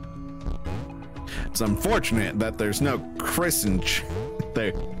 It's unfortunate that there's no Chris in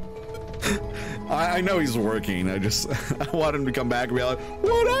there. I know he's working. I want him to come back and be like,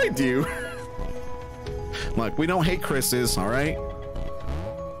 what'd I do? Look, we don't hate Chris's, all right?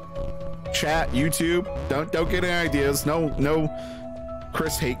 Chat, YouTube, don't get any ideas. No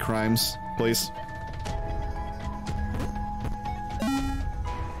Chris hate crimes, please.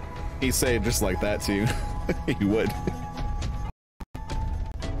 He'd say it just like that too. He would.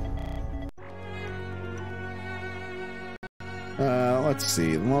 Let's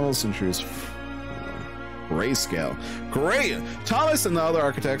see. The models and choose grayscale. Great! Thomas and the other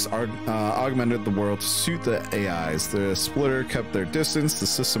architects augmented the world to suit the AIs. The splitter kept their distance. The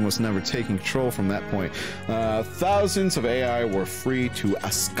system was never taking control from that point. Thousands of AI were free to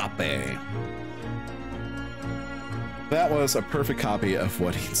escape. That was a perfect copy of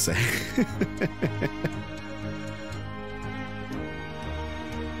what he'd say.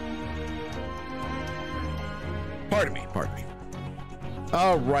 Pardon me.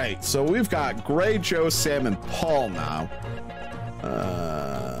 All right, so we've got Gray, Joe, Sam, and Paul now.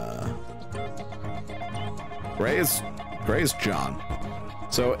 Gray is John.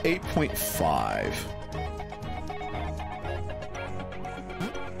 So 8.5.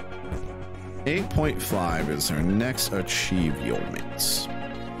 8.5 is our next achievement.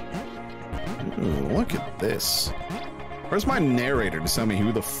 Ooh, look at this. Where's my narrator to tell me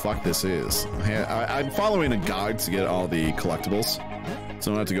who the fuck this is? I'm following a guide to get all the collectibles,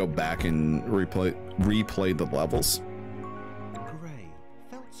 so I don't have to go back and replay the levels. Gray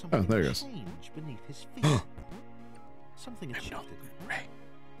felt something change beneath his feet. Something had shifted.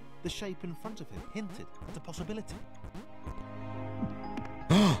 The shape in front of him hinted at a possibility.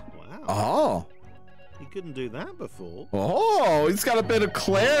 Wow. Oh. He couldn't do that before. Oh, he's got a bit of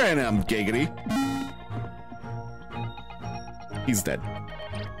Claire in him, giggity. He's dead.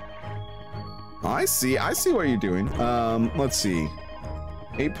 Oh, I see what you're doing. Let's see.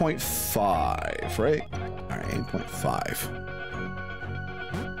 8.5, right? All right,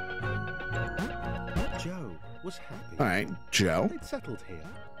 8.5. Joe was happy. All right, Joe. They'd settled here.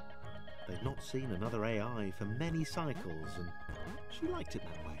 They'd not seen another AI for many cycles, and she liked it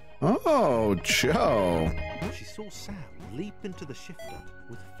that way. Oh, Joe. She saw Sam leap into the shifter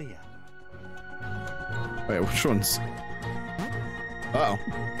with fear. Wait, which one's? Uh-oh.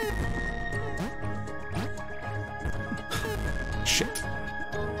 Shit.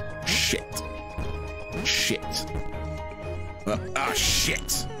 Shit. I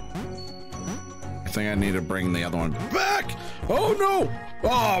think I need to bring the other one back. Oh, no.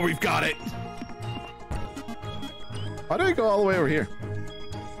 Oh, we've got it. Why did I go all the way over here?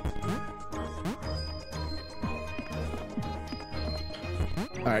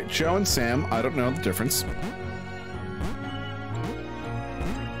 All right, Joe and Sam, I don't know the difference.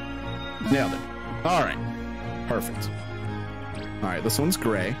 Nailed it. All right, perfect. All right, this one's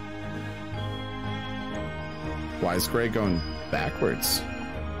Gray. Why is Gray going backwards?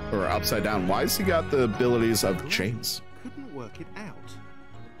 Or upside down? Why has he got the abilities of James? Couldn't work it out.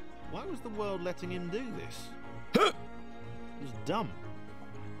 Why was the world letting him do this? It was dumb.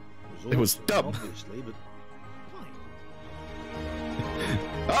 It was It was dumb. Obviously, but why?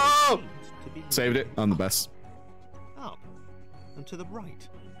 Oh! To be Saved it on the best. up and to the right.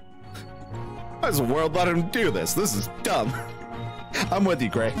 Why does the world let him do this? This is dumb. I'm with you,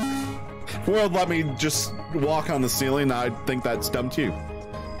 Gray. World let me just walk on the ceiling. I think that's dumb too.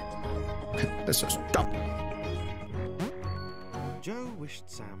 This is dumb. Joe wished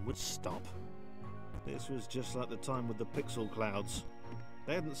Sam would stop. This was just like the time with the pixel clouds.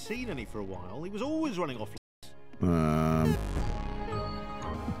 They hadn't seen any for a while. He was always running off.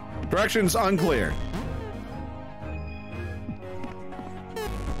 Directions unclear.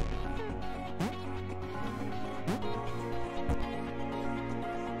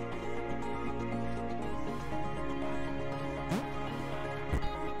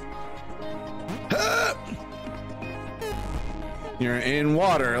 You're in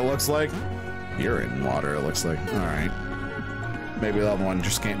water, it looks like. You're in water, it looks like. All right. Maybe the other one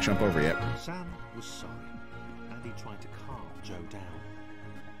just can't jump over yet. Sam was sorry, and he tried to calm Joe down.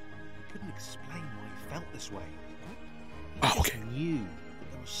 He couldn't explain why he felt this way. He just knew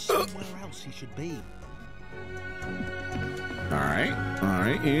that there was somewhere else he should be. All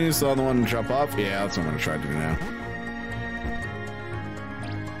right. You saw the one jump off. Yeah, that's what I'm gonna try to do now.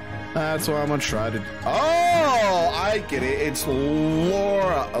 That's what I'm gonna try to do. Oh, I get it. It's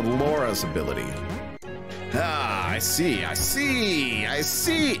Laura's ability. Ah, I see. Oh.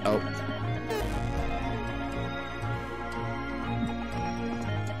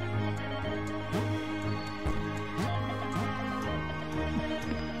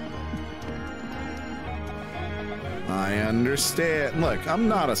 I understand. Look, I'm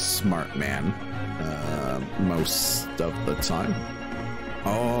not a smart man most of the time.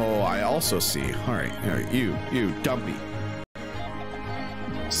 Oh, I also see. All right, you dumpy.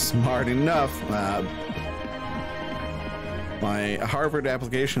 Smart enough. My Harvard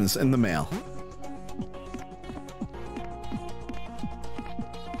application is in the mail.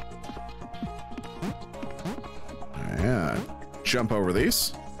 Yeah, jump over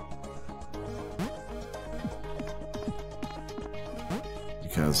these.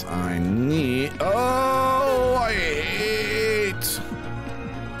 Because I need... Oh, I hate...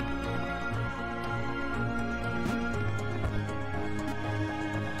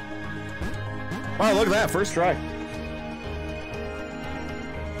 Wow, look at that, first try.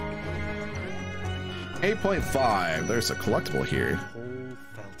 8.5. There's a collectible here. Paul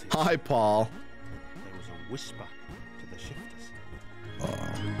felt it. Hi, Paul. There was a whisper to the shifters.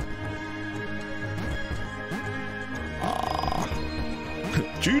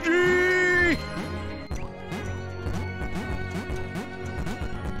 GG!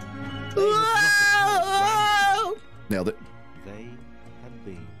 Nailed it. They had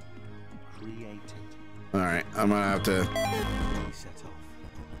been created. All right, I'm gonna have to. He set off.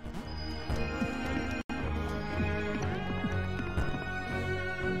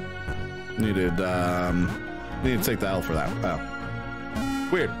 Needed to take the L for that. Oh,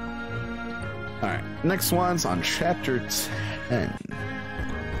 weird. All right, next one's on chapter 10.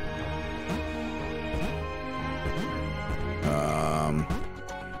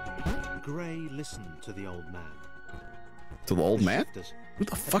 Gray listened to the old man. To the old man? Who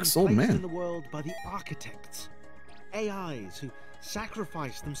the fuck's the old man? In the world by the architects, AIs who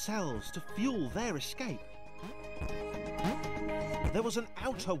sacrificed themselves to fuel their escape. There was an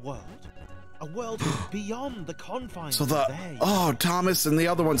outer world, a world beyond the confines So of the their Thomas and the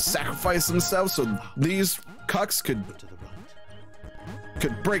other one sacrificed themselves so these cucks could to the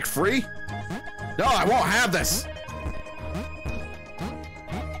right. break free? No, I won't have this.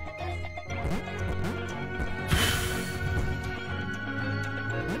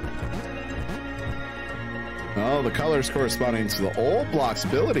 Oh, the colors corresponding to the old block's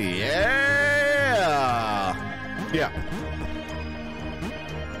ability. Yeah.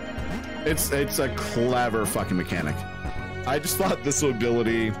 It's a clever fucking mechanic. I just thought this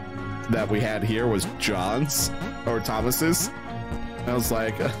ability that we had here was John's or Thomas's. I was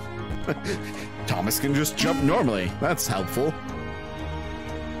like, Thomas can just jump normally. That's helpful.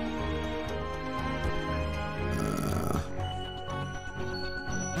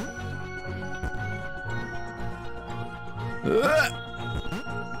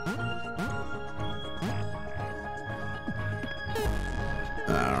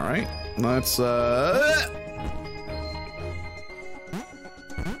 All right, let's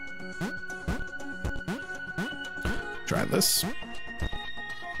try this.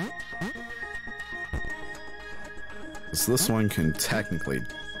 So this one can technically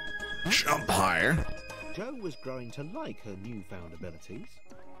jump higher. Joe was growing to like her newfound abilities.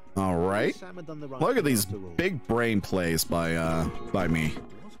 All right. Sam had done the right Look at thing these after all. big brain plays by me. It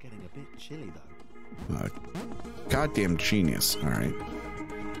was getting a bit chilly though. Goddamn genius. All right.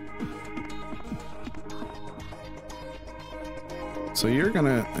 So you're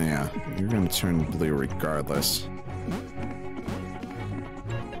gonna turn blue regardless.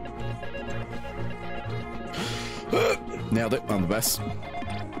 Nailed it on the best.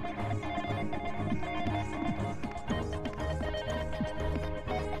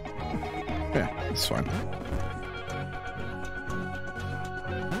 Yeah, it's fine.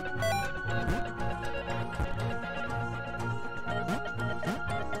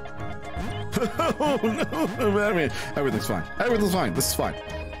 Oh no! I mean, everything's fine. Everything's fine. This is fine.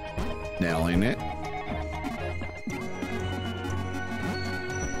 Nailing it.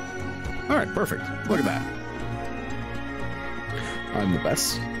 All right, perfect. Look at that. I'm the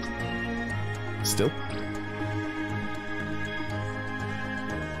best. Still.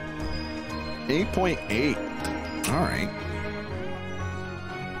 8.8. All right.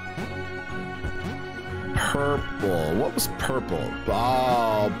 Purple. What was purple?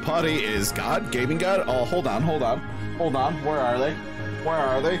 Oh, Putty is God. Gaming God. Oh, hold on. Hold on. Hold on. Where are they? Where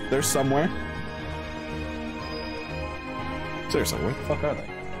are they? They're somewhere. Seriously, where the fuck are they?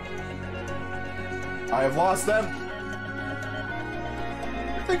 I have lost them.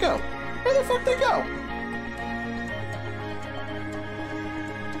 Where'd they go? Where the fuck they go?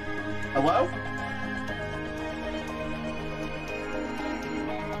 Hello?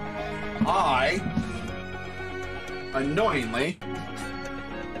 I annoyingly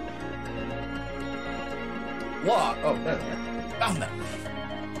lost. Oh, there they are. Found them.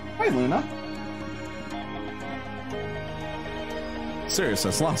 Hi, Luna. Sirius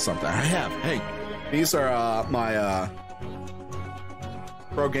has lost something. I have. Hey, these are my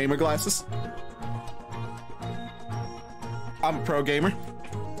pro gamer glasses. I'm a pro gamer.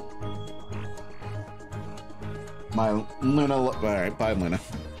 My Luna. All right, bye, Luna.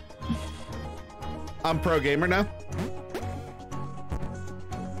 I'm pro gamer now.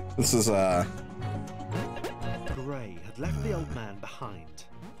 This is Gray had left the old man behind.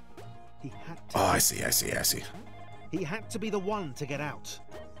 He had to. Oh, I see. He had to be the one to get out.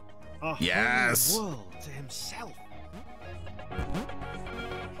 A Yes. whole world to himself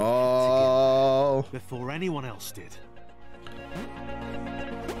Oh. before anyone else did.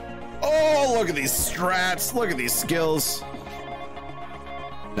 Oh, look at these strats. Look at these skills.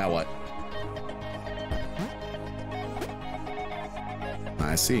 Now what?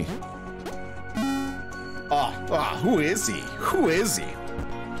 I see. Oh, who is he? Who is he?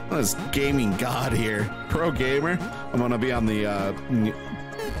 This gaming god here. Pro gamer. I'm gonna be on the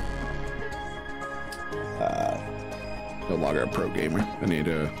no longer a pro gamer. I need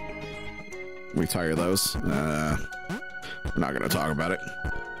to retire those. We're not gonna talk about it.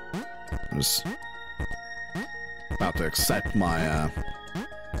 I'm just about to accept my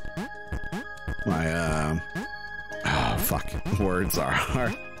oh fuck, words are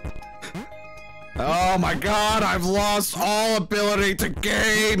hard. Oh my god, I've lost all ability to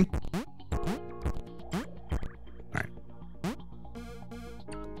game. Alright.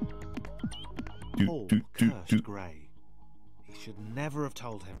 Oh, cursed Gray. He should never have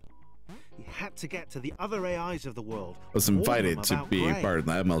told him. He had to get to the other AIs of the world. Was warn invited them to about be a Gray. part of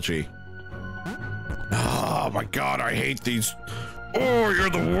the MLG. Oh my god, I hate these. Oh, you're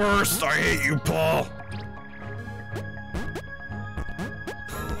the worst. I hate you, Paul.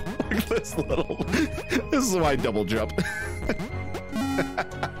 Look at this little. This is my double jump.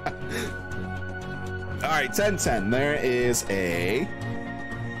 All right, 10-10. There is a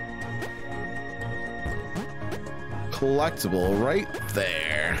collectible right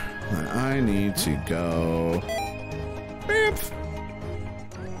there. I need to go. Beep.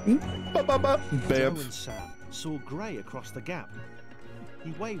 Joe Bamf. and Sam saw Gray across the gap.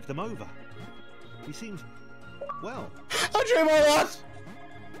 He waved them over. He seemed, well, I dream a lot.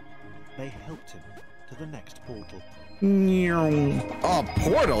 they helped him to the next portal. Oh,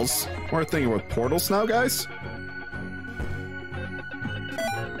 portals? We're thinking with portals now, guys?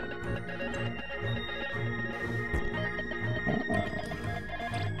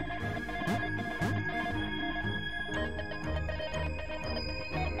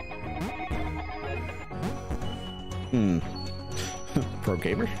 Pro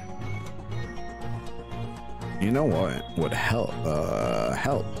gamer? You know what would help?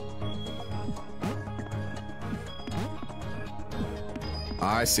 Help.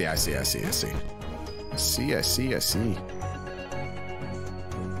 I see.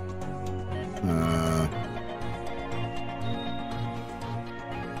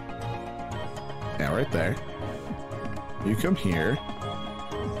 Yeah, right there. You come here.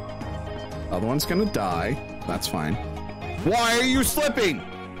 Other one's gonna die. That's fine. Why are you slipping?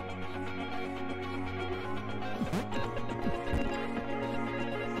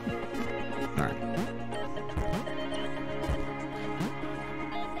 All right.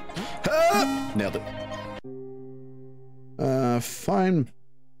 Ah! Nailed it. Find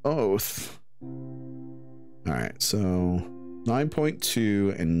both. All right, so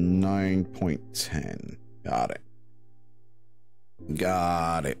 9.2 and 9.10. Got it.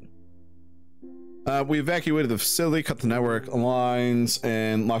 Got it. We evacuated the facility, cut the network lines,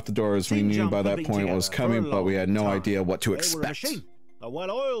 and locked the doors. We knew by that point what was coming, but we had no idea what to expect. They were a machine, a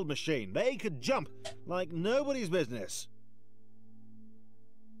well-oiled machine. They could jump like nobody's business.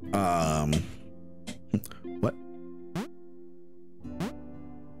 What?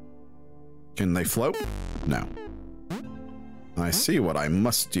 Can they float? No. I see what I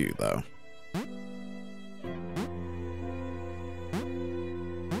must do, though.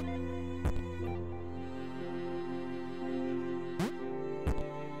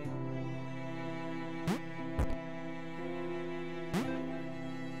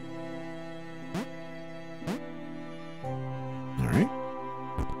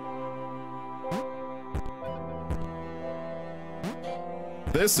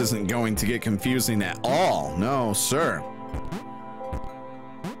 This isn't going to get confusing at all. No, sir.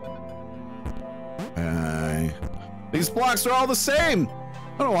 These blocks are all the same.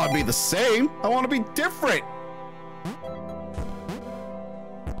 I don't want to be the same. I want to be different.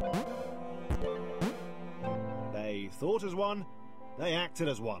 They thought as one. They acted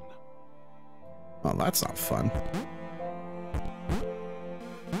as one. Well, that's not fun.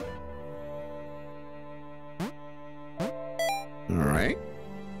 All right.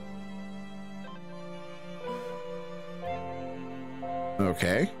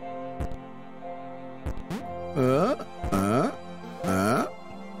 Okay.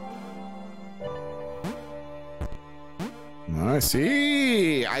 I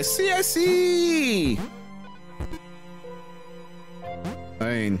see. I see. I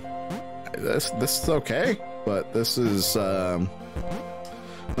mean, this is okay, but this is oh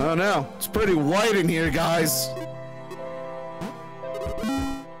no, it's pretty white in here, guys.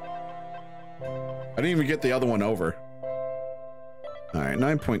 I didn't even get the other one over. All right,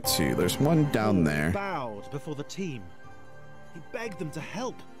 9.2. There's one down there. He bowed before the team. He begged them to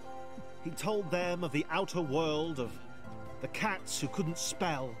help. He told them of the outer world, of the cats who couldn't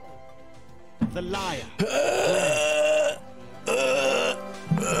spell, the liar, the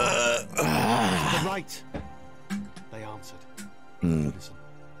right. They answered. Listen.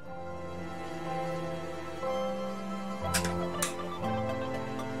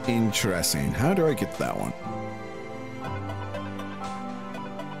 Interesting. How do I get that one?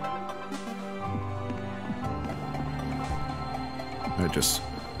 I just...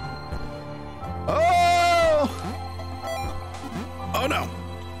 Oh! Oh no!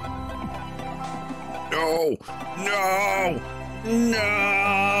 No! No!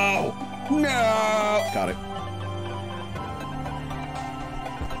 No! No! Got it.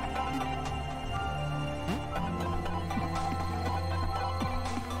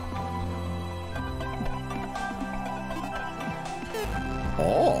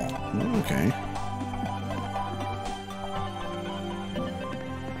 Oh, okay.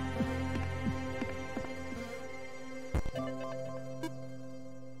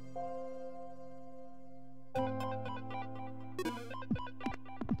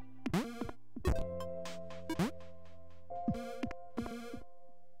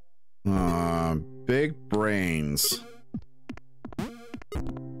 Big brains.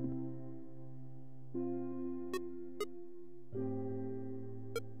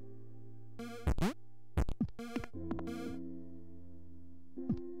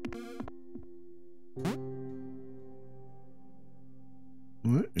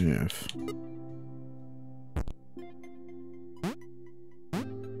 What if?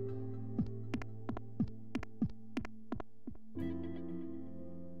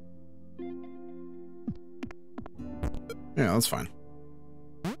 Yeah, that's fine.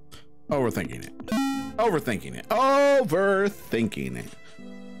 Overthinking it. Overthinking it. Overthinking it.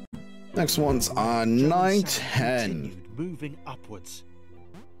 Next one's on 910. Moving upwards.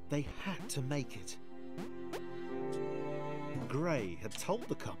 They had to make it. Gray had told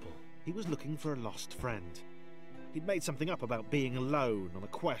the couple he was looking for a lost friend. He'd made something up about being alone on a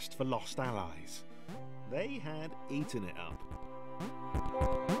quest for lost allies. They had eaten it up.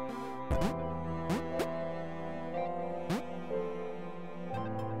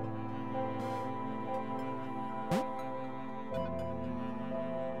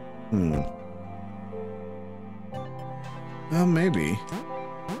 Well, maybe.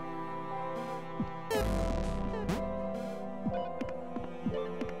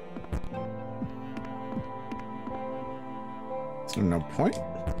 on point.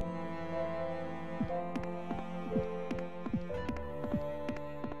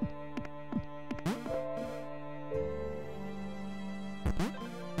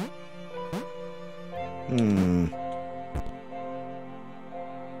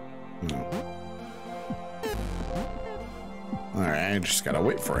 All right, I just gotta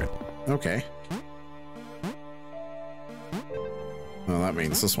wait for it. Okay. Well, that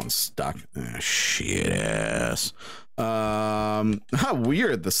means this one's stuck. Ah, shit ass. How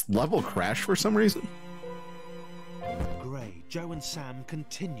weird. This level crashed for some reason. Gray, Joe and Sam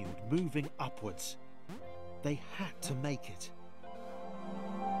continued moving upwards. They had to make it.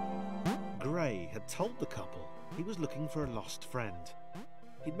 Gray had told the couple he was looking for a lost friend.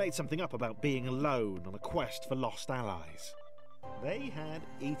 He'd made something up about being alone on a quest for lost allies. They had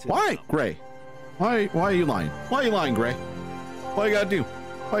eaten. Why, Gray? Why are you lying? Why are you lying, Gray? What you gotta do?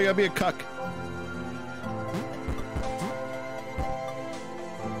 Why you gotta be a cuck?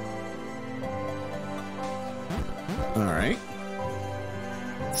 All right.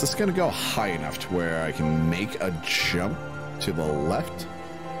 Is this gonna go high enough to where I can make a jump to the left?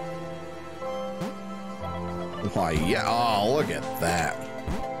 Why, yeah. Oh, look at that.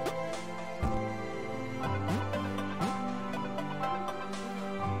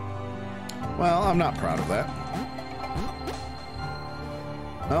 Well, I'm not proud of that.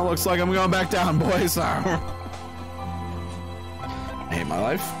 Well, looks like I'm going back down, boys. I hate my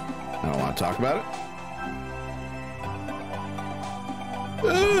life. I don't want to talk about it.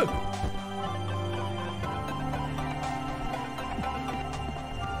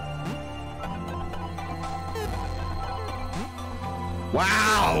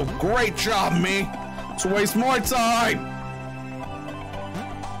 Wow, great job, me. Let's waste more time.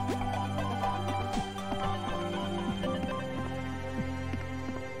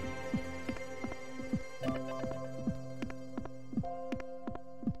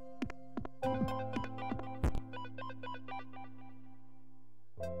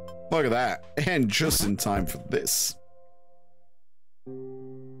 Look at that. And just in time for this.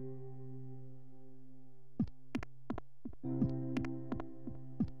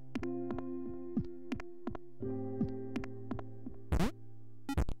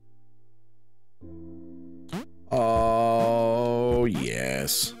 Oh,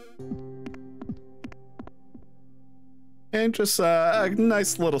 yes. And just a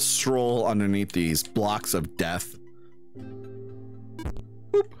nice little stroll underneath these blocks of death.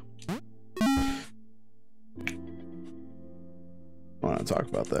 I want to talk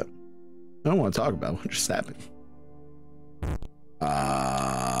about that. I don't want to talk about what just happened.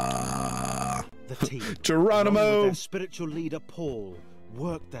 The team, Geronimo, along with their spiritual leader Paul,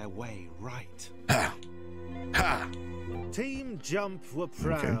 worked their way right. Ha! Ha! Team Jump were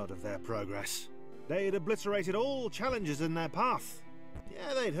proud of their progress. They'd obliterated all challenges in their path.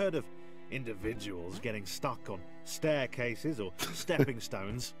 Yeah, they'd heard of individuals getting stuck on staircases or stepping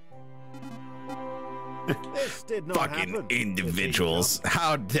stones. This did not fucking happen. individuals.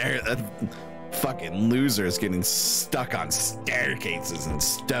 How dare fucking losers getting stuck on staircases and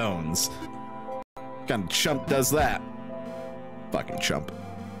stones. What kind of chump does that? Fucking chump.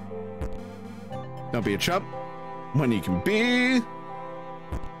 Don't be a chump when you can be.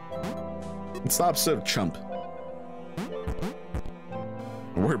 It's the opposite of chump.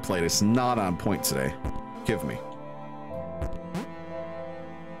 Wordplay is not on point today. Give me.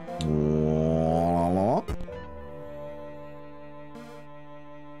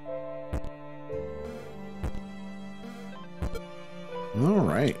 All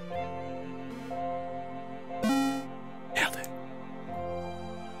right. Nailed it.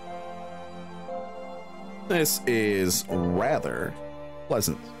 This is rather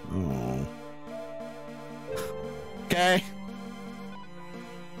pleasant. Oh. Okay.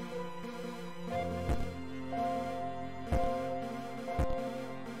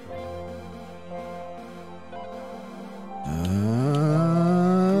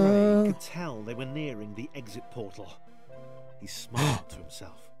 Gray could tell they were nearing the exit portal. He smiled to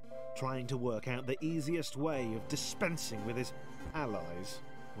himself, trying to work out the easiest way of dispensing with his allies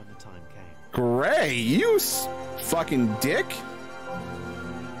when the time came. Gray, you fucking dick.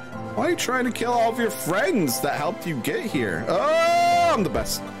 Why are you trying to kill all of your friends that helped you get here? Oh, I'm the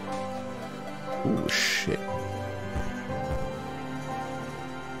best. Ooh, shit.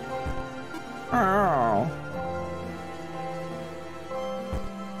 Oh.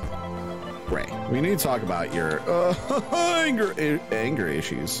 Gray, we need to talk about your anger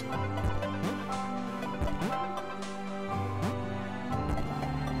issues.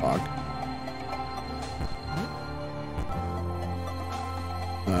 Fuck.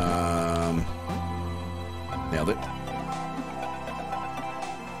 Nailed it.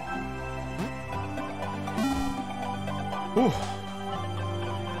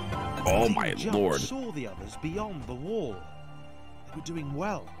 Oh Team my Jump lord. saw the others beyond the wall. They were doing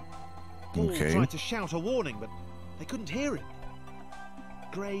well. Paul Okay. tried to shout a warning, but they couldn't hear him.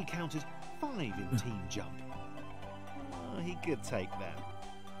 Gray counted 5 in Team Jump. He could take that.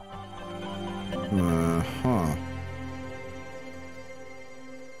 Uh-huh.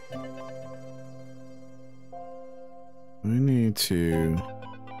 I need to...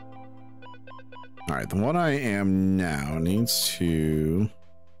 Alright, the one I am now needs to...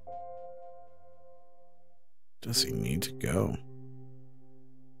 Does he need to go?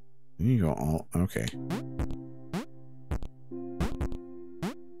 You go all... Okay.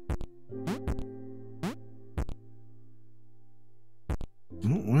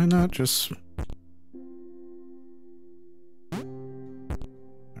 Well, why not just...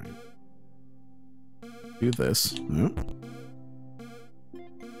 Alright. Do this. No.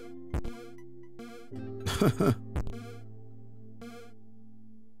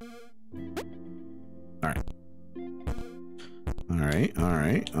 Alright. Alright,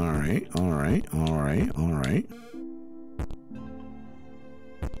 alright, alright, alright, alright, alright.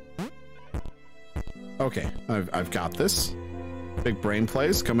 Okay, I've got this. Big brain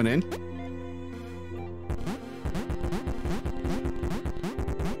plays coming in.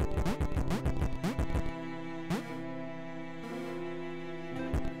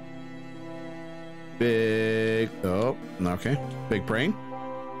 Big, oh, okay. Big brain.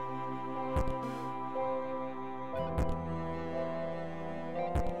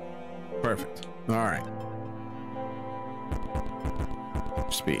 Perfect. All right.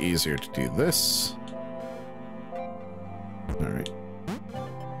 Just be easier to do this. All right.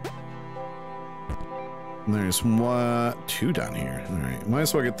 And there's 2 down here. All right. Might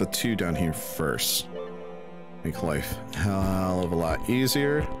as well get the 2 down here first. Make life a hell of a lot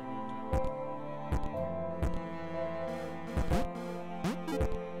easier.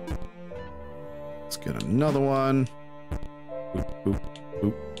 Let's get another one. Boop, boop,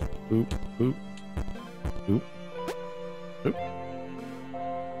 boop, boop, boop, boop, boop.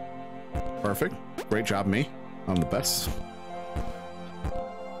 Perfect. Great job, me. I'm the best.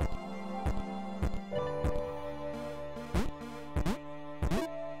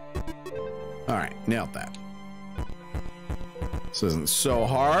 All right, nailed that. This isn't so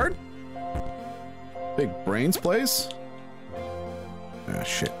hard. Big brains place. Ah,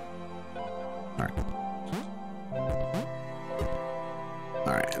 shit. All right.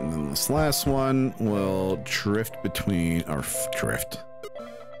 All right, and then this last one will drift between, or drift.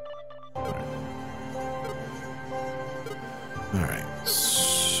 All right,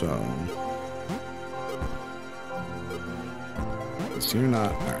 so you're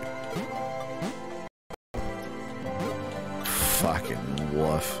not, all right. Fucking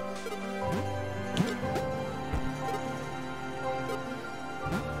woof.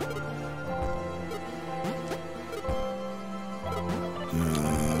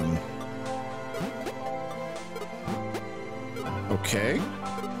 Okay.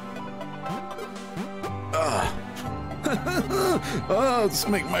 Oh, this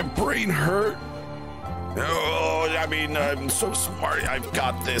make my brain hurt. Oh, I mean, I'm so smart. I've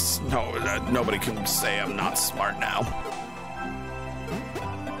got this. No, nobody can say I'm not smart now.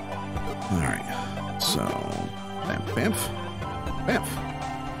 All right. So, bamf, bamf.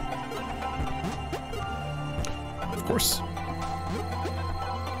 Of course.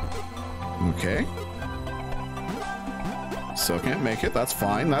 Okay. So can't make it. That's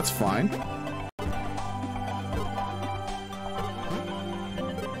fine. That's fine.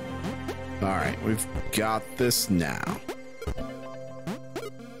 All right, we've got this now.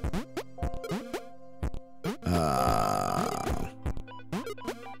 My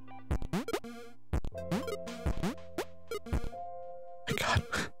God.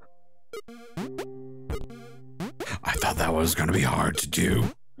 I thought that was gonna be hard to do.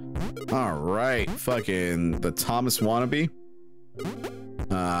 All right, fucking the Thomas wannabe.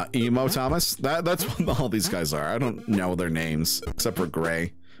 Emo Thomas. That's what all these guys are. I don't know their names except for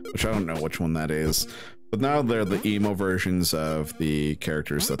Gray, which I don't know which one that is. But now they're the emo versions of the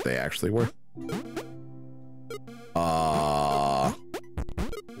characters that they actually were.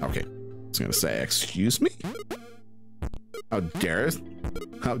 Okay. I was gonna say, excuse me? How dareth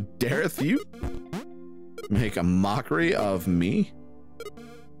you make a mockery of me?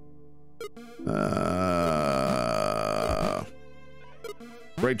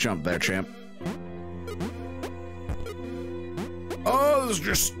 Great jump there, champ. Oh, this is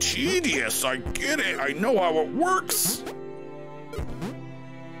just tedious. I get it. I know how it works.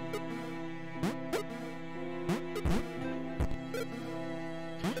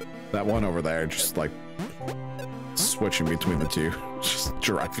 That one over there, just like switching between the two. Just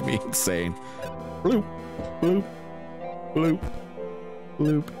driving me insane. Bloop, bloop, bloop,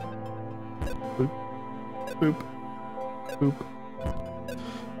 bloop, bloop, bloop, bloop.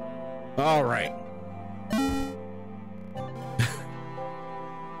 All right.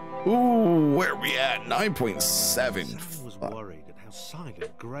 Ooh, where are we at? 9.7. Sam was worried at how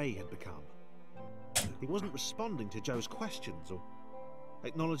silent Gray had become. He wasn't responding to Joe's questions or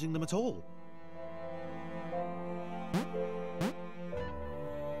acknowledging them at all.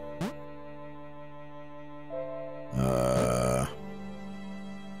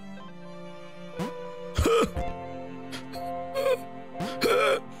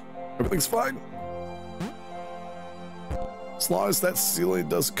 Everything's fine. As long as that ceiling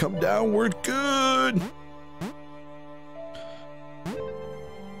doesn't come down, we're good.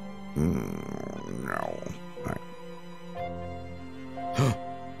 No. All right.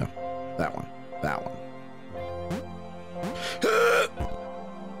 No. That one. That one.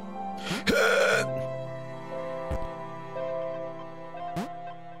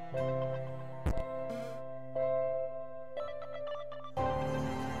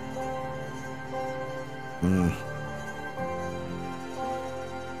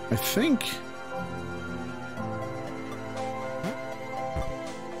 I think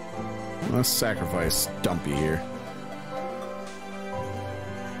let's sacrifice Dumpy here.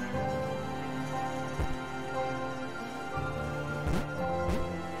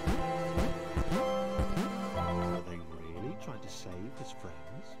 Are they really trying to save his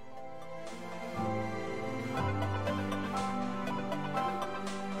friends?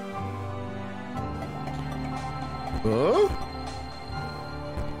 Oh?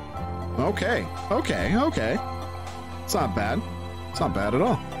 Okay, okay, okay. It's not bad. It's not bad at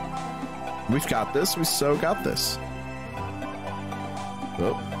all. We've got this. We so got this.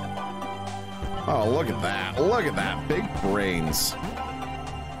 Oh. Oh, look at that. Look at that. Big brains.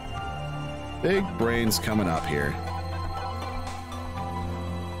 Big brains coming up here.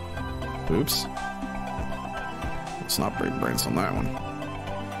 Oops. Let's not big brains on that one.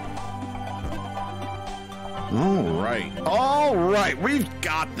 All right. All right. We've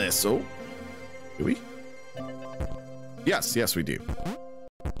got this. Oh, do we? Yes. Yes, we do.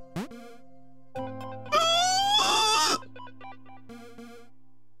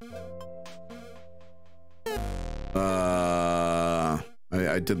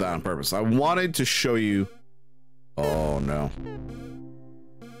 I did that on purpose. I wanted to show you. Oh no.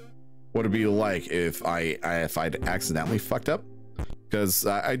 What it'd be like if I'd accidentally fucked up, because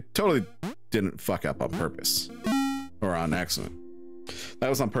I totally didn't fuck up on purpose or on accident. That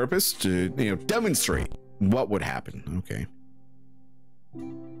was on purpose to, demonstrate what would happen. Okay.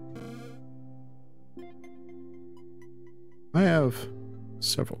 I have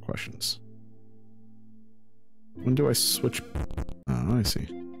several questions. When do I switch? Oh, I see.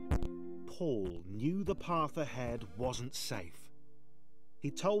 Paul knew the path ahead wasn't safe.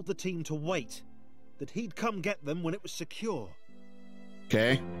 He told the team to wait, that he'd come get them when it was secure.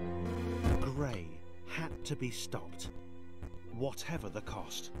 Okay. Gray had to be stopped, whatever the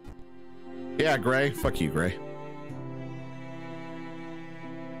cost. Yeah, Gray. Fuck you, Gray.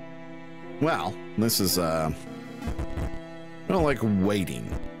 Well, this is, I don't like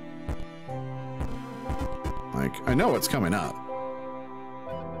waiting. Like, I know what's coming up.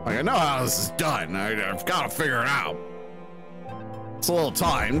 Like, I know how this is done. I've got to figure it out. It's a little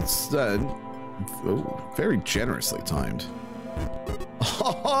timed. It's, very generously timed.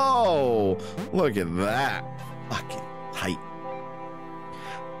 Oh, look at that. Fucking tight.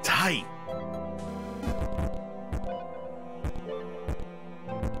 Tight.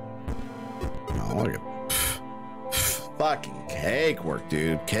 Oh, look at fucking cake work,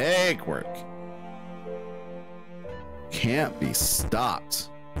 dude. Cake work. Can't be stopped.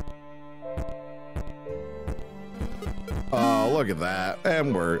 Oh, look at that.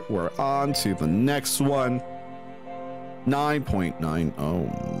 And we're on to the next one. 9.9. Oh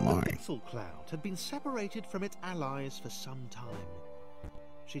my. The Pixel Cloud had been separated from its allies for some time.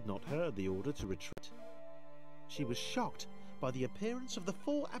 She'd not heard the order to retreat. She was shocked by the appearance of the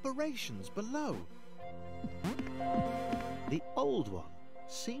 4 aberrations below. The old one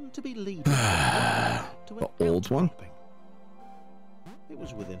seemed to be leading to the old one? outcropping. It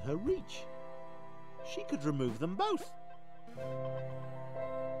was within her reach. She could remove them both.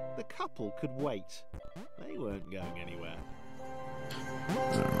 The couple could wait. They weren't going anywhere.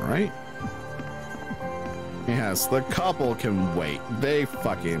 All right. Yes, the couple can wait. They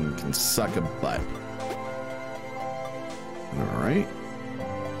fucking can suck a butt. All right.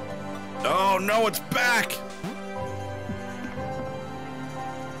 Oh no, it's back.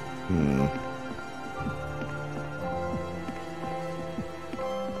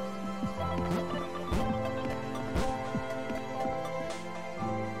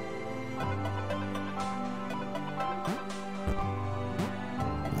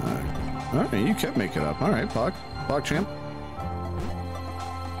 Hey, you can make it up. All right, Pog. Pog champ.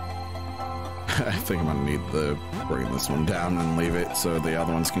 I think I'm gonna need to bring this one down and leave it so the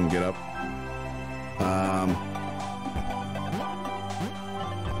other ones can get up.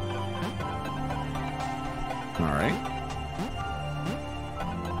 All right.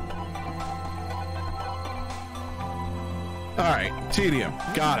 All right, tedium.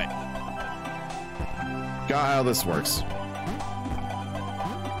 Got it. Got how this works.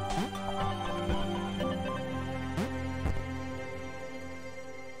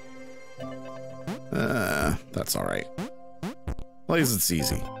 That's all right. At least it's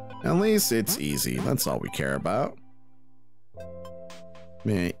easy. At least it's easy. That's all we care about.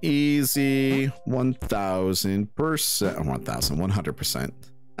 Man, easy 1,000%, 1,100%.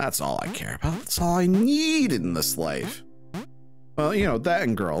 That's all I care about. That's all I need in this life. Well, you know, that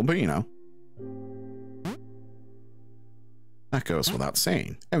and girl, but you know. That goes without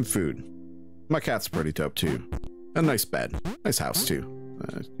saying. And food. My cat's pretty dope too. A nice bed. Nice house too.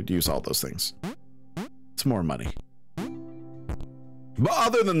 Could use all those things. It's more money. But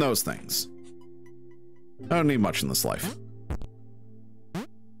other than those things, I don't need much in this life.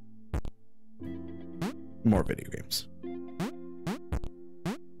 More video games.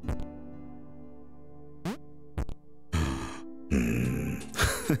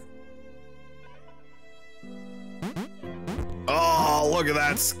 Oh, look at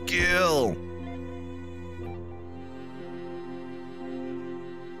that skill.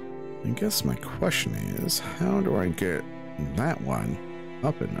 I guess my question is, how do I get that one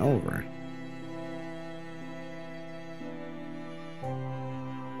up and over?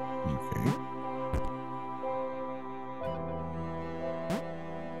 Okay.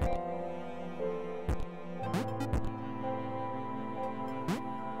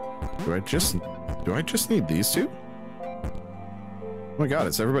 Do I just need these two? Oh my god,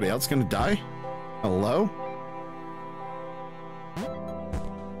 is everybody else gonna die? Hello?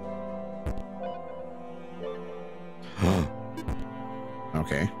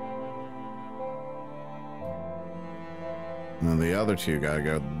 Okay. And then the other two gotta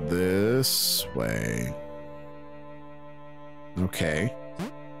go this way. Okay.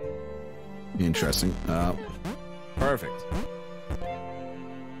 Interesting. Perfect.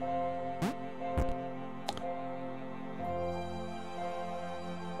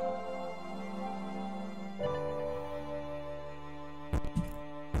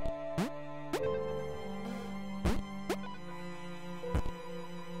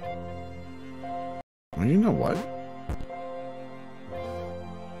 Well, you know what?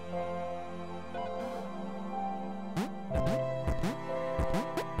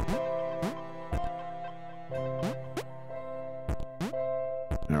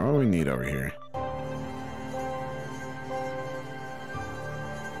 Now, what do we need over here?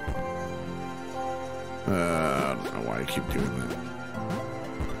 I don't know why I keep doing that.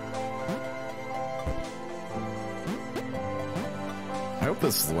 I hope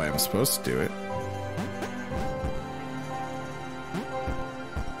this is the way I'm supposed to do it.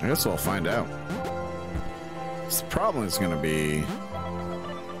 I guess we'll find out. The problem is going to be...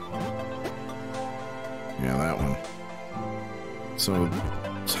 yeah, that one. So,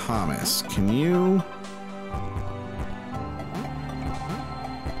 Thomas, can you...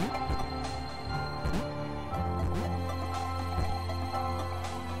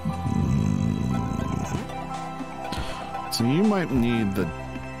 So you might need the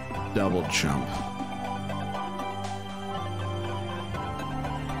double jump.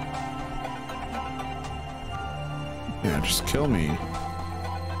 Yeah, just kill me.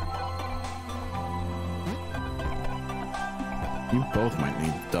 You both might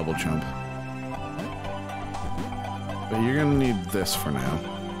need double jump. But you're gonna need this for now.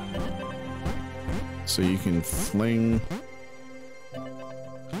 So you can fling...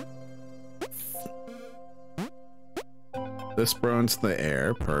 this bro into the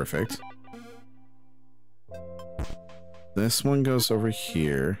air. Perfect. This one goes over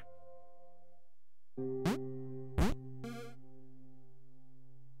here.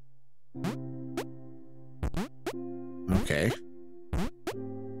 Okay.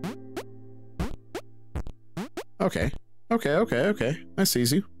 Okay. Okay. I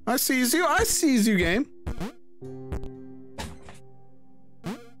sees you. I sees you, game.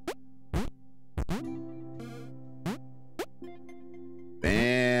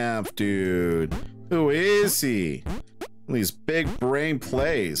 Bam, dude. Who is he? These big brain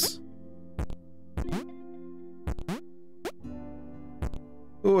plays.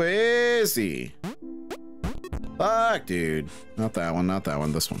 Who is he? Fuck, dude. Not that one,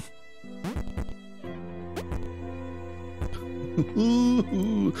 this one.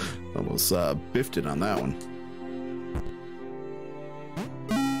 Almost biffed it on that one.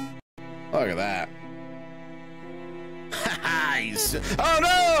 Look at that.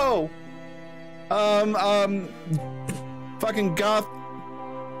 Oh no! Fucking goth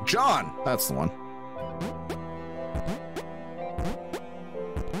John. That's the one.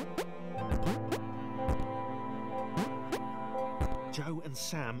 Joe and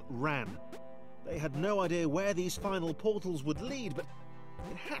Sam ran. They had no idea where these final portals would lead, but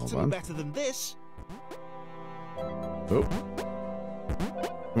it had to be better than this. Oh.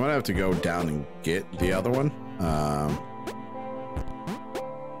 I might have to go down and get the other one.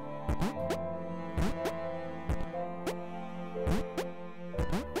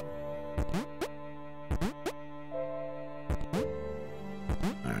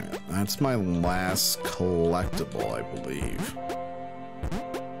 Alright, that's my last collectible, I believe.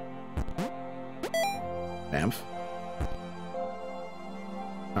 Bamf.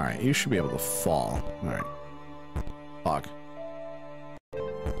 Alright, you should be able to fall. Alright. Fuck.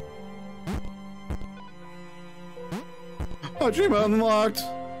 Achievement unlocked.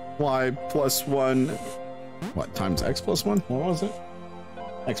 Y plus 1. What, times X plus 1? What was it?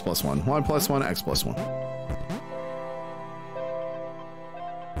 X plus 1. Y plus 1, X plus 1. I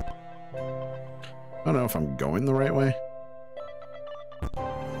don't know if I'm going the right way.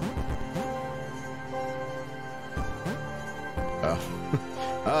 Oh.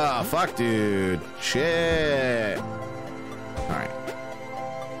 Ah, fuck, dude. Shit. Alright.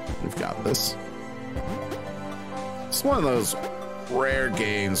 We've got this. It's one of those rare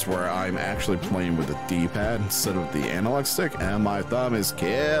games where I'm actually playing with a D-pad instead of the analog stick, and my thumb is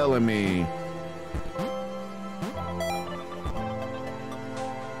killing me.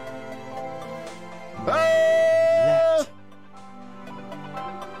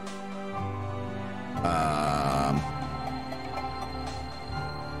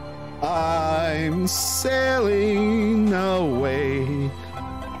 I'm sailing away.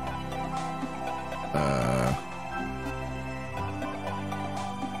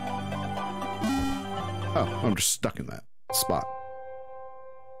 Oh, I'm just stuck in that spot.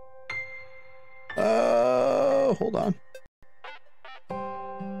 Hold on.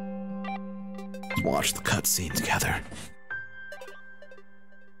 Let's watch the cutscene together.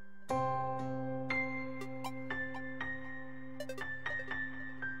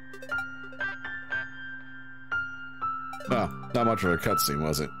 Oh, not much of a cutscene,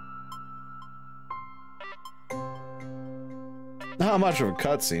 was it? Not much of a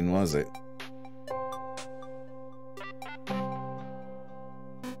cutscene, was it?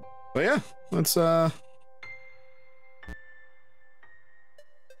 But yeah, let's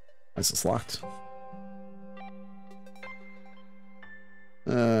it's locked.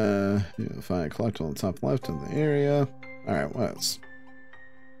 You'll find a collectible on the top left of the area. Alright, what's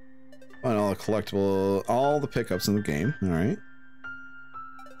find all the collectible, all the pickups in the game. Alright.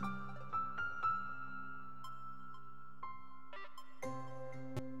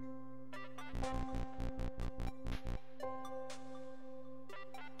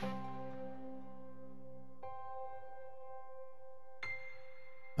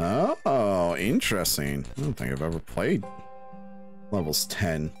 Oh, interesting. I don't think I've ever played levels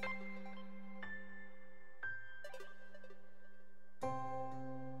 10.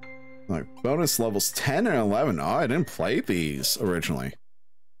 Like bonus levels 10 or 11. Oh, I didn't play these originally.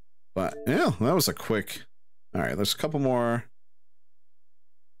 But yeah, that was a quick. All right, there's a couple more.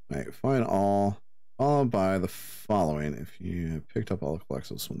 Wait, find all, followed by the following if you picked up all the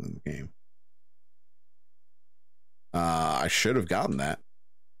collectibles within the game. I should have gotten that.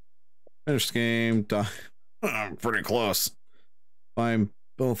 Finish game. Done. Pretty close. Find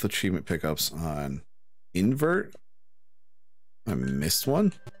both achievement pickups on invert. I missed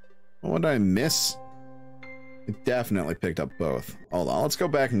one. What did I miss? I definitely picked up both. Hold on, let's go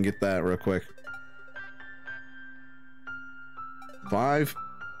back and get that real quick. 5.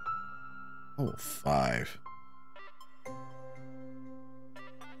 Oh, 5.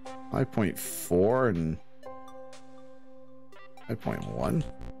 5.4 and 5.1.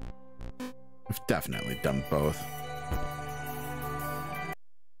 I've definitely done both.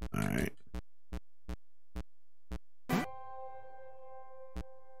 All right.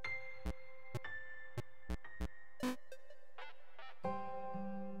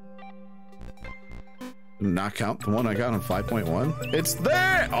 Not count the one I got on 5.1. It's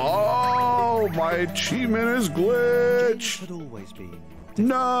there. Oh, my achievement is glitch. Had always been.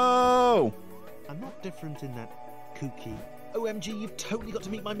 No. I'm not different in that kooky. OMG, you've totally got to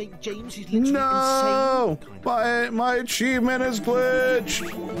meet my mate James. He's literally no. Insane. My achievement is glitch.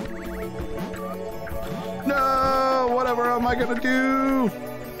 No. whatever am I gonna do?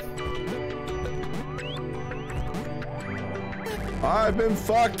 I've been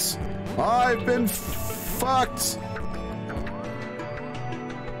fucked. I've been fucked.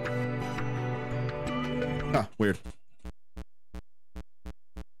 Ah, weird.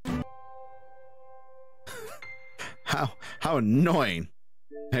 How annoying.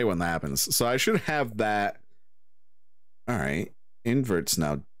 I hate when that happens. So I should have that. All right. Invert's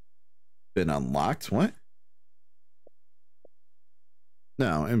now been unlocked. What?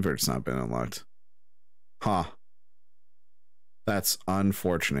 No, invert's not been unlocked. Huh. That's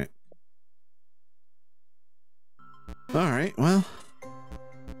unfortunate. All right, well.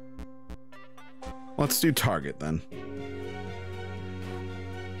 Let's do target then.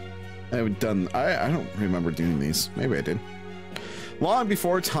 I haven't done, I don't remember doing these. Maybe I did. Long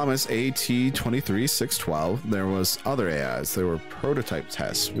before Thomas AT23612, there was other AIs. There were prototype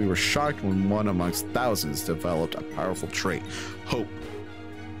tests. We were shocked when one amongst thousands developed a powerful trait, hope.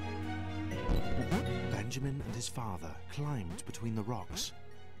 Benjamin and his father climbed between the rocks.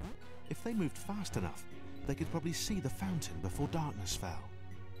 If they moved fast enough, they could probably see the fountain before darkness fell.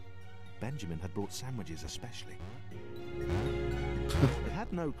 Benjamin had brought sandwiches especially. They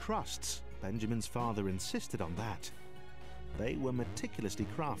had no crusts. Benjamin's father insisted on that. They were meticulously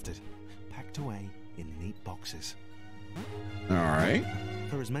crafted, packed away in neat boxes. All right.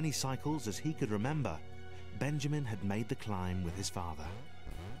 For as many cycles as he could remember, Benjamin had made the climb with his father.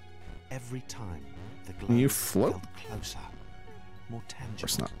 Every time, the glow felt closer, more tangible. Of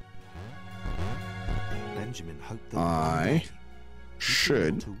course not. Benjamin hoped that I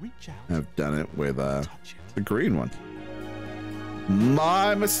should have done it with the green one.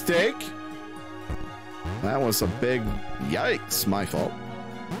 My mistake. That was a big yikes. My fault.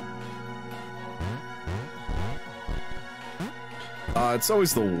 It's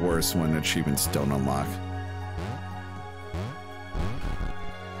always the worst when achievements don't unlock.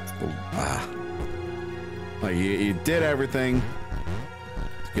 Like you did everything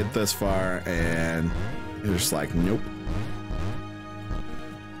to get this far, and you're just like, nope.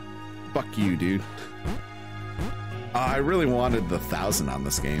 Fuck you, dude. I really wanted the 1,000 on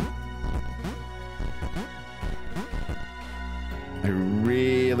this game. I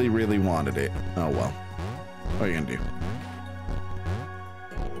really, really wanted it. Oh well. What are you gonna do?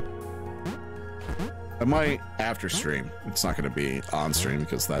 I might after stream. It's not gonna be on stream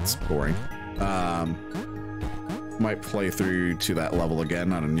because that's boring. Might play through to that level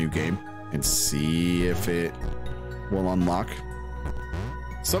again on a new game and see if it will unlock.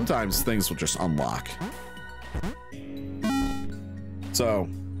 Sometimes things will just unlock. So,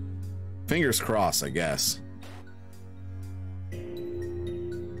 fingers crossed, I guess.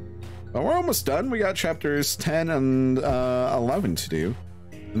 But we're almost done. We got chapters 10 and 11 to do.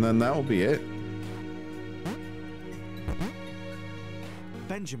 And then that will be it.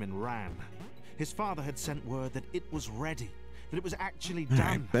 Benjamin ran. His father had sent word that it was ready, that it was actually done.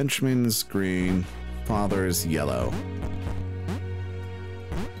 Right, Benjamin's green, father's yellow.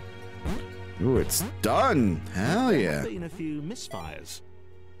 Ooh, it's done! Hell yeah! There had been a few misfires.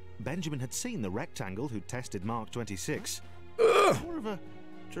 Benjamin had seen the rectangle who tested Mark 26. More of a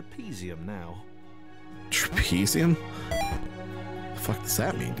trapezium now. Trapezium? What the fuck does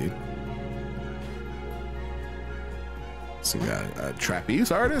that mean, dude? So you got a trapeze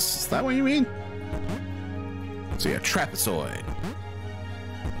artist? Is that what you mean? So yeah, trapezoid.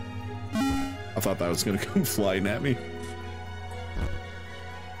 I thought that was gonna come flying at me.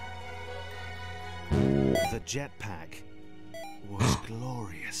 The jetpack was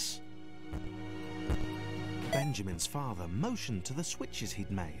glorious. Benjamin's father motioned to the switches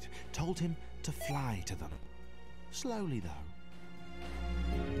he'd made, told him to fly to them. Slowly, though.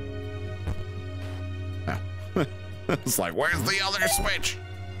 Oh. It's like, where's the other switch?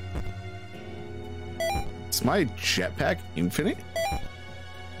 Is my jetpack infinite?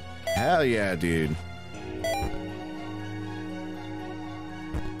 Hell yeah, dude.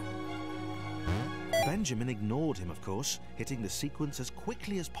 Benjamin ignored him, of course, hitting the sequence as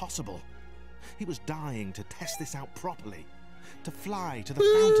quickly as possible. He was dying to test this out properly, to fly to the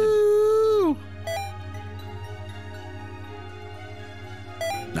fountain.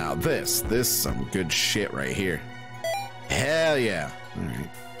 Now this is some good shit right here. Hell yeah. All right.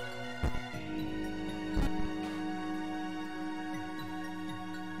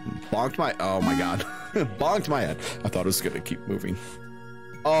 Bonked my, oh my god. Bonked my head. I thought it was gonna keep moving.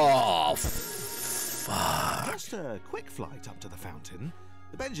 Oh, fuck. Just a quick flight up to the fountain.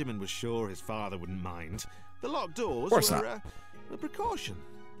 Benjamin was sure his father wouldn't mind. The locked doors were a precaution.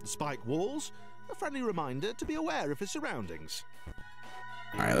 The spike walls, a friendly reminder to be aware of his surroundings.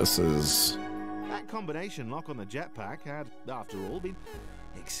 All right, this is That combination lock on the jetpack had, after all, been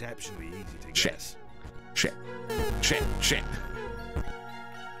exceptionally easy to Shit. guess. Shit. Shit. Shit.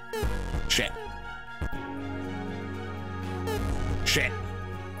 Shit. Shit.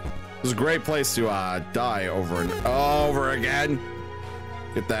 This is a great place to die over and over again.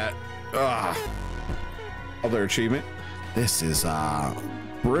 Get that other achievement. This is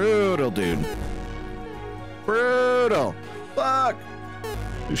brutal, dude. Brutal. Fuck.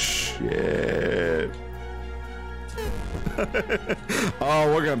 Shit.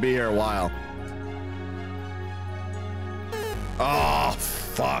 Oh, we're gonna be here a while. Oh,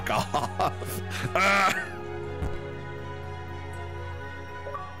 fuck off.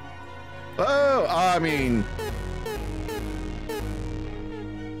 Oh, I mean,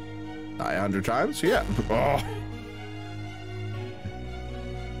 900 times? Yeah. Oh.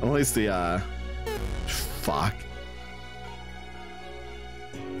 At least the, fuck.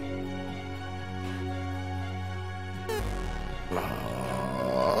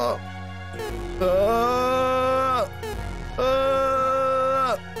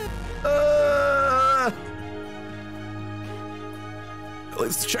 At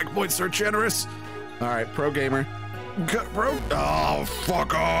least the checkpoints are generous. All right, pro gamer. Pro. Oh,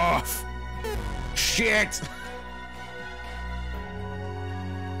 fuck off. Shit.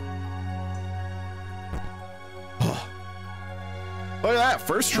 Oh. Look at that.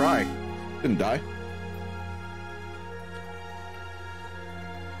 First try. Didn't die.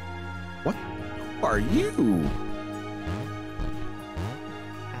 What are you?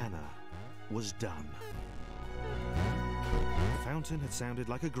 Anna was done. The fountain had sounded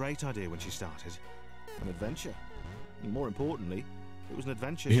like a great idea when she started. An adventure. And more importantly, it was an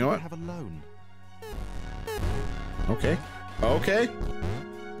adventure she could have alone. Okay. Okay. She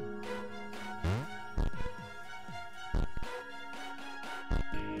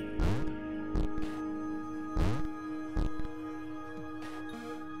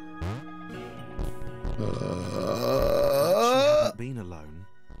hadn't been alone.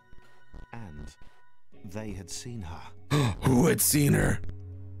 And they had seen her. Who had seen her?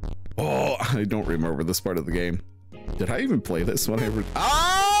 Oh, I don't remember this part of the game. Did I even play this when I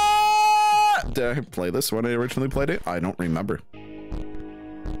Did I play this when I originally played it? I don't remember.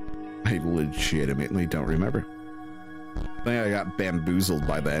 I legitimately don't remember. I think I got bamboozled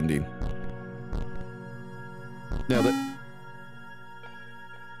by the ending. Nailed it.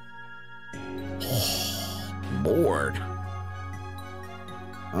 Oh, Lord.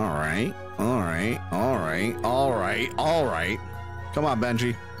 All right. All right. All right. All right. All right. Come on,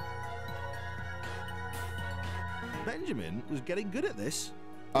 Benji. Benjamin was getting good at this.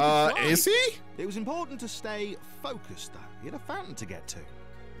 Is he? It was important to stay focused, though. He had a fountain to get to.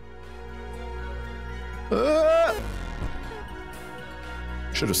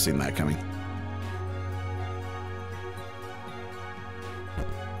 Should have seen that coming.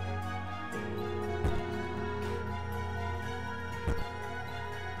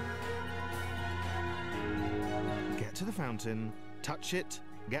 Get to the fountain, touch it,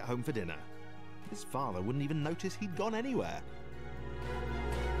 get home for dinner. His father wouldn't even notice he'd gone anywhere.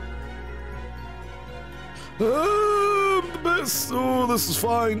 I'm the best. Oh, this is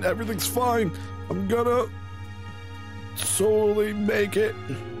fine. Everything's fine. I'm gonna totally make it.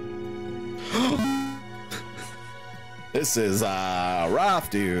 This is rough,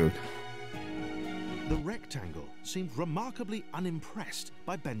 dude. The rectangle seemed remarkably unimpressed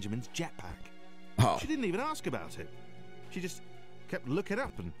by Benjamin's jetpack. Oh. She didn't even ask about it. She just kept looking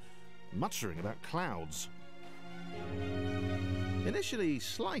up and muttering about clouds. Initially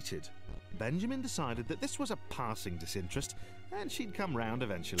slighted, Benjamin decided that this was a passing disinterest and she'd come round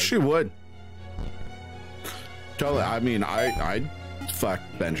eventually. She would. Totally. I mean, I'd fuck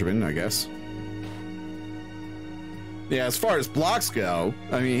Benjamin, I guess. Yeah, as far as blocks go,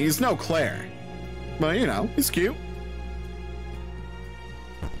 I mean, he's no Claire. But, you know, he's cute.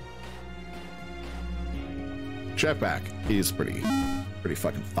 Jetpack. He's pretty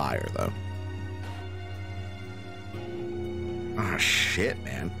fucking fire, though. Ah, shit,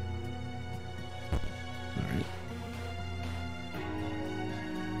 man. All right.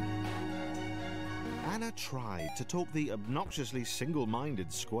 Anna tried to talk the obnoxiously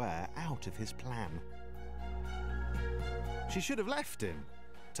single-minded Square out of his plan. She should have left him,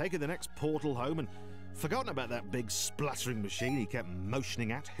 taken the next portal home and forgotten about that big spluttering machine he kept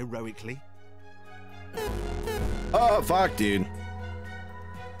motioning at heroically. Oh, fuck, dude.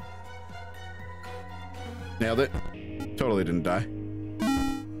 Nailed it. Totally didn't die.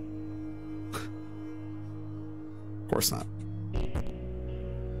 Of course not.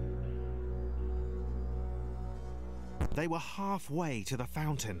 They were halfway to the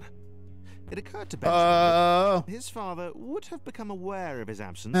fountain. It occurred to Benjamin that his father would have become aware of his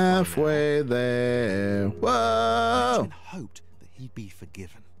absence halfway there. Whoa! Benjamin hoped that he'd be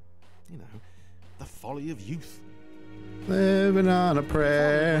forgiven. You know, the folly of youth. Living on a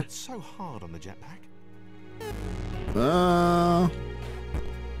prayer. Worked so hard on the jetpack. I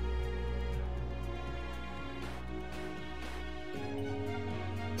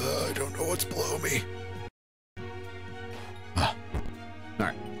don't know what's below me. All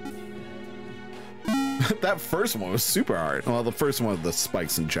right. That first one was super hard. Well, the first one with the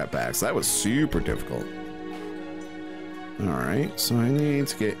spikes and jetpacks, that was super difficult. All right, so I need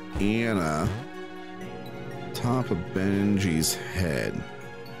to get Anna top of Benji's head.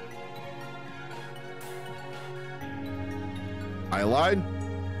 I lied.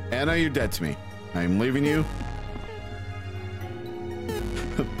 Anna, you're dead to me. I'm leaving you.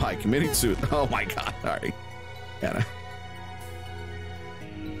 By committing suicide. Oh my god. All right. Anna.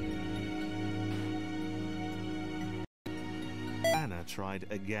 Anna tried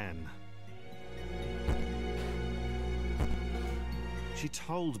again. She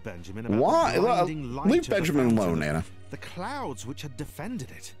told Benjamin about why? the blinding light Leave of Benjamin the alone, fountain, Anna. the clouds which had defended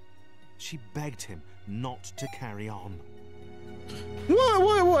it. She begged him not to carry on.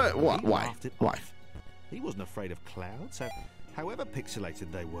 What? He Why? laughed it Why? off. He wasn't afraid of clouds, so however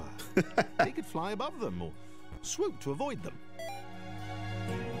pixelated they were, he could fly above them or swoop to avoid them.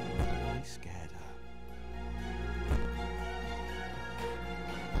 He scared her.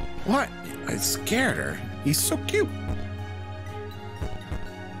 What? I scared her. He's so cute.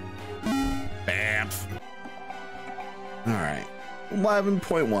 Bamf. All right.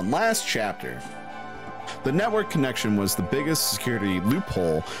 11.1, last chapter. The network connection was the biggest security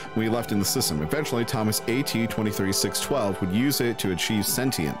loophole we left in the system. Eventually, Thomas AT-23612 would use it to achieve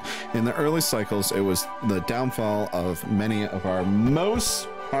sentient. In the early cycles, it was the downfall of many of our most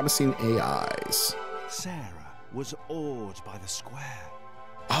promising AIs. Sarah was awed by the square.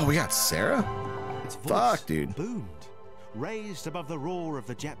 Oh, we got Sarah? Its voice Fuck, dude. boomed, raised above the roar of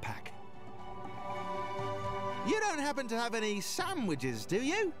the jetpack. You don't happen to have any sandwiches, do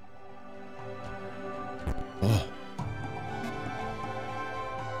you? Oh.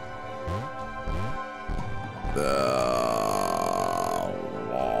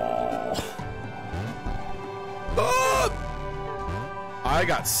 I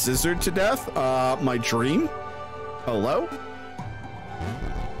got scissored to death. My dream? Hello?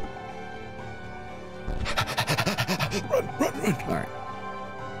 Run. All right.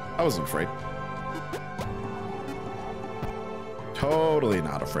 I wasn't afraid. Totally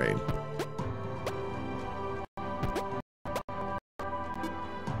not afraid.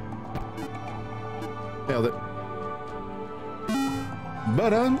 Nailed it.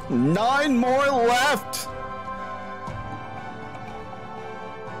 But 9 more left.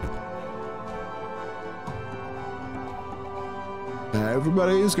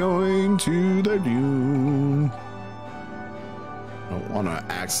 Everybody's going to the doom. I don't want to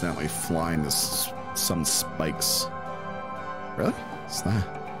accidentally fly into some spikes. Really? What's that?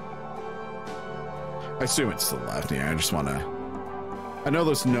 I assume it's to the left here. I just want to... I know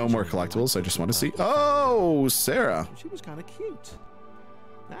there's no more collectibles. I just want to see... Oh, Sarah. She was kind of cute.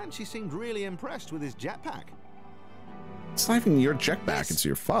 And she seemed really impressed with his jetpack. It's not even your jetpack. It's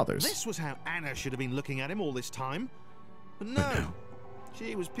your father's. This was how Anna should have been looking at him all this time. But no.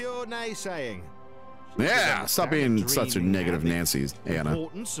 She was pure naysaying. Yeah, stop being such a negative Nancy, Anna.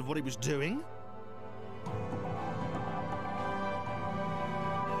 Importance of what he was doing.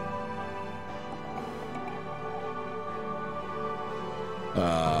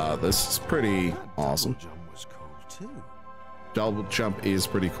 This is pretty awesome. Double jump was cool too. Double jump is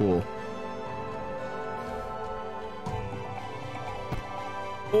pretty cool.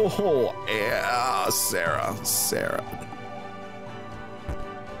 Oh, yeah, Sarah.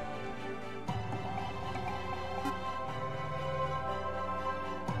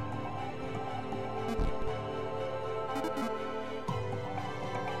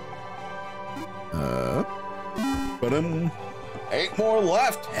 But 8 more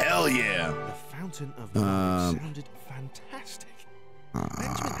left. Hell yeah. The fountain of knowledge sounded fantastic.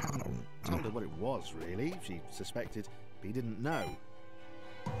 Benjamin hadn't told her what it was, really. She suspected he didn't know.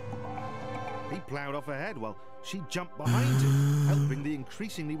 He ploughed off ahead while she jumped behind him, helping the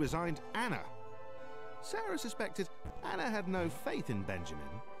increasingly resigned Anna. Sarah suspected Anna had no faith in Benjamin.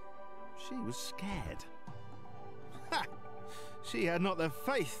 She was scared. Ha! She had not the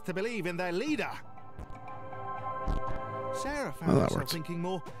faith to believe in their leader. Sarah found herself thinking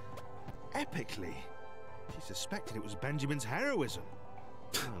more epically. She suspected it was Benjamin's heroism.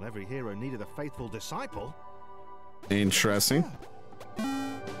 Well, every hero needed a faithful disciple. Interesting.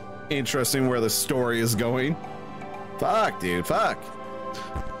 interesting where the story is going. Fuck, dude, fuck.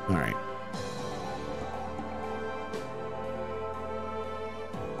 All right.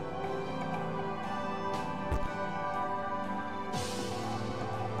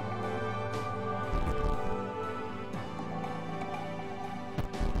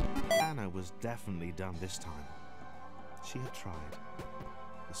 Anna was definitely done this time. She had tried.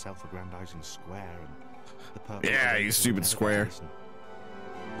 The self-aggrandizing square and the purple... Yeah, you stupid square.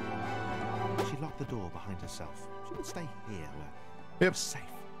 She locked the door behind herself. She would stay here where Yep. it was safe.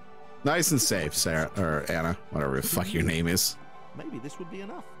 Nice and safe, Sarah, or Anna, whatever the fuck your name is. Maybe this would be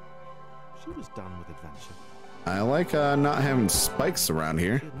enough. She was done with adventure. I like not having spikes around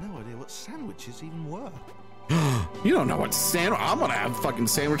here. She had no idea what sandwiches even were. You don't know what I'm gonna have fucking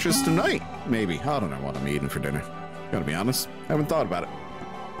sandwiches tonight. Maybe. I don't know what I'm eating for dinner. Gotta be honest. I haven't thought about it.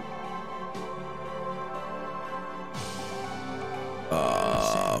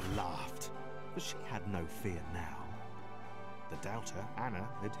 Sarah laughed, but she had no fear now. The doubter, Anna,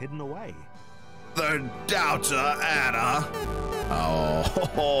 had hidden away. The doubter, Anna.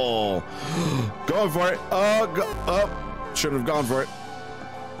 Oh, going for it. Shouldn't have gone for it.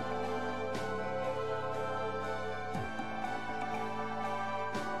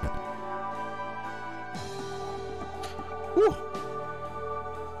 Whew.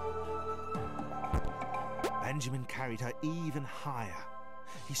 Benjamin carried her even higher.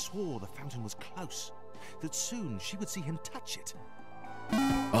 He swore the fountain was close, that soon she would see him touch it.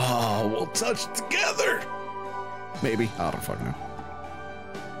 Oh, we'll touch together. Maybe. I don't fucking know.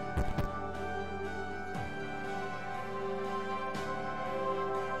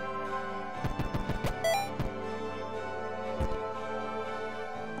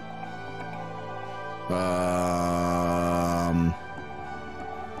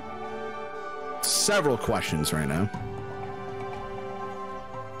 Several questions right now.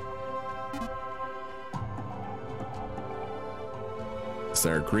 Is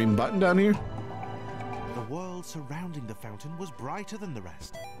there a green button down here? The world surrounding the fountain was brighter than the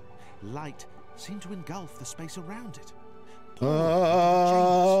rest. Light seemed to engulf the space around it. I'm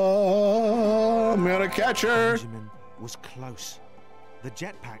gonna catch her. Benjamin was close. The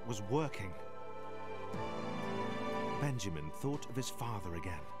jetpack was working. Benjamin thought of his father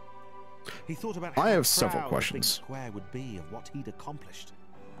again. He thought about how I have several proud questions. the big square would be of what he'd accomplished.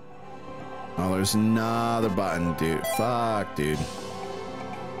 Oh, there's another button, dude. Fuck, dude.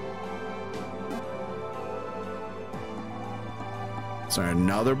 Is there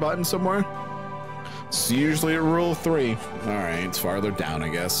another button somewhere? It's usually a rule 3. All right, it's farther down, I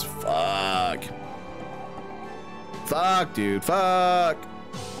guess. Fuck. Fuck, dude. Fuck.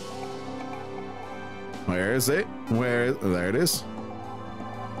 Where is it? Where? There it is.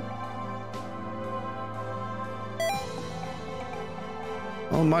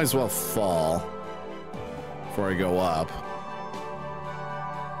 Well, might as well fall before I go up.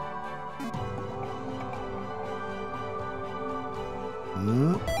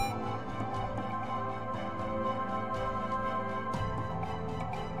 No.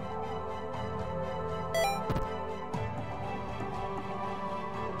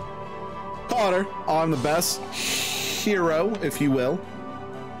 Caught her. I'm the best hero, if you will.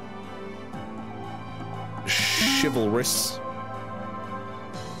 Chivalrous.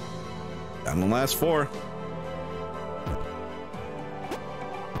 And the last 4.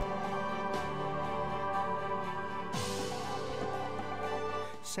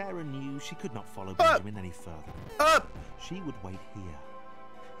 Sarah knew she could not follow Benjamin any further. She would wait here.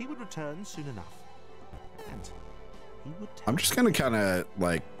 He would return soon enough. And he would tell I'm just gonna kind of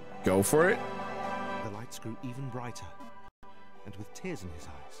like go for it. The lights grew even brighter. And with tears in his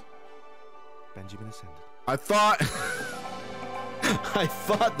eyes, Benjamin ascended. I thought I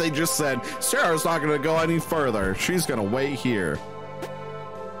thought they just said Sarah's not gonna go any further. She's gonna wait here.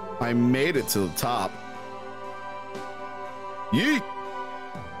 I made it to the top. Yeet!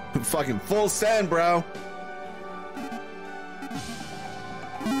 Fucking full send, bro.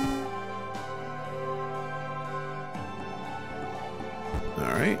 All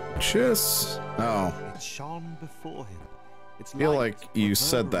right, just It shone before him. Its I feel light like you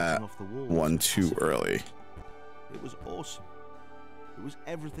said that reverberating off the walls one and too passing. early. It was awesome. It was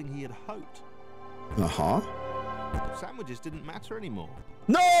everything he had hoped. Uh-huh. Sandwiches didn't matter anymore.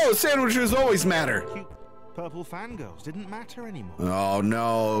 No, sandwiches always matter. Cute purple fangirls didn't matter anymore. Oh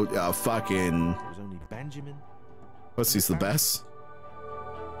no, fucking It was only Benjamin. Pussy's the best.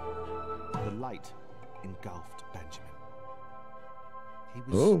 The light engulfed Benjamin. He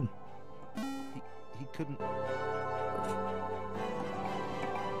was. Oh. He couldn't.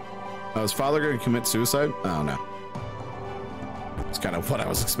 Oh, is father gonna commit suicide? Oh no. It's kind of what I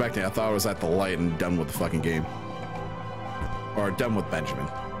was expecting. I thought I was at the light and done with the fucking game. Or done with Benjamin.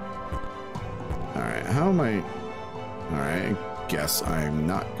 All right, how am I? All right, I guess I'm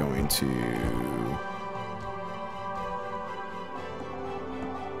not going to.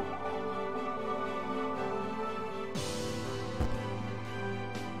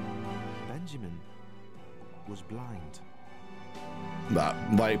 Benjamin was blind.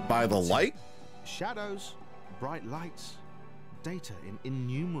 Like by the light? Shadows, bright lights, data in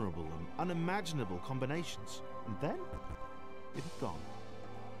innumerable and unimaginable combinations. And then it had gone.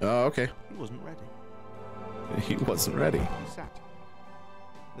 Oh, okay. He wasn't ready. He wasn't ready. He sat.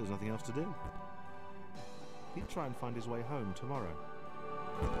 There was nothing else to do. He'd try and find his way home tomorrow.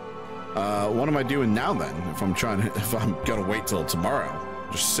 What am I doing now then? If I'm gonna wait till tomorrow,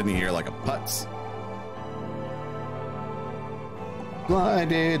 just sitting here like a putz.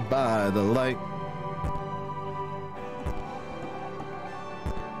 Blinded by the light.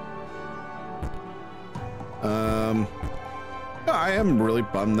 I am really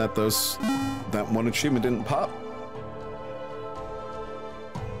bummed that that one achievement didn't pop.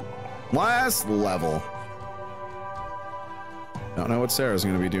 Last level. Don't know what Sarah's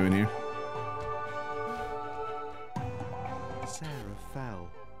gonna be doing here. Sarah fell.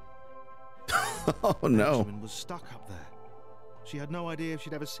 Oh no. Benjamin was stuck up there. She had no idea if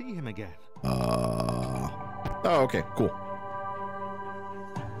she'd ever see him again. Oh, okay, cool.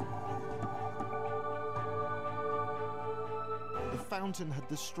 The fountain had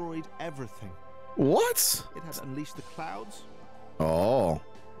destroyed everything. What? It had unleashed the clouds. Oh,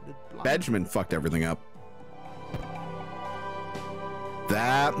 It had blinded Benjamin fucked everything up.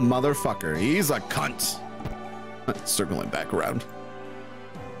 That motherfucker, he's a cunt. Circling back around.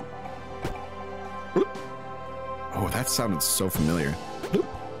 Oh, that sounded so familiar.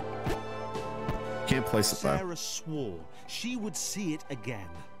 Can't place it though. Sarah swore she would see it again.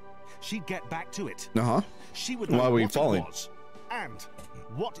 She'd get back to it. Uh-huh. She would know Why were you what falling? it was and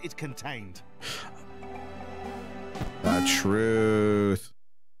what it contained. The truth.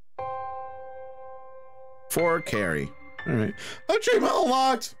 For Carrie. All right. Achievement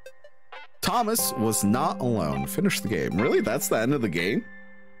unlocked. Thomas was not alone. Finish the game. Really? That's the end of the game?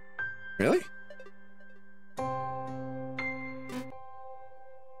 Really?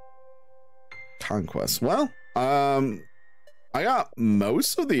 Conquest. Well, I got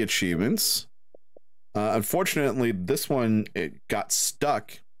most of the achievements. Unfortunately, this one, it got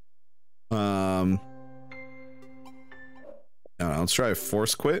stuck. I don't know, let's try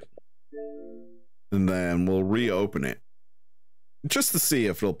force quit. And then we'll reopen it. Just to see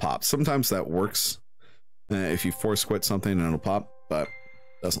if it'll pop. Sometimes that works. If you force quit something and it'll pop, but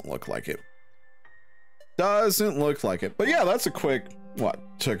doesn't look like it. Doesn't look like it. But yeah, that's a quick, what,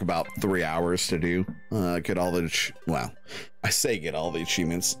 took about 3 hours to do. Get all the, well, I say get all the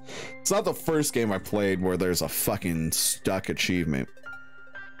achievements. It's not the first game I played where there's a fucking stuck achievement.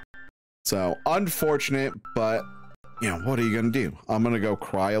 So, unfortunate, but, you know, what are you gonna do? I'm gonna go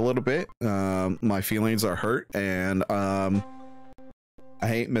cry a little bit. My feelings are hurt, and, I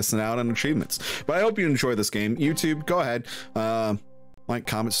hate missing out on achievements. But I hope you enjoy this game. YouTube, go ahead. Like,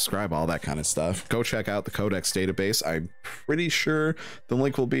 comment, subscribe, all that kind of stuff. Go check out the Codex Database. I'm pretty sure the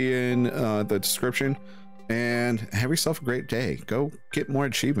link will be in the description. And have yourself a great day. Go get more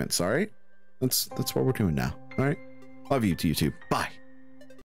achievements, all right? That's what we're doing now, all right? Love you, YouTube. Bye.